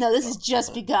up. No, this has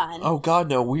just begun. Oh God,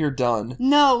 no, we are done.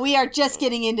 No, we are just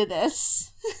getting into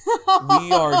this.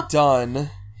 We are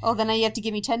done. Oh, then you have to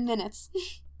give me 10 minutes.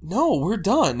 No, we're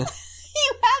done. You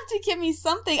have to give me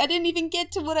something. I didn't even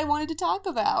get to what I wanted to talk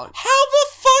about. How the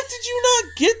fuck did you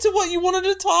not get to what you wanted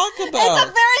to talk about? It's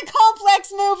a very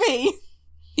complex movie.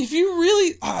 If you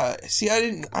really I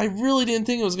really didn't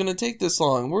think it was going to take this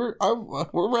long. We're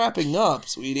wrapping up,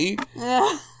 sweetie.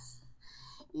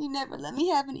 You never let me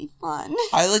have any fun.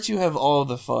 I let you have all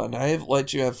the fun. I have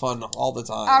let you have fun all the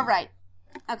time. All right.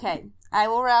 Okay. I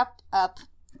will wrap up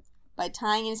by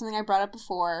tying in something I brought up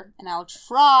before, and I'll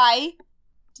try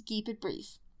to keep it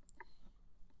brief.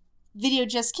 Video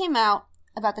just came out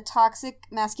about the toxic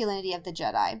masculinity of the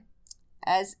Jedi.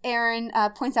 As Aaron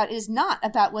points out, it is not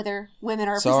about whether women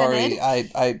are represented. Sorry,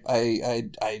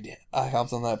 I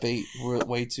hopped on that bait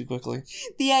way too quickly.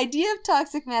 The idea of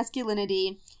toxic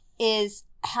masculinity is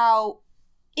how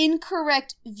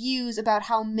incorrect views about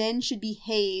how men should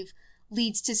behave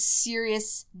leads to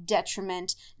serious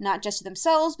detriment, not just to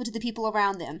themselves, but to the people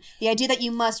around them. The idea that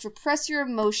you must repress your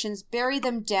emotions, bury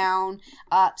them down,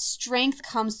 strength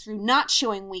comes through not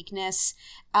showing weakness,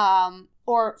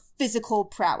 or physical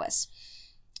prowess.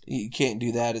 You can't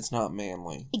do that. It's not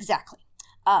manly. Exactly.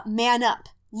 Man up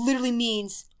literally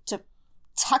means to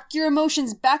tuck your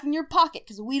emotions back in your pocket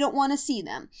because we don't want to see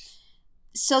them.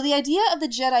 So the idea of the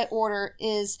Jedi Order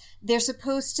is they're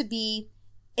supposed to be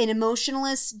an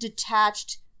emotionless,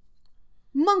 detached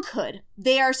monkhood.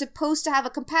 They are supposed to have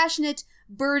a compassionate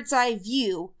bird's eye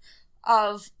view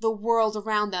of the world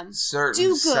around them.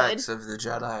 Certain sects of the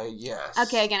Jedi, yes.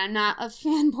 Okay, again, I'm not a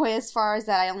fanboy as far as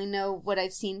that. I only know what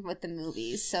I've seen with the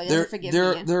movies, so you'll forgive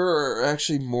me. There are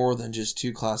actually more than just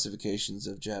two classifications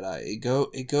of Jedi.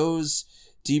 It goes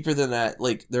deeper than that.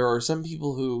 Like, there are some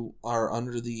people who are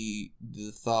under the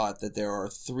thought that there are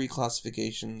 3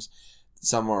 classifications.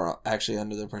 Some are actually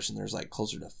under the impression there's like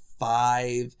closer to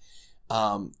 5.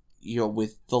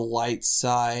 With the light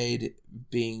side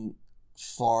being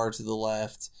far to the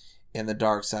left and the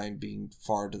dark side being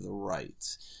far to the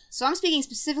right. So I'm speaking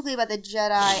specifically about the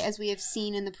Jedi as we have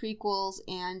seen in the prequels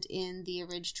and in the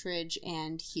Orig Tridge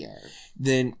and here.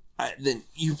 Then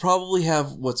you probably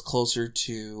have what's closer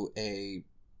to a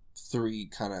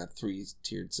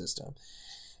 3-tiered system.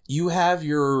 You have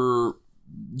your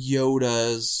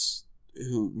Yodas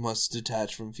who must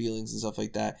detach from feelings and stuff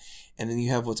like that. And then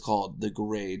you have what's called the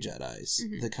gray Jedis,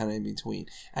 the kind of in between.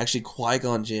 Actually,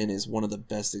 Qui-Gon Jinn is one of the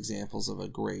best examples of a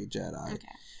gray Jedi.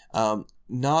 Okay.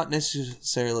 Not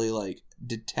necessarily like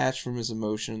detached from his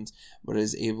emotions, but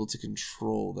is able to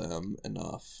control them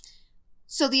enough.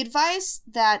 So the advice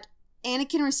that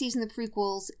Anakin receives in the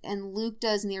prequels and Luke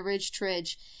does in the Orig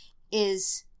Tridge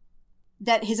is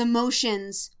that his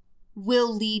emotions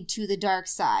will lead to the dark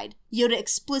side. Yoda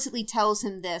explicitly tells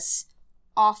him this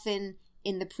often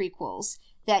in the prequels,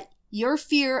 that your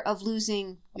fear of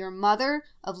losing your mother,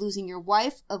 of losing your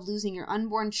wife, of losing your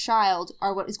unborn child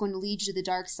are what is going to lead you to the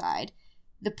dark side.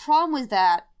 The problem with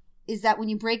that is that when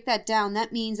you break that down,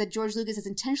 that means that George Lucas has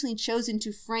intentionally chosen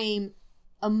to frame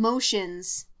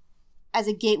emotions as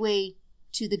a gateway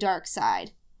to the dark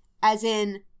side, as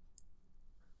in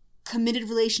committed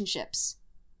relationships,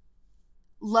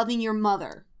 loving your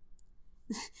mother,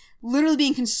 literally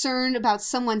being concerned about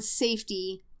someone's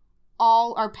safety,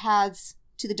 all are paths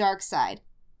to the dark side.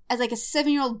 As like a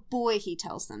 7-year-old boy, he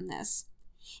tells them this.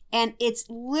 And it's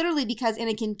literally because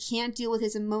Anakin can't deal with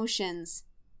his emotions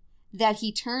that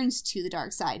he turns to the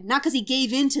dark side. Not because he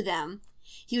gave in to them.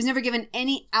 He was never given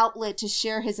any outlet to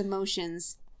share his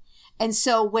emotions. And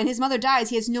so when his mother dies,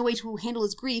 he has no way to handle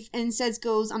his grief and instead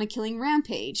goes on a killing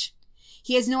rampage.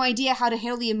 He has no idea how to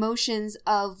handle the emotions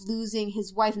of losing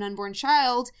his wife and unborn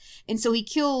child, and so he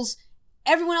kills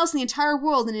everyone else in the entire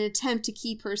world in an attempt to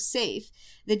keep her safe.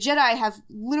 The Jedi have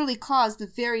literally caused the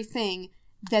very thing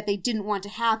that they didn't want to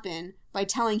happen by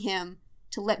telling him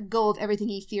to let go of everything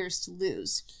he fears to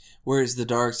lose. Whereas the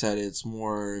dark side, it's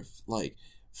more of like,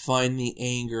 find the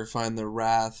anger, find the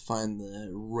wrath, find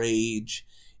the rage,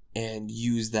 and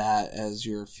use that as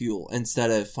your fuel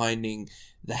instead of finding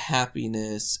the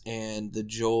happiness and the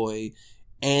joy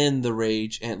and the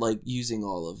rage and like using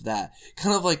all of that.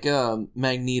 Kind of like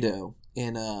Magneto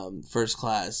in First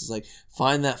Class. Is like,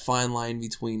 find that fine line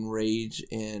between rage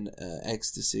and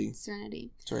ecstasy.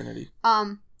 Serenity.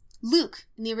 Luke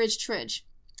in the Ridge Tridge,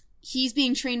 he's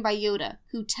being trained by Yoda,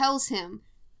 who tells him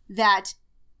that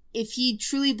if he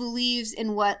truly believes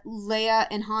in what Leia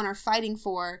and Han are fighting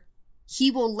for, he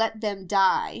will let them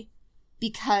die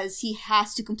because he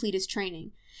has to complete his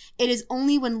training. It is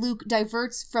only when Luke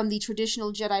diverts from the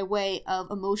traditional Jedi way of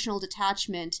emotional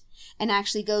detachment and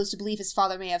actually goes to believe his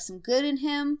father may have some good in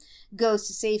him, goes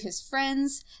to save his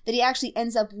friends, that he actually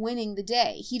ends up winning the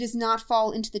day. He does not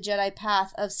fall into the Jedi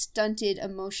path of stunted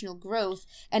emotional growth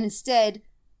and instead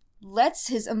lets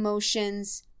his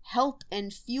emotions help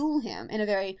and fuel him in a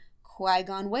very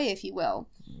Qui-Gon way, if you will.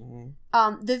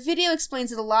 Mm-hmm. The video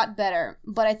explains it a lot better,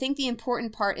 but I think the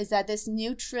important part is that this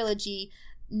new trilogy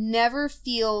never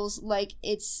feels like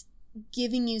it's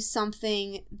giving you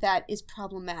something that is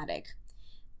problematic.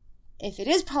 If it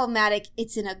is problematic,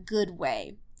 it's in a good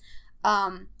way.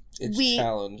 It's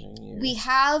challenging you. We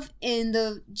have in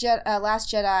the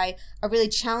Last Jedi a really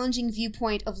challenging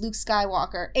viewpoint of Luke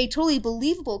Skywalker, a totally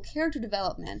believable character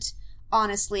development,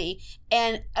 honestly,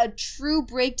 and a true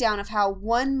breakdown of how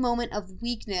one moment of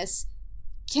weakness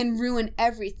can ruin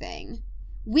everything.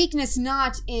 Weakness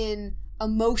not in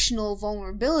emotional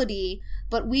vulnerability,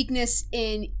 but weakness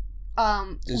in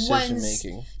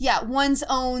one's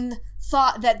own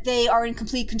thought that they are in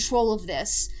complete control of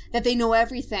this, that they know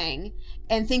everything,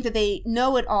 and think that they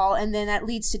know it all, and then that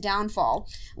leads to downfall.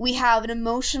 We have an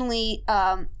emotionally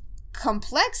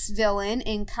complex villain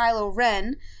in Kylo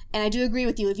Ren, and I do agree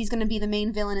with you, if he's going to be the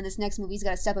main villain in this next movie, he's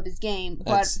got to step up his game.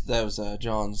 That was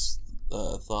John's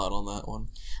thought on that one.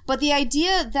 But the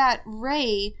idea that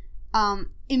Rey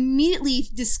immediately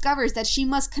discovers that she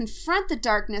must confront the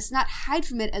darkness, not hide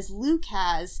from it as Luke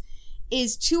has,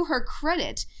 is to her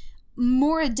credit.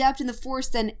 More adept in the Force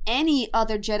than any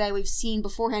other Jedi we've seen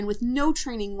beforehand, with no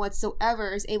training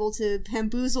whatsoever, is able to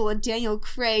bamboozle a Daniel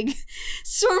Craig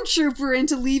stormtrooper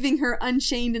into leaving her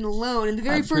unchained and alone in the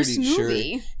very first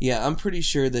movie. I'm pretty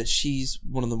sure that she's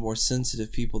one of the more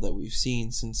sensitive people that we've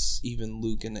seen since even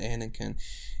Luke and Anakin.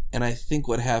 And I think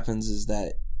what happens is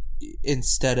that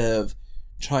instead of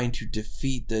trying to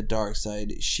defeat the dark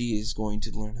side, she is going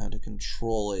to learn how to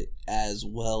control it as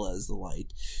well as the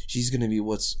light. She's going to be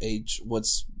what's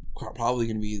probably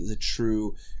going to be the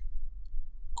true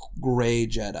gray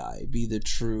Jedi, be the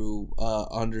true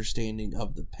understanding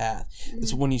of the path. Mm-hmm.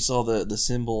 It's when you saw the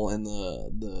symbol and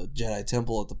the Jedi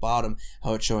temple at the bottom,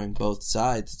 how it's showing both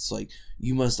sides. It's like,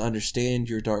 you must understand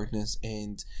your darkness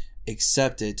and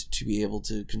accept it to be able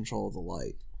to control the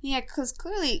light. Yeah, because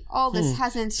clearly all this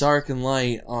hasn't... Dark and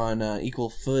light on equal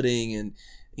footing and,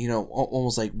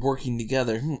 almost like working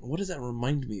together. What does that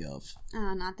remind me of?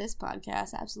 Oh, not this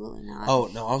podcast. Absolutely not.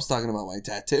 Oh, no, I was talking about my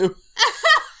tattoo.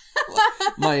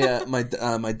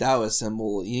 my Taoist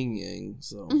symbol, yin yang.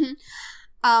 So,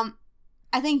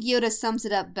 I think Yoda sums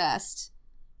it up best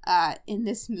in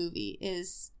this movie,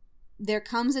 is there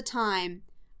comes a time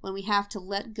when we have to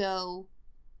let go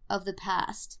of the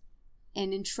past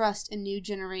and entrust a new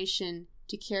generation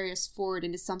to carry us forward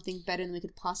into something better than we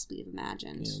could possibly have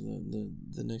imagined. Yeah,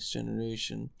 the next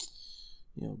generation,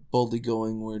 boldly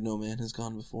going where no man has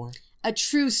gone before. A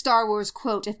true Star Wars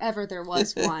quote, if ever there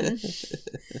was one.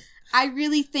 I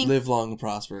really think... Live long and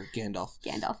prosper, Gandalf.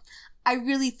 I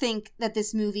really think that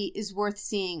this movie is worth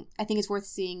seeing. I think it's worth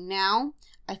seeing now.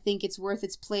 I think it's worth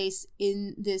its place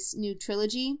in this new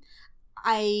trilogy.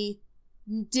 I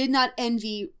did not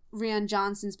envy Rian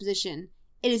Johnson's position.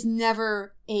 It is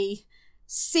never a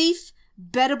safe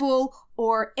bettable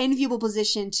or enviable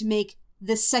position to make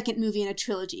the second movie in a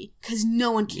trilogy, because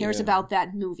no one cares about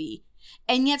that movie.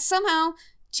 And yet somehow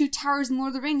Two Towers and Lord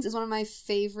of the Rings is one of my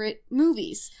favorite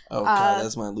movies. Oh god,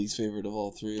 that's my least favorite of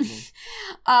all three of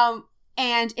them.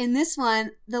 And in this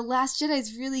one, The Last Jedi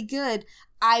is really good.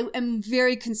 I am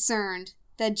very concerned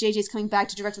that JJ's coming back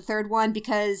to direct the third one,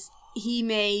 because he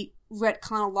may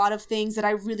retcon a lot of things that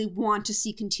I really want to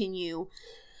see continue.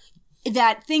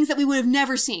 That things that we would have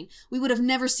never seen. We would have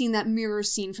never seen that mirror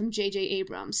scene from J.J.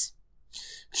 Abrams.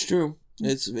 It's true.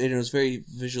 It was very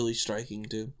visually striking,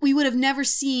 too. We would have never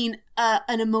seen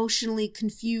an emotionally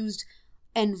confused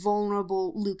and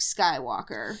vulnerable Luke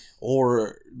Skywalker.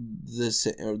 Or the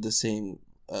same,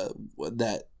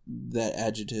 that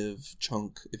adjective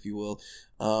chunk, if you will,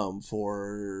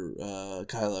 for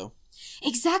Kylo.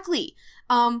 Exactly.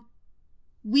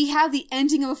 We have the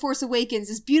ending of A Force Awakens,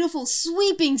 this beautiful,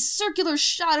 sweeping, circular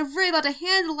shot of Rey about to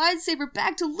hand the lightsaber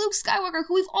back to Luke Skywalker,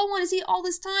 who we've all wanted to see all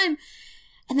this time.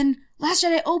 And then Last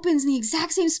Jedi opens in the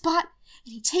exact same spot,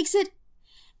 and he takes it,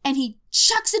 and he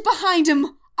chucks it behind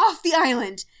him off the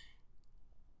island.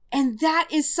 And that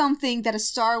is something that a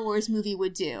Star Wars movie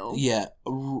would do. Yeah,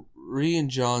 Rian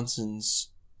Johnson's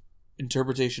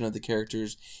interpretation of the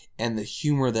characters and the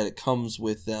humor that it comes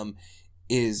with them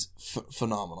is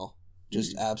phenomenal.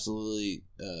 Just absolutely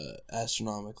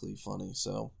astronomically funny.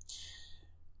 So,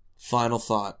 final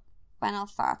thoughts.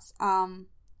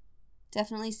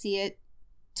 Definitely see it.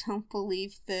 Don't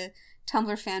believe the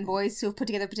Tumblr fanboys who have put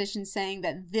together petitions saying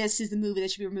that this is the movie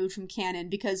that should be removed from canon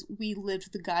because we lived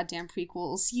with the goddamn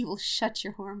prequels. You will shut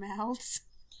your whore mouths.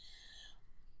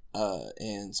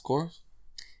 And score?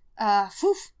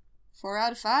 4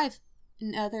 out of 5.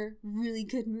 Another really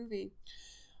good movie.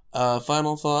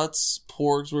 Final thoughts.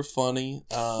 Porgs were funny.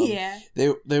 Yeah.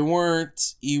 They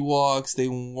weren't Ewoks. They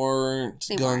weren't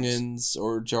Gungans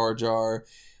or Jar Jar.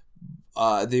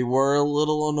 They were a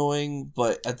little annoying,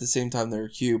 but at the same time they were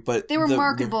cute. But they were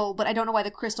marketable, but I don't know why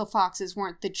the Crystal Foxes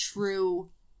weren't the true.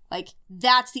 Like,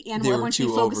 that's the animal everyone should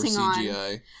be focusing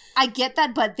on. I get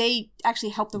that, but they actually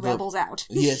helped the rebels out.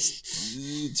 Yes,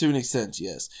 to an extent,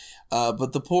 yes.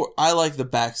 But I like the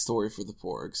backstory for the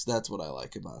Porgs. That's what I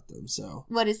like about them. So,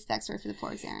 what is the backstory for the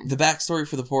Porgs, Aaron? The backstory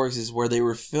for the Porgs is where they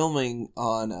were filming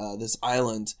on this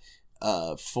island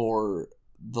for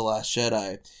The Last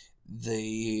Jedi.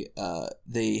 They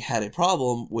had a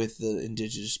problem with the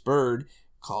indigenous bird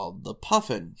called the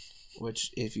puffin,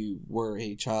 which, if you were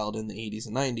a child in the 80s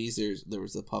and 90s, there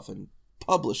was the Puffin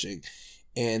Publishing,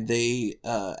 and they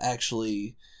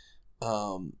actually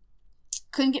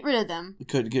couldn't get rid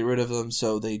of them.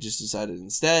 So they just decided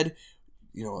instead,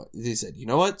 they said, you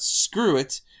know what, screw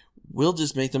it, we'll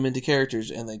just make them into characters,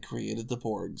 and they created the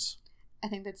Porgs. I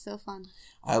think that's so fun.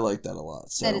 I like that a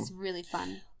lot. So that is really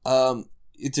fun.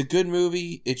 It's a good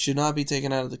movie. It should not be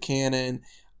taken out of the canon,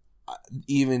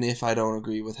 even if I don't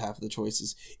agree with half of the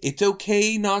choices. It's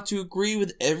okay not to agree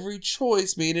with every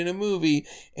choice made in a movie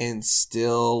and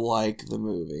still like the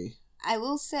movie. I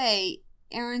will say,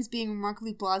 Aaron's being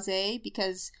remarkably blasé,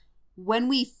 because when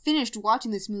we finished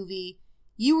watching this movie,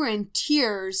 you were in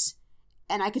tears,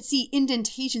 and I could see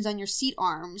indentations on your seat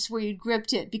arms where you'd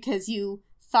gripped it because you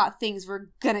thought things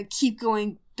were gonna keep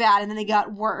going bad, and then they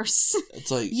got worse. It's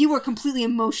like you were completely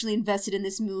emotionally invested in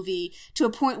this movie to a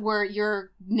point where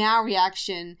your now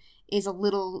reaction is a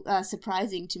little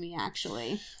surprising to me,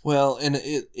 actually. Well, and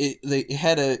they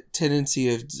had a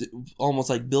tendency of almost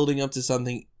like building up to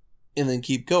something and then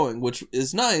keep going, which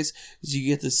is nice because you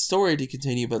get the story to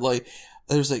continue. But like,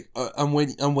 there's like I'm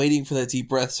waiting for that deep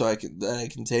breath I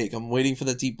can take. I'm waiting for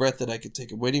that deep breath that I can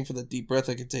take. I'm waiting for that deep breath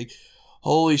I can take.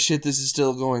 Holy shit, this is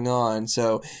still going on.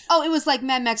 So, it was like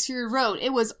Mad Max Fury Road.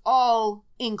 It was all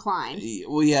incline.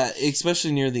 Well, yeah,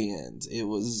 especially near the end. It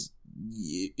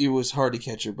was hard to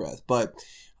catch your breath. But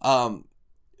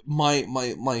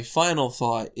my final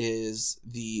thought is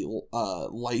the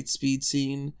light speed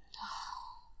scene.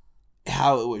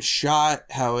 How it was shot,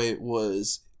 how it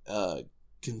was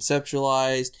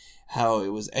conceptualized, how it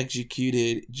was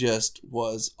executed just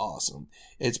was awesome.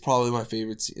 It's probably my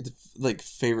favorite,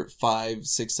 favorite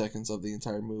 5-6 seconds of the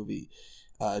entire movie.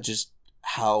 Just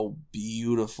how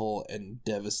beautiful and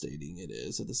devastating it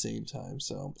is at the same time.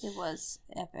 So it was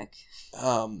epic.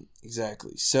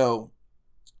 Exactly. So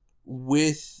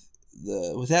with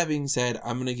that being said,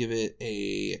 I'm gonna give it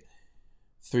a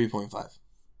 3.5.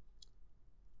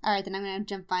 All right, then I'm going to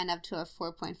jump mine up to a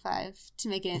 4.5 to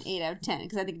make it an 8 out of 10,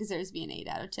 because I think it deserves to be an 8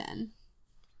 out of 10.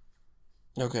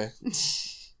 Okay.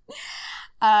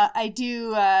 I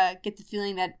do get the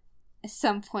feeling that at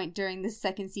some point during this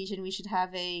second season, we should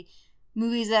have a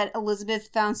movies that Elizabeth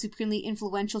found supremely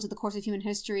influential to the course of human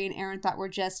history and Aaron thought were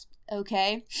just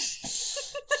okay.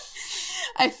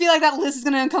 I feel like that list is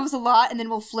going to encompass a lot, and then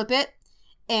we'll flip it,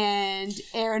 and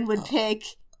Aaron would pick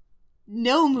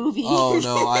no movie. Oh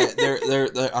no,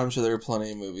 I'm sure there are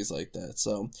plenty of movies like that.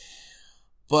 So,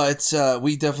 but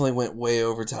we definitely went way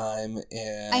over time,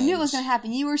 and I knew it was going to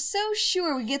happen. You were so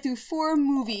sure we'd get through 4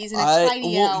 movies in a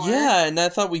tiny hour. Yeah, and I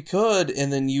thought we could,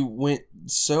 and then you went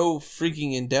so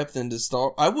freaking in depth into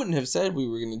Star. I wouldn't have said we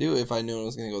were going to do it if I knew I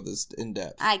was going to go this in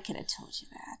depth. I could have told you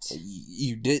that.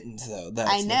 You didn't, though. That's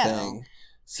I know. The thing.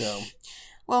 So.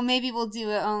 Well, maybe we'll do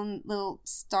our own little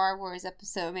Star Wars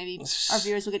episode. Maybe our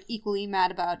viewers will get equally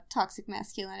mad about toxic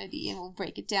masculinity, and we'll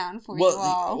break it down for you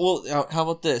all. Well, how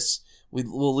about this?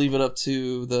 We'll leave it up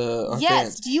to our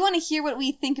fans. Do you want to hear what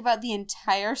we think about the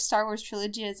entire Star Wars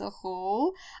trilogy as a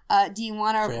whole? Do you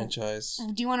want to franchise?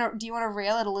 Do you want to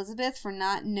rail at Elizabeth for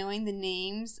not knowing the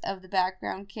names of the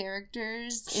background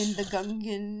characters in the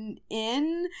Gungan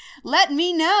Inn? Let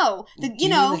me know. You mean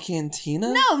the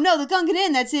cantina? No, the Gungan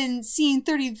Inn that's in scene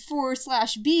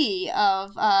 34/B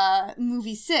of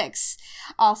movie 6,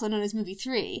 also known as movie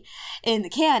 3 in the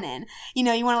canon. You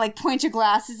want to like point your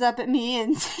glasses up at me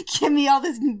and give me all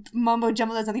this mumbo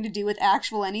jumbo that has nothing to do with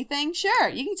actual anything? Sure,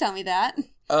 you can tell me that.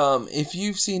 If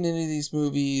you've seen any of these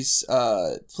movies,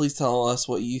 please tell us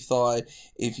what you thought.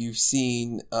 If you've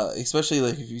seen, especially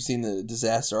like if you've seen the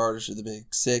Disaster Artist or the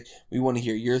Big Sick, we want to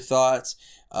hear your thoughts.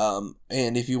 And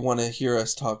if you want to hear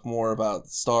us talk more about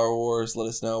Star Wars, let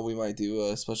us know. We might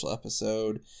do a special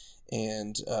episode.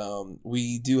 And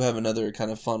we do have another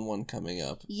kind of fun one coming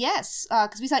up. Yes,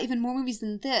 because we saw even more movies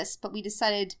than this, but we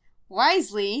decided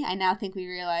wisely, I now think we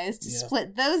realized, to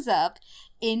split those up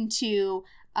into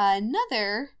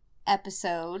another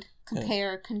episode,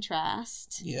 compare,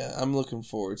 contrast. Yeah, I'm looking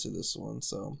forward to this one,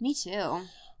 so. Me too.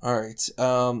 All right,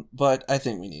 but I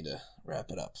think we need to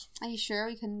wrap it up. Are you sure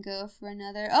we couldn't go for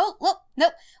another? Oh, well,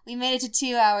 nope. We made it to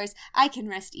 2 hours. I can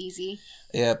rest easy.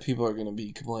 Yeah, people are going to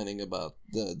be complaining about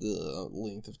the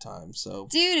length of time, so.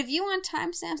 Dude, if you want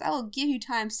timestamps, I will give you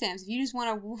timestamps. If you just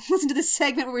want to listen to the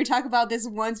segment where we talk about this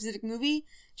one specific movie,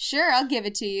 sure, I'll give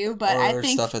it to you. But I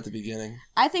think stuff at the beginning.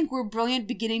 I think we're brilliant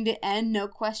beginning to end, no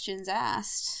questions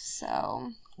asked. So.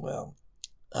 Well,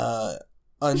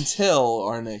 until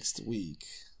our next week.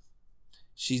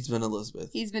 She's been Elizabeth.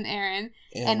 He's been Aaron.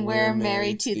 And we're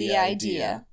married to the idea.